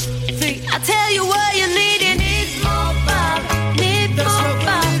 2, 3. I tell you what you need more Bob, need more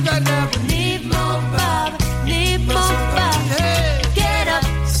Bob, need more Bob, need more Bob. Get up,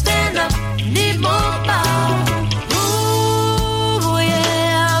 stand up, need more Bob. Ooh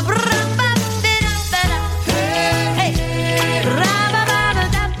yeah, ra-ba-ba-da-ba-da. Hey,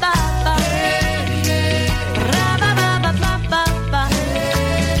 ra-ba-ba-ba-da-ba-ba. Ra-ba-ba-ba-ba-ba.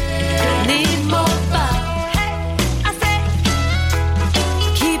 Need more Bob. Hey, I say,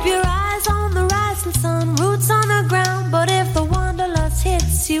 keep your eyes on the rising sun, roots on the ground. But if the wanderlust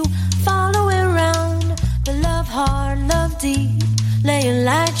hits you, follow it round. The love hard, love deep, let your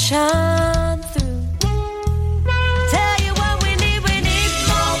light shine through. Tell you what we need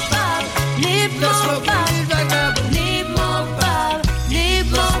more Bob, need more Bob, need more Bob, need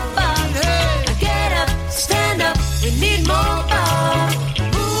more Bob. Get up, stand up, we need more Bob.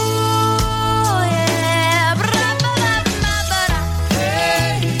 Ooh yeah, ra-ba-ba-ba-ba-da.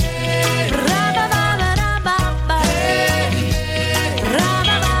 Ra-ba-ba-ba-da-ba-ba.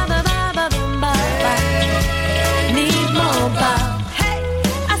 Ra-ba-ba-ba-ba-ba-ba. Need more Bob. Hey,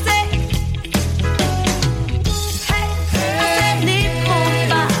 I say, hey, I say need more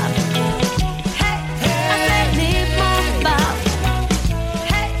Bob. Hey, I say need more Bob.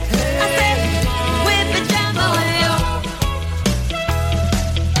 Hey, I say we're pajama with you.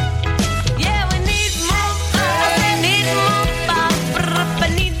 Yeah, we need more Bob. I say need more Bob. I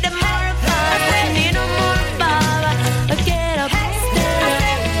need the more Bob. I say need more Bob. Get up, stand up.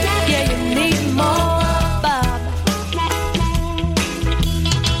 Yeah, you need more Bob.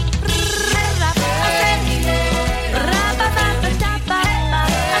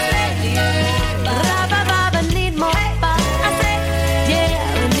 Need more Bob. I say,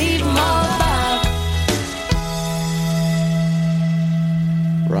 yeah, we need more Bob.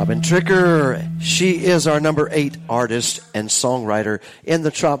 Robin Tricker. She is our number 8 artist and songwriter in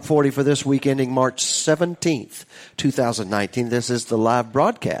the Top 40 for this week ending March 17th, 2019. This is the live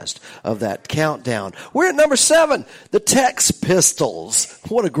broadcast of that countdown. We're at number 7, the Tex Pistols.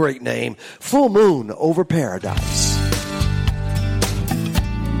 What a great name. Full Moon Over Paradise.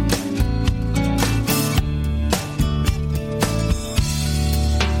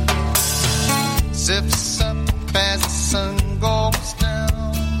 Zips up as the sun goes down.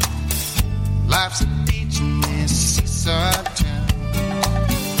 Life's a beach in this seaside town.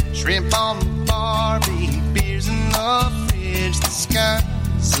 Shrimp on the barbie, beers in the fridge. The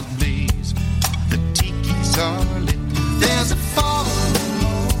sky's ablaze, the tiki's are lit. There's a full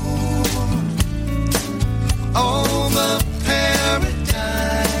moon over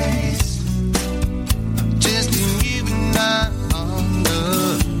paradise. Just you and I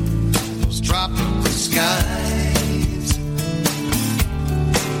under those tropical skies.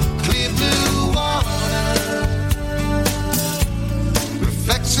 Clear blue water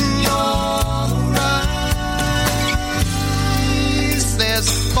reflects in your eyes. There's a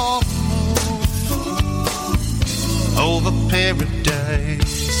full moon over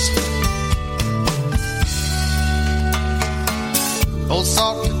paradise. Old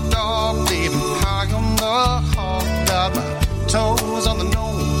salted dog living high on the hog. Got my toes on the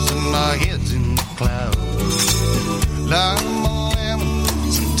nose and my head's in the clouds. Lime, lemon,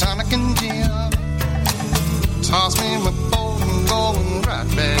 some tonic and gin. Toss me my boat and going right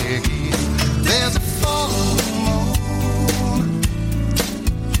back in. There's a full moon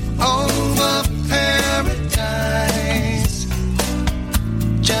over paradise.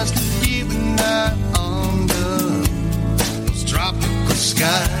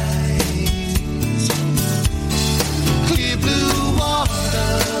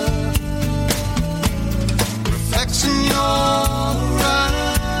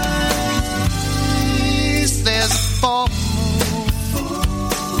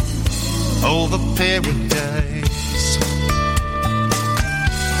 paradise.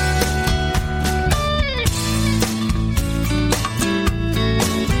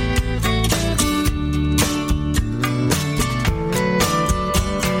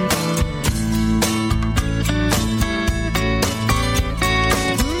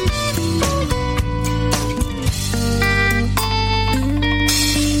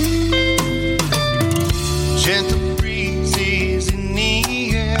 Gentle breezes in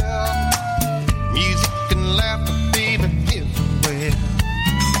the air, music and laughter, baby, everywhere.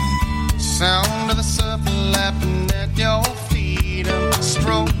 Sound of the surf lapping at your feet. I'm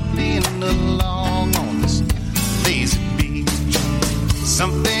strolling along on this lazy beach.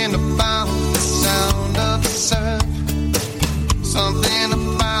 Something about the sound of the surf, something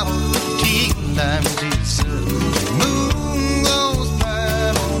about the key lime Jesus. Moon goes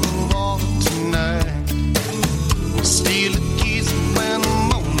bright on the water tonight. Steal a kiss when the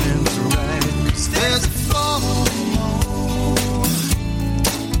moment's right. 'Cause there's a fall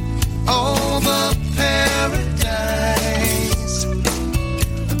over paradise.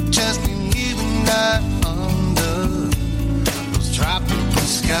 Just you and I under those tropical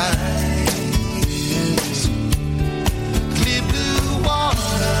skies. Clear blue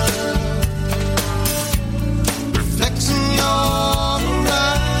water reflecting your eyes.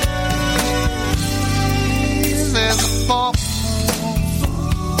 There's a fall.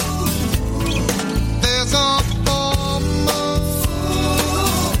 There's a fall.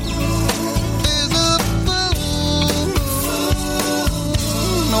 There's a fall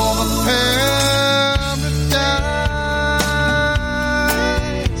over paradise.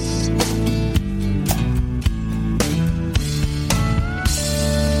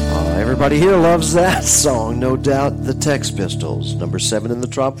 Everybody here loves that song, no doubt. The Tex Pistols, number 7 in the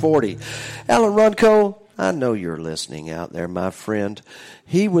Top 40. Alan Runco, I know you're listening out there, my friend.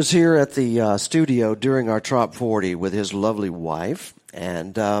 He was here at the studio during our Top 40 with his lovely wife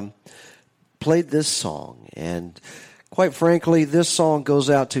and played this song. And quite frankly, this song goes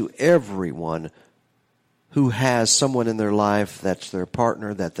out to everyone who has someone in their life that's their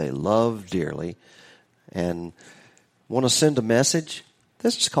partner that they love dearly and want to send a message.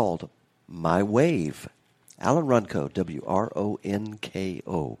 This is called My Wave. Alan Runco,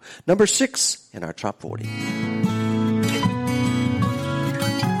 WRONKO. Number 6 in our Top 40.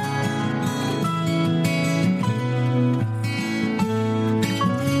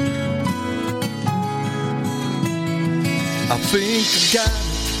 I think I got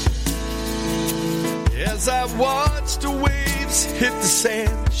it. As I watch the waves hit the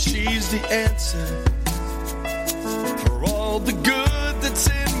sand, she's the answer for all the good that's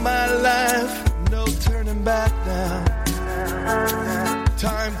in my life. No turning back now.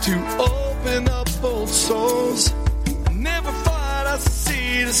 Time to open up old souls. I never thought I'd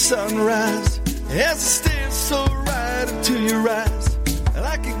see the sunrise as it stands so right into your eyes. And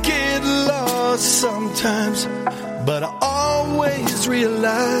I could get lost sometimes, but I always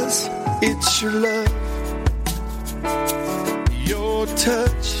realize it's your love, your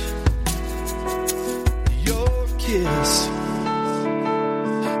touch, your kiss,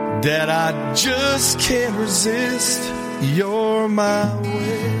 that I just can't resist. You're my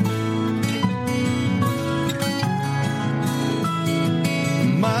way,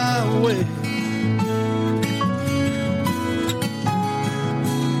 my way.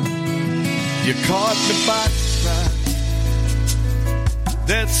 You caught me by surprise.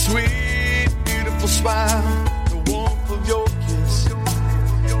 That sweet, beautiful smile, the warmth of your kiss.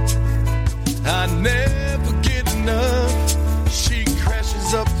 I never get enough. She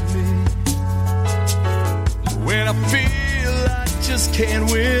crashes up to me when I feel I just can't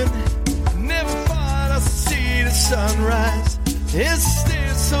win. Never thought I'd see the sunrise. It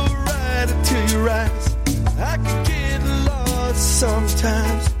stares so right into your eyes. I could get lost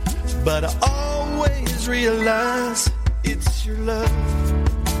sometimes, but I always realize it's your love,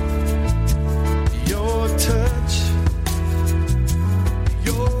 your touch,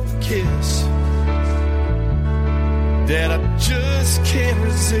 your kiss, that I just can't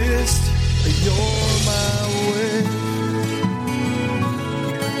resist. You're my way.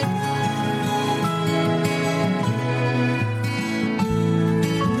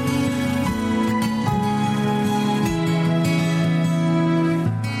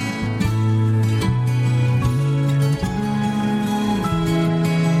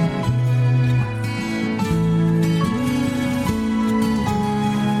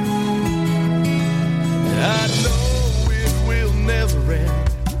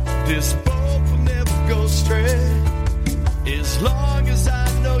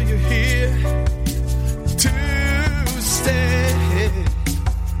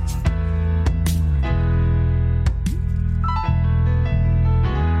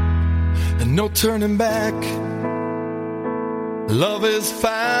 turning back. Love has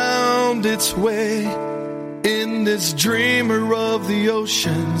found its way in this dreamer of the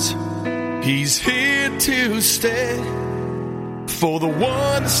oceans. He's here to stay for the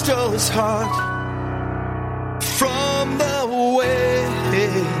one that stole his heart from the way.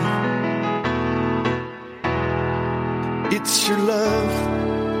 It's your love,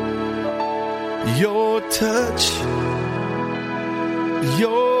 your touch,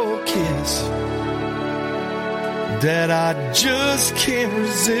 your kiss that I just can't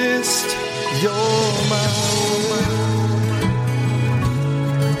resist. You're my way.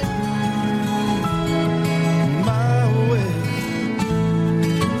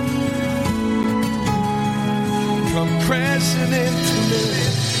 Come crashing into me.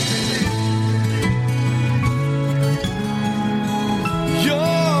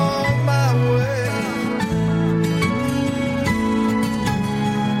 You're my way.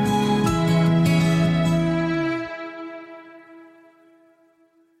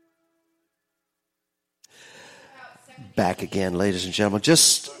 Back again, ladies and gentlemen.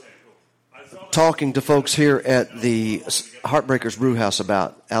 Just talking to folks here at the Heartbreakers Brewhouse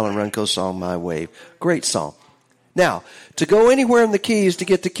about Alan Runco's song, My Wave. Great song. Now, to go anywhere in the Keys, to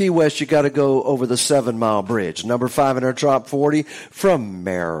get to Key West, you got to go over the 7 Mile Bridge. Number 5 in our top 40 from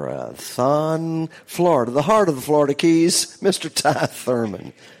Marathon, Florida. The heart of the Florida Keys, Mr. Ty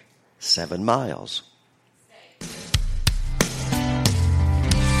Thurman. 7 miles.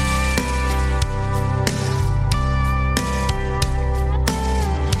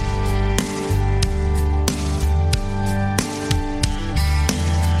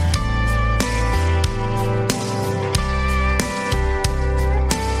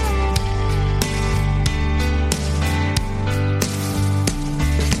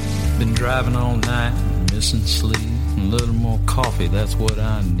 Driving all night, missing sleep, a little more coffee, that's what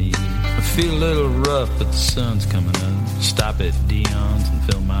I need. I feel a little rough, but the sun's coming up. Stop at Dion's and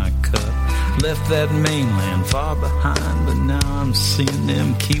fill my cup. Left that mainland far behind, but now I'm seeing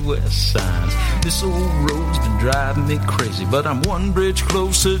them Key West signs. This old road's been driving me crazy, but I'm one bridge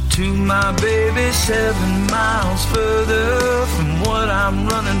closer to my baby. 7 miles further from what I'm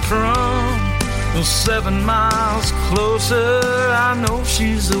running from. Well, 7 miles closer, I know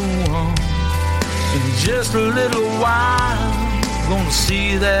she's the one. In just a little while, gonna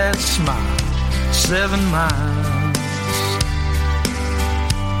see that smile. 7 miles.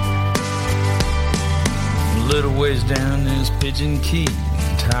 A little ways down is Pigeon Key,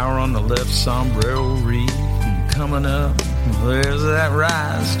 tower on the left, Sombrero Reef. And coming up, there's that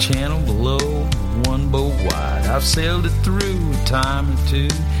rise channel below, one boat wide. I've sailed it through a time or two.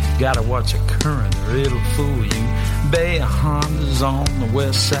 Gotta watch a current or it'll fool you. Bay of Honda's on the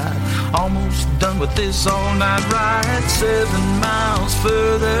west side. Almost done with this all-night ride. 7 miles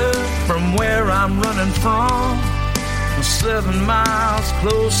further from where I'm running from. 7 miles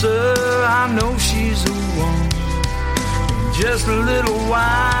closer, I know she's the one. In just a little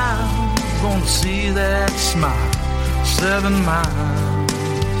while, gonna see that smile. 7 miles.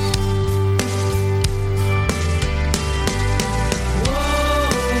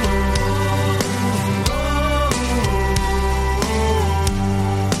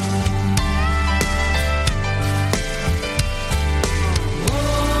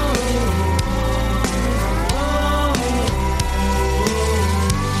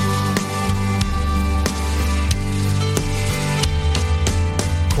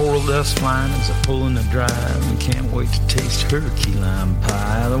 Dust flying as I pull in the drive, and can't wait to taste her key lime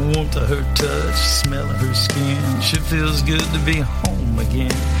pie. The warmth of her touch, smell of her skin, sure feels good to be home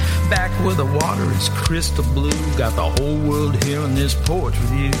again. Back where the water is crystal blue, got the whole world here on this porch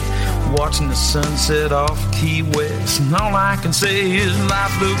with you, watching the sunset off Key West. And all I can say is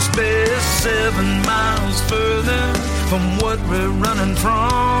life looks best 7 miles further from what we're running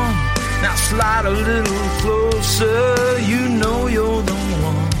from. Now slide a little closer, you know you're the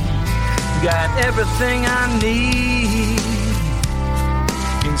one. Got everything I need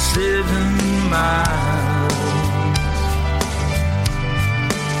in 7 miles.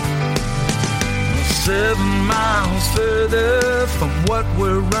 7 miles further from what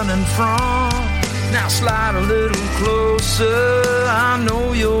we're running from. Now slide a little closer, I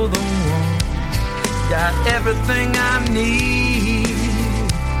know you're the one. Got everything I need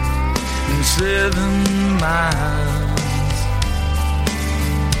in 7 miles.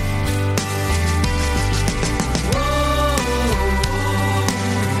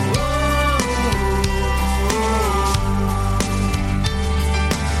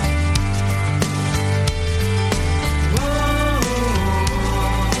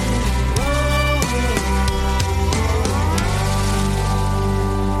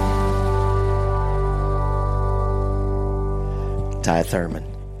 Thurman.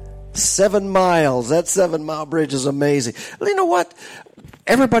 7 miles. That 7 Mile Bridge is amazing. Well, you know what?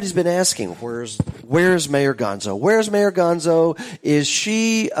 Everybody's been asking, where's Mayor Gonzo? Where's Mayor Gonzo? Is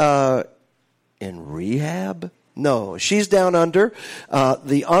she in rehab? No, she's down under.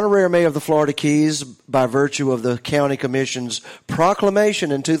 The honorary mayor of the Florida Keys, by virtue of the county commission's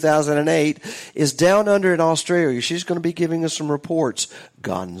proclamation in 2008, is down under in Australia. She's going to be giving us some reports.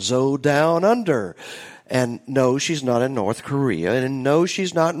 Gonzo down under. And no, she's not in North Korea. And no,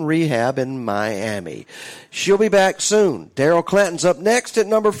 she's not in rehab in Miami. She'll be back soon. Daryl Clanton's up next at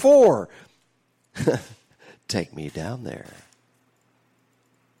number 4. Take me down there.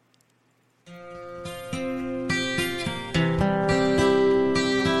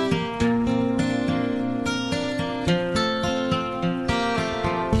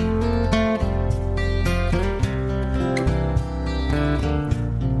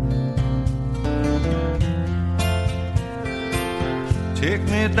 Take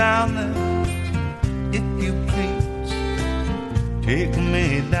me down there, if you please. Take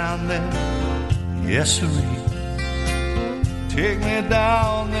me down there, yes sirree. Take me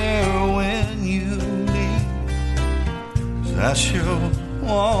down there when you leave, 'cause I sure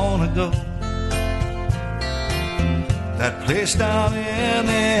wanna go. That place down in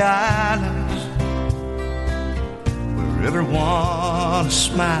the islands where everyone is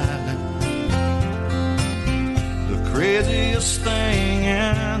smiling. Craziest thing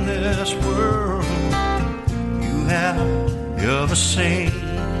in this world you have ever seen.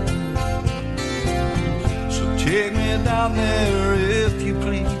 So take me down there if you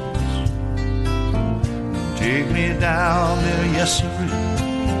please. Take me down there, yes sirree.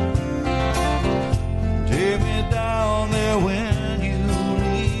 Take me down there when you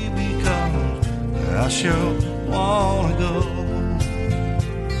leave, because I sure wanna go.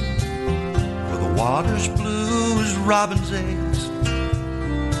 Water's blue as robin's eggs.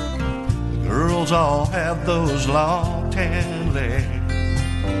 The girls all have those long tan legs.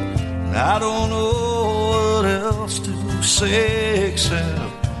 And I don't know what else to say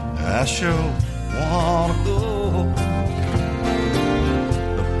except I sure wanna go.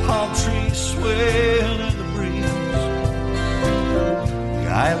 The palm trees swaying in the breeze. The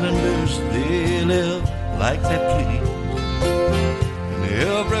islanders, they live like they please.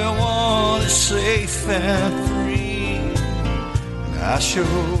 Everyone is safe and free, and I sure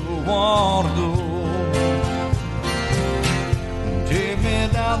wanna go. Take me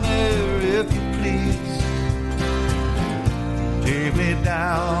down there if you please. Take me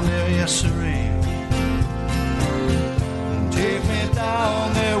down there, yes sirree. Take me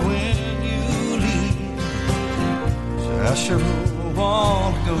down there when you leave, so I sure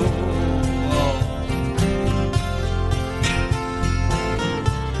wanna go.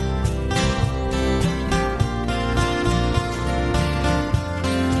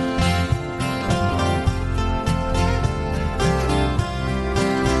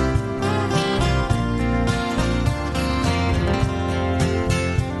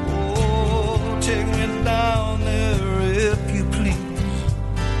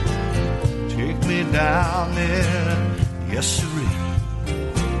 Down there, yes sirree.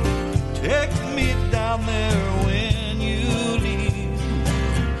 Take me down there when you leave,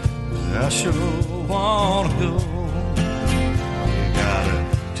 'cause I sure wanna go. You gotta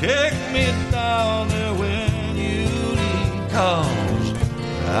take me down there when you leave, 'cause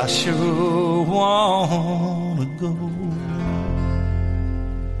I sure wanna go.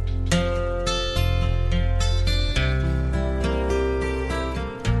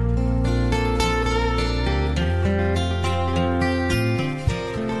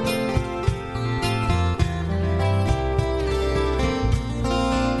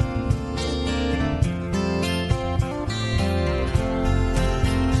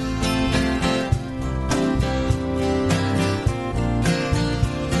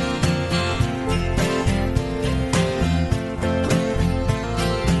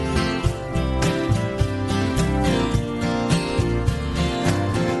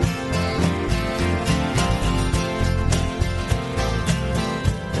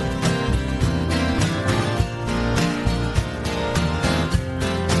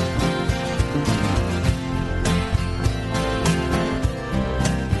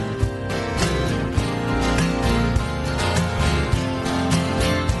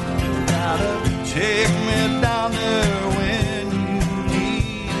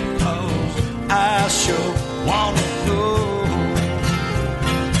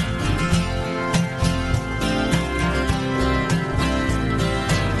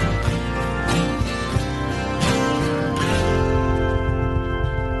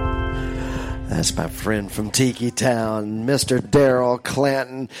 friend from Tiki Town, Mr. Daryl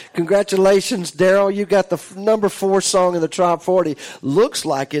Clanton. Congratulations, Daryl. You got the number 4 song in the Top 40. Looks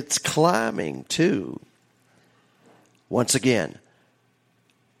like it's climbing, too. Once again,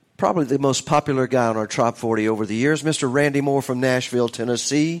 probably the most popular guy on our Top 40 over the years, Mr. Randy Moore from Nashville,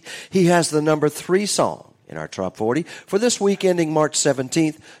 Tennessee. He has the number 3 song in our Top 40 for this week ending March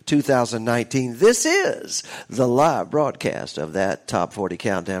 17th, 2019. This is the live broadcast of that Top 40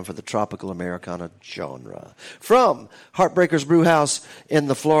 countdown for the tropical Americana genre. From Heartbreakers Brewhouse in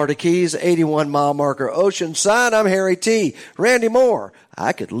the Florida Keys, 81-mile marker Oceanside, I'm Harry T. Randy Moore,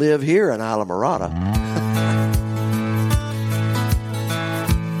 I could live here in Isla Morada.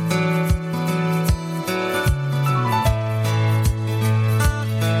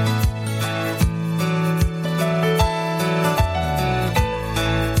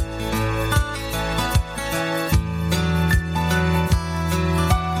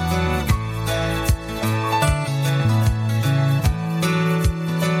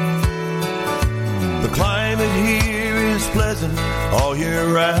 All year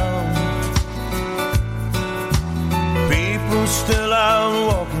round, people still out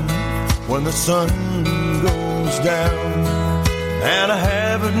walking when the sun goes down, and I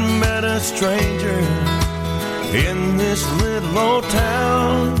haven't met a stranger in this little old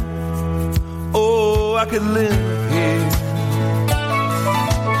town. Oh, I could live here,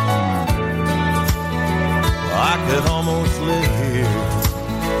 I could almost live here.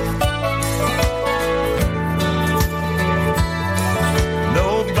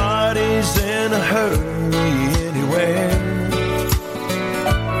 Nobody's in a hurry anywhere.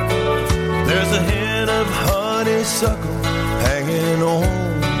 There's a hint of honeysuckle hanging on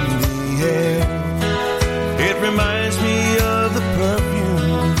the air. It reminds me of the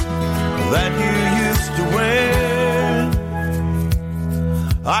perfume that you used to wear.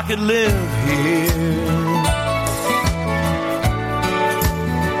 I could live here,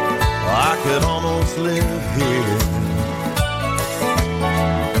 I could almost live here.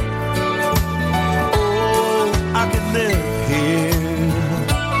 Live here.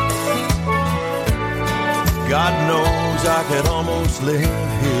 God knows I could almost live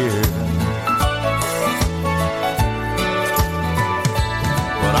here.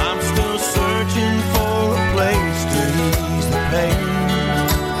 But I'm still searching for a place to ease the pain.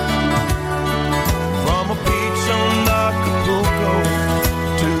 From a beach on Acapulco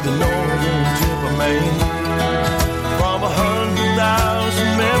to the northern tip of Maine. From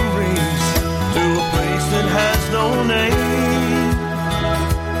 100,000 memories to a place that has no name.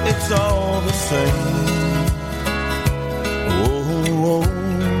 It's all the same. Oh, oh,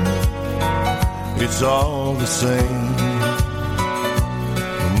 it's all the same.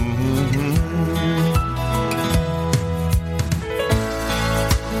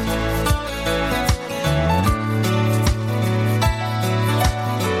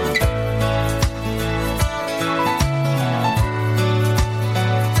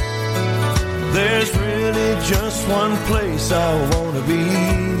 There's really just one place I want to be.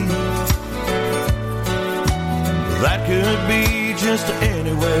 That could be just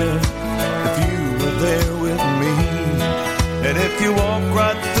anywhere if you were there with me. And if you walk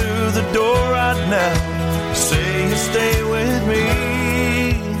right through the door right now, say you stay with me,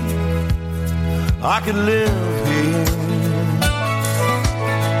 I could live here.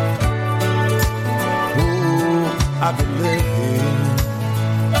 Ooh, I could live here.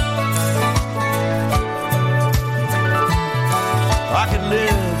 I could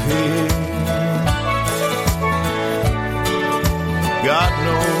live here. God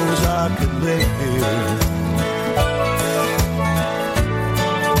knows I could live here.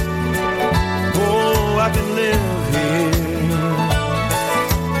 Oh, I could live here.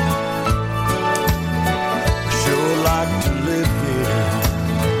 I sure like to live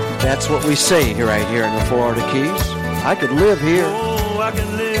here. That's what we say right here in the Florida Keys. I could live here. Oh, I could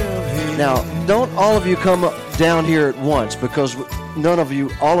live here. Now, don't all of you come down here at once, because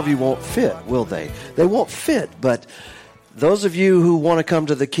all of you won't fit, will they? They won't fit, but those of you who want to come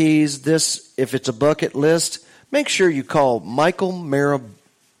to the Keys, if it's a bucket list, make sure you call Michael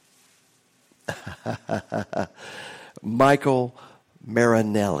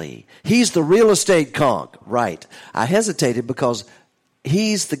Marinelli. He's the real estate conch, right? I hesitated because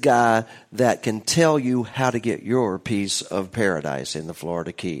he's the guy that can tell you how to get your piece of paradise in the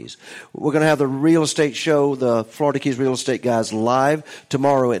Florida Keys. We're going to have the real estate show, the Florida Keys Real Estate Guys, live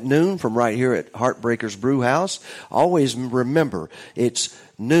tomorrow at noon from right here at Heartbreakers Brewhouse. Always remember, it's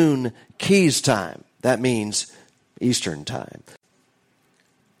noon Keys time. That means Eastern time.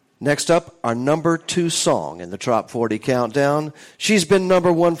 Next up, our number 2 song in the Trop 40 Countdown. She's been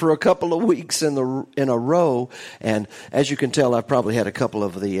number 1 for a couple of weeks in a row. And as you can tell, I've probably had a couple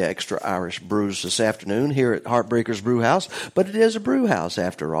of the extra Irish brews this afternoon here at Heartbreakers Brew House. But it is a brew house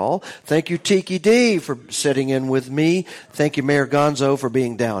after all. Thank you, Tiki D, for sitting in with me. Thank you, Mayor Gonzo, for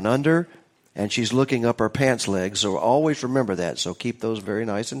being down under. And she's looking up her pants legs, so always remember that. So keep those very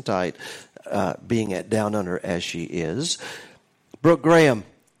nice and tight, being at down under as she is. Brooke Graham,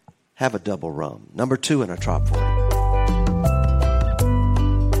 have a double rum. Number 2 in our Trop 40.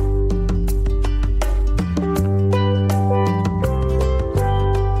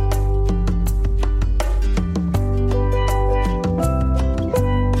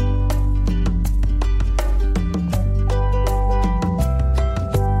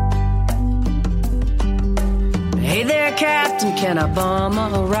 Hey there, Captain, can I bum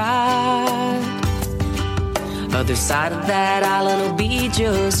a ride? Other side of that island will be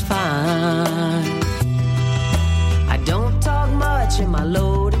just fine. I don't talk much and my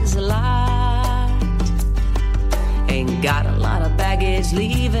load is light. Ain't got a lot of baggage,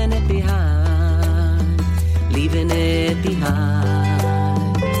 leaving it behind. Leaving it behind.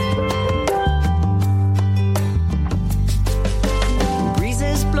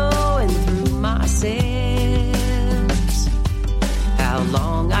 Breezes blowing through my sails. How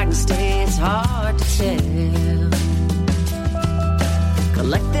long I can stay, it's hard to tell.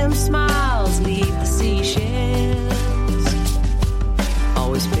 Collect them smiles, leave the seashells.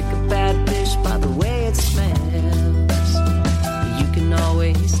 Always pick a bad fish by the way it smells. You can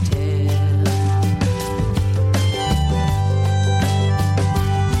always tell.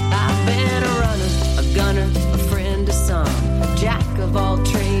 I've been a runner, a gunner, a friend to some. Jack of all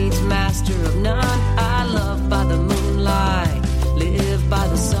trades, master of none. I love by the moonlight, live by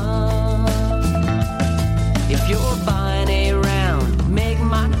the sun. If you're buying a round, make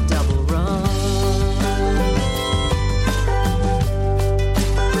mine a double run.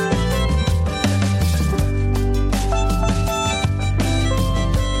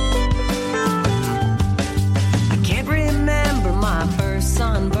 I can't remember my first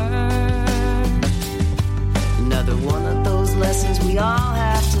sunburn. Another one of those lessons we all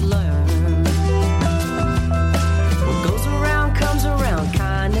have to learn. What goes around comes around,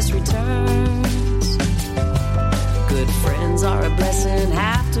 kindness returns. Good friends are a blessing,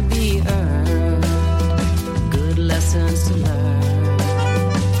 have to be earned. Good lessons to learn.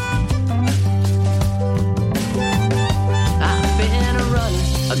 I've been a runner,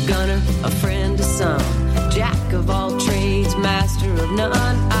 a gunner, a friend to some. Jack of all trades, master of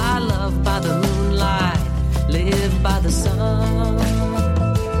none. I love by the moonlight, live by the sun.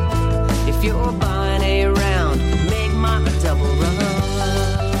 If you're buying a round, make mine a double run.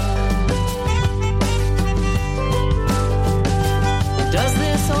 Does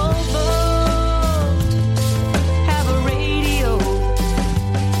this old boat have a radio?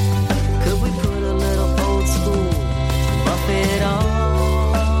 Could we put a little old school Buffett on?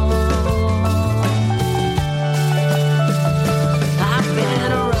 I've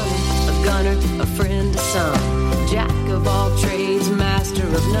been a runner, a gunner, a friend to some. Jack of all trades, master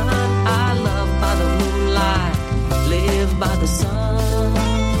of none. I love by the moonlight, live by the sun.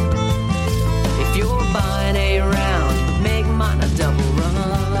 If you're buying a round, make mine a double run.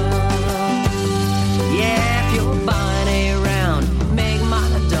 Yeah, if you're buying a round, make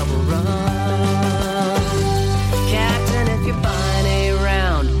mine a double run. Captain, if you're buying a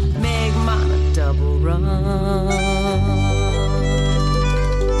round, make mine a double run.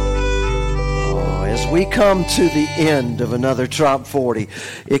 Oh, as we come to the end of another Trop 40,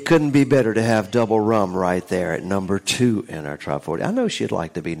 it couldn't be better to have double rum right there at number 2 in our Trop 40. I know she'd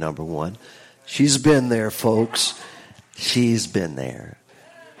like to be number 1. She's been there, folks. She's been there.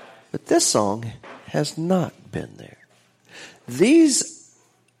 But this song has not been there. This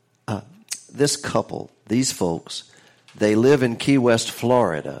couple, these folks, they live in Key West,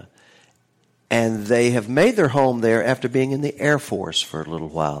 Florida, and they have made their home there after being in the Air Force for a little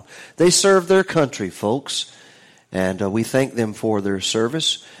while. They serve their country, folks, and we thank them for their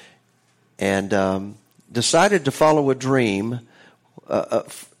service, and decided to follow a dream,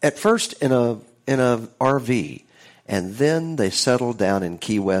 at first in a RV, and then they settled down in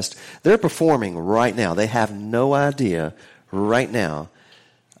Key West. They're performing right now. They have no idea right now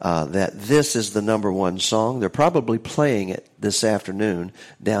that this is the number 1 song. They're probably playing it this afternoon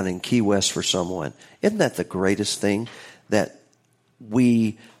down in Key West for someone. Isn't that the greatest thing? That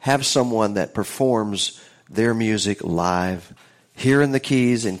we have someone that performs their music live here in the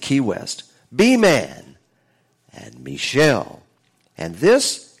Keys in Key West. B-Man and Michelle. And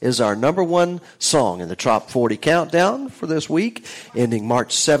this is our number one song in the Trop 40 Countdown for this week, ending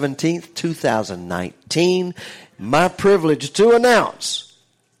March 17th, 2019. My privilege to announce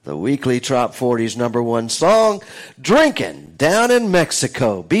the weekly Trop 40's number one song, Drinking Down in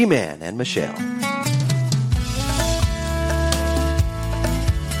Mexico. B-Man and Michelle.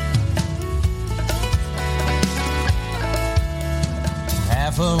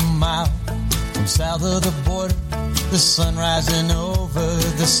 Half a mile from south of the border, the sun rising over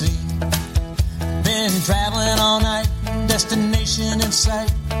the sea. Been traveling all night, destination in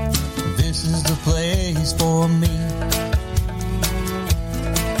sight. This is the place for me.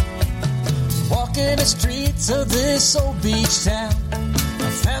 Walking the streets of this old beach town, I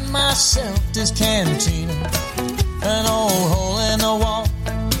found myself this cantina, an old hole in the wall.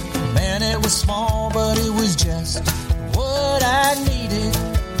 Man, it was small, but it was just what I needed.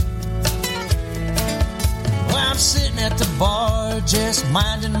 Well, I'm sitting at the bar, just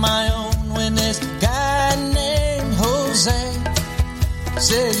minding my own, when this guy named Jose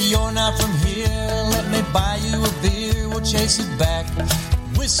said, "You're not from here, let me buy you a beer. We'll chase it back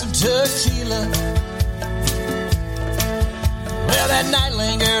with some tequila." Well, that night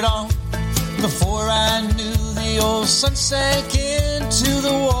lingered on. Before I knew, the old sun sank into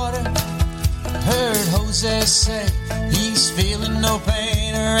the water. Heard Jose say he's feeling no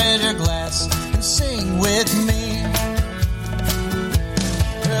pain. Raise your glass and sing with me.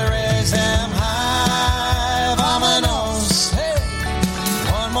 Raise them high, vámonos. Hey,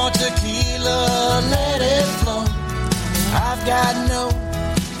 one more tequila, let it flow. I've got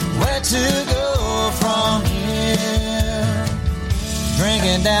nowhere to go from here.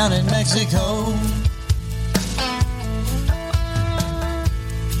 Drinking down in Mexico.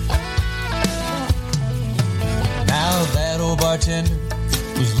 Now that old bartender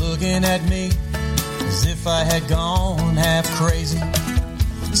was looking at me as if I had gone half crazy.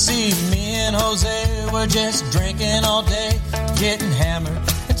 See, me and Jose were just drinking all day, getting hammered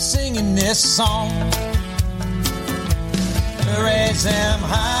and singing this song. Raise them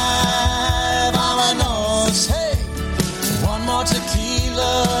high, vámonos. Hey, one more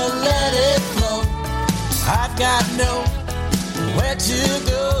tequila, let it flow. I've got nowhere to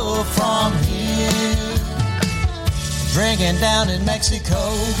go from here. Drinking down in Mexico.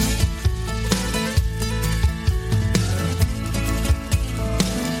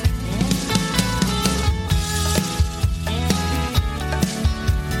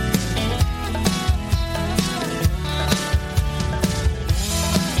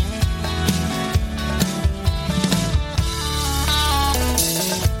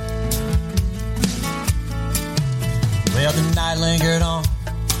 Well, the night lingered on.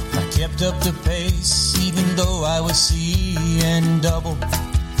 I kept up the pace, even though I was seeing double.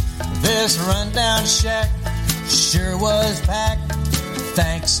 This rundown shack sure was packed,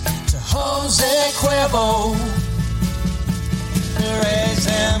 thanks to Jose Cuervo. Raise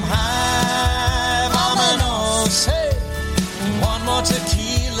them high, vámonos. Hey, one more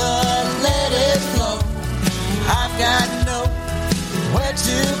tequila, let it flow. I've got nowhere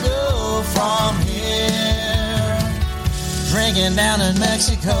to go from here. Drinking down in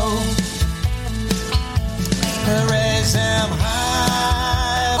Mexico. Raise them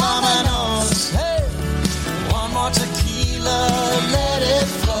high, vámonos. Hey, one more tequila, let it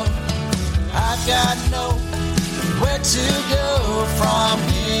flow. I've got nowhere to go from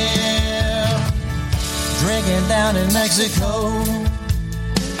here. Drinking down in Mexico.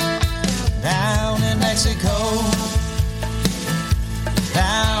 Down in Mexico.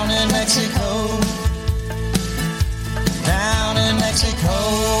 Down in Mexico. Down in Mexico.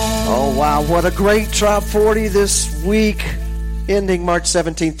 Oh, wow. What a great Trop 40 this week, ending March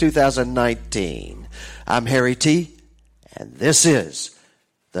 17th, 2019. I'm Harry T., and this is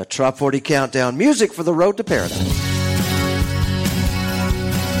the Trop 40 Countdown, music for the road to paradise.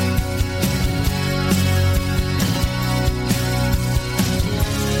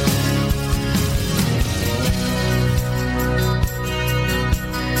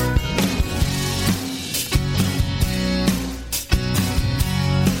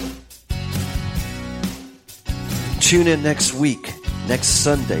 Tune in next week, next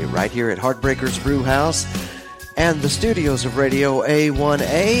Sunday, right here at Heartbreakers Brew House and the studios of Radio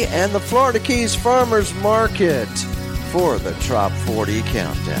A1A and the Florida Keys Farmers Market for the Trop 40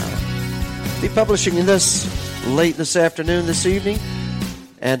 Countdown. Be publishing this late this afternoon, this evening,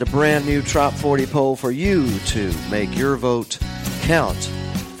 and a brand new Trop 40 poll for you to make your vote count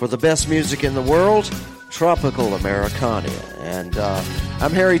for the best music in the world, Tropical Americana. And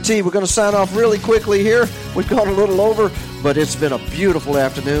I'm Harry T. We're going to sign off really quickly here. We've gone a little over, but it's been a beautiful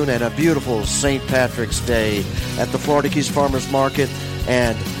afternoon and a beautiful St. Patrick's Day at the Florida Keys Farmers Market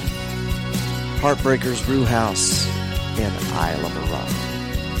and Heartbreakers Brew House in Isla Mirada.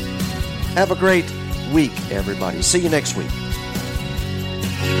 Have a great week, everybody. See you next week.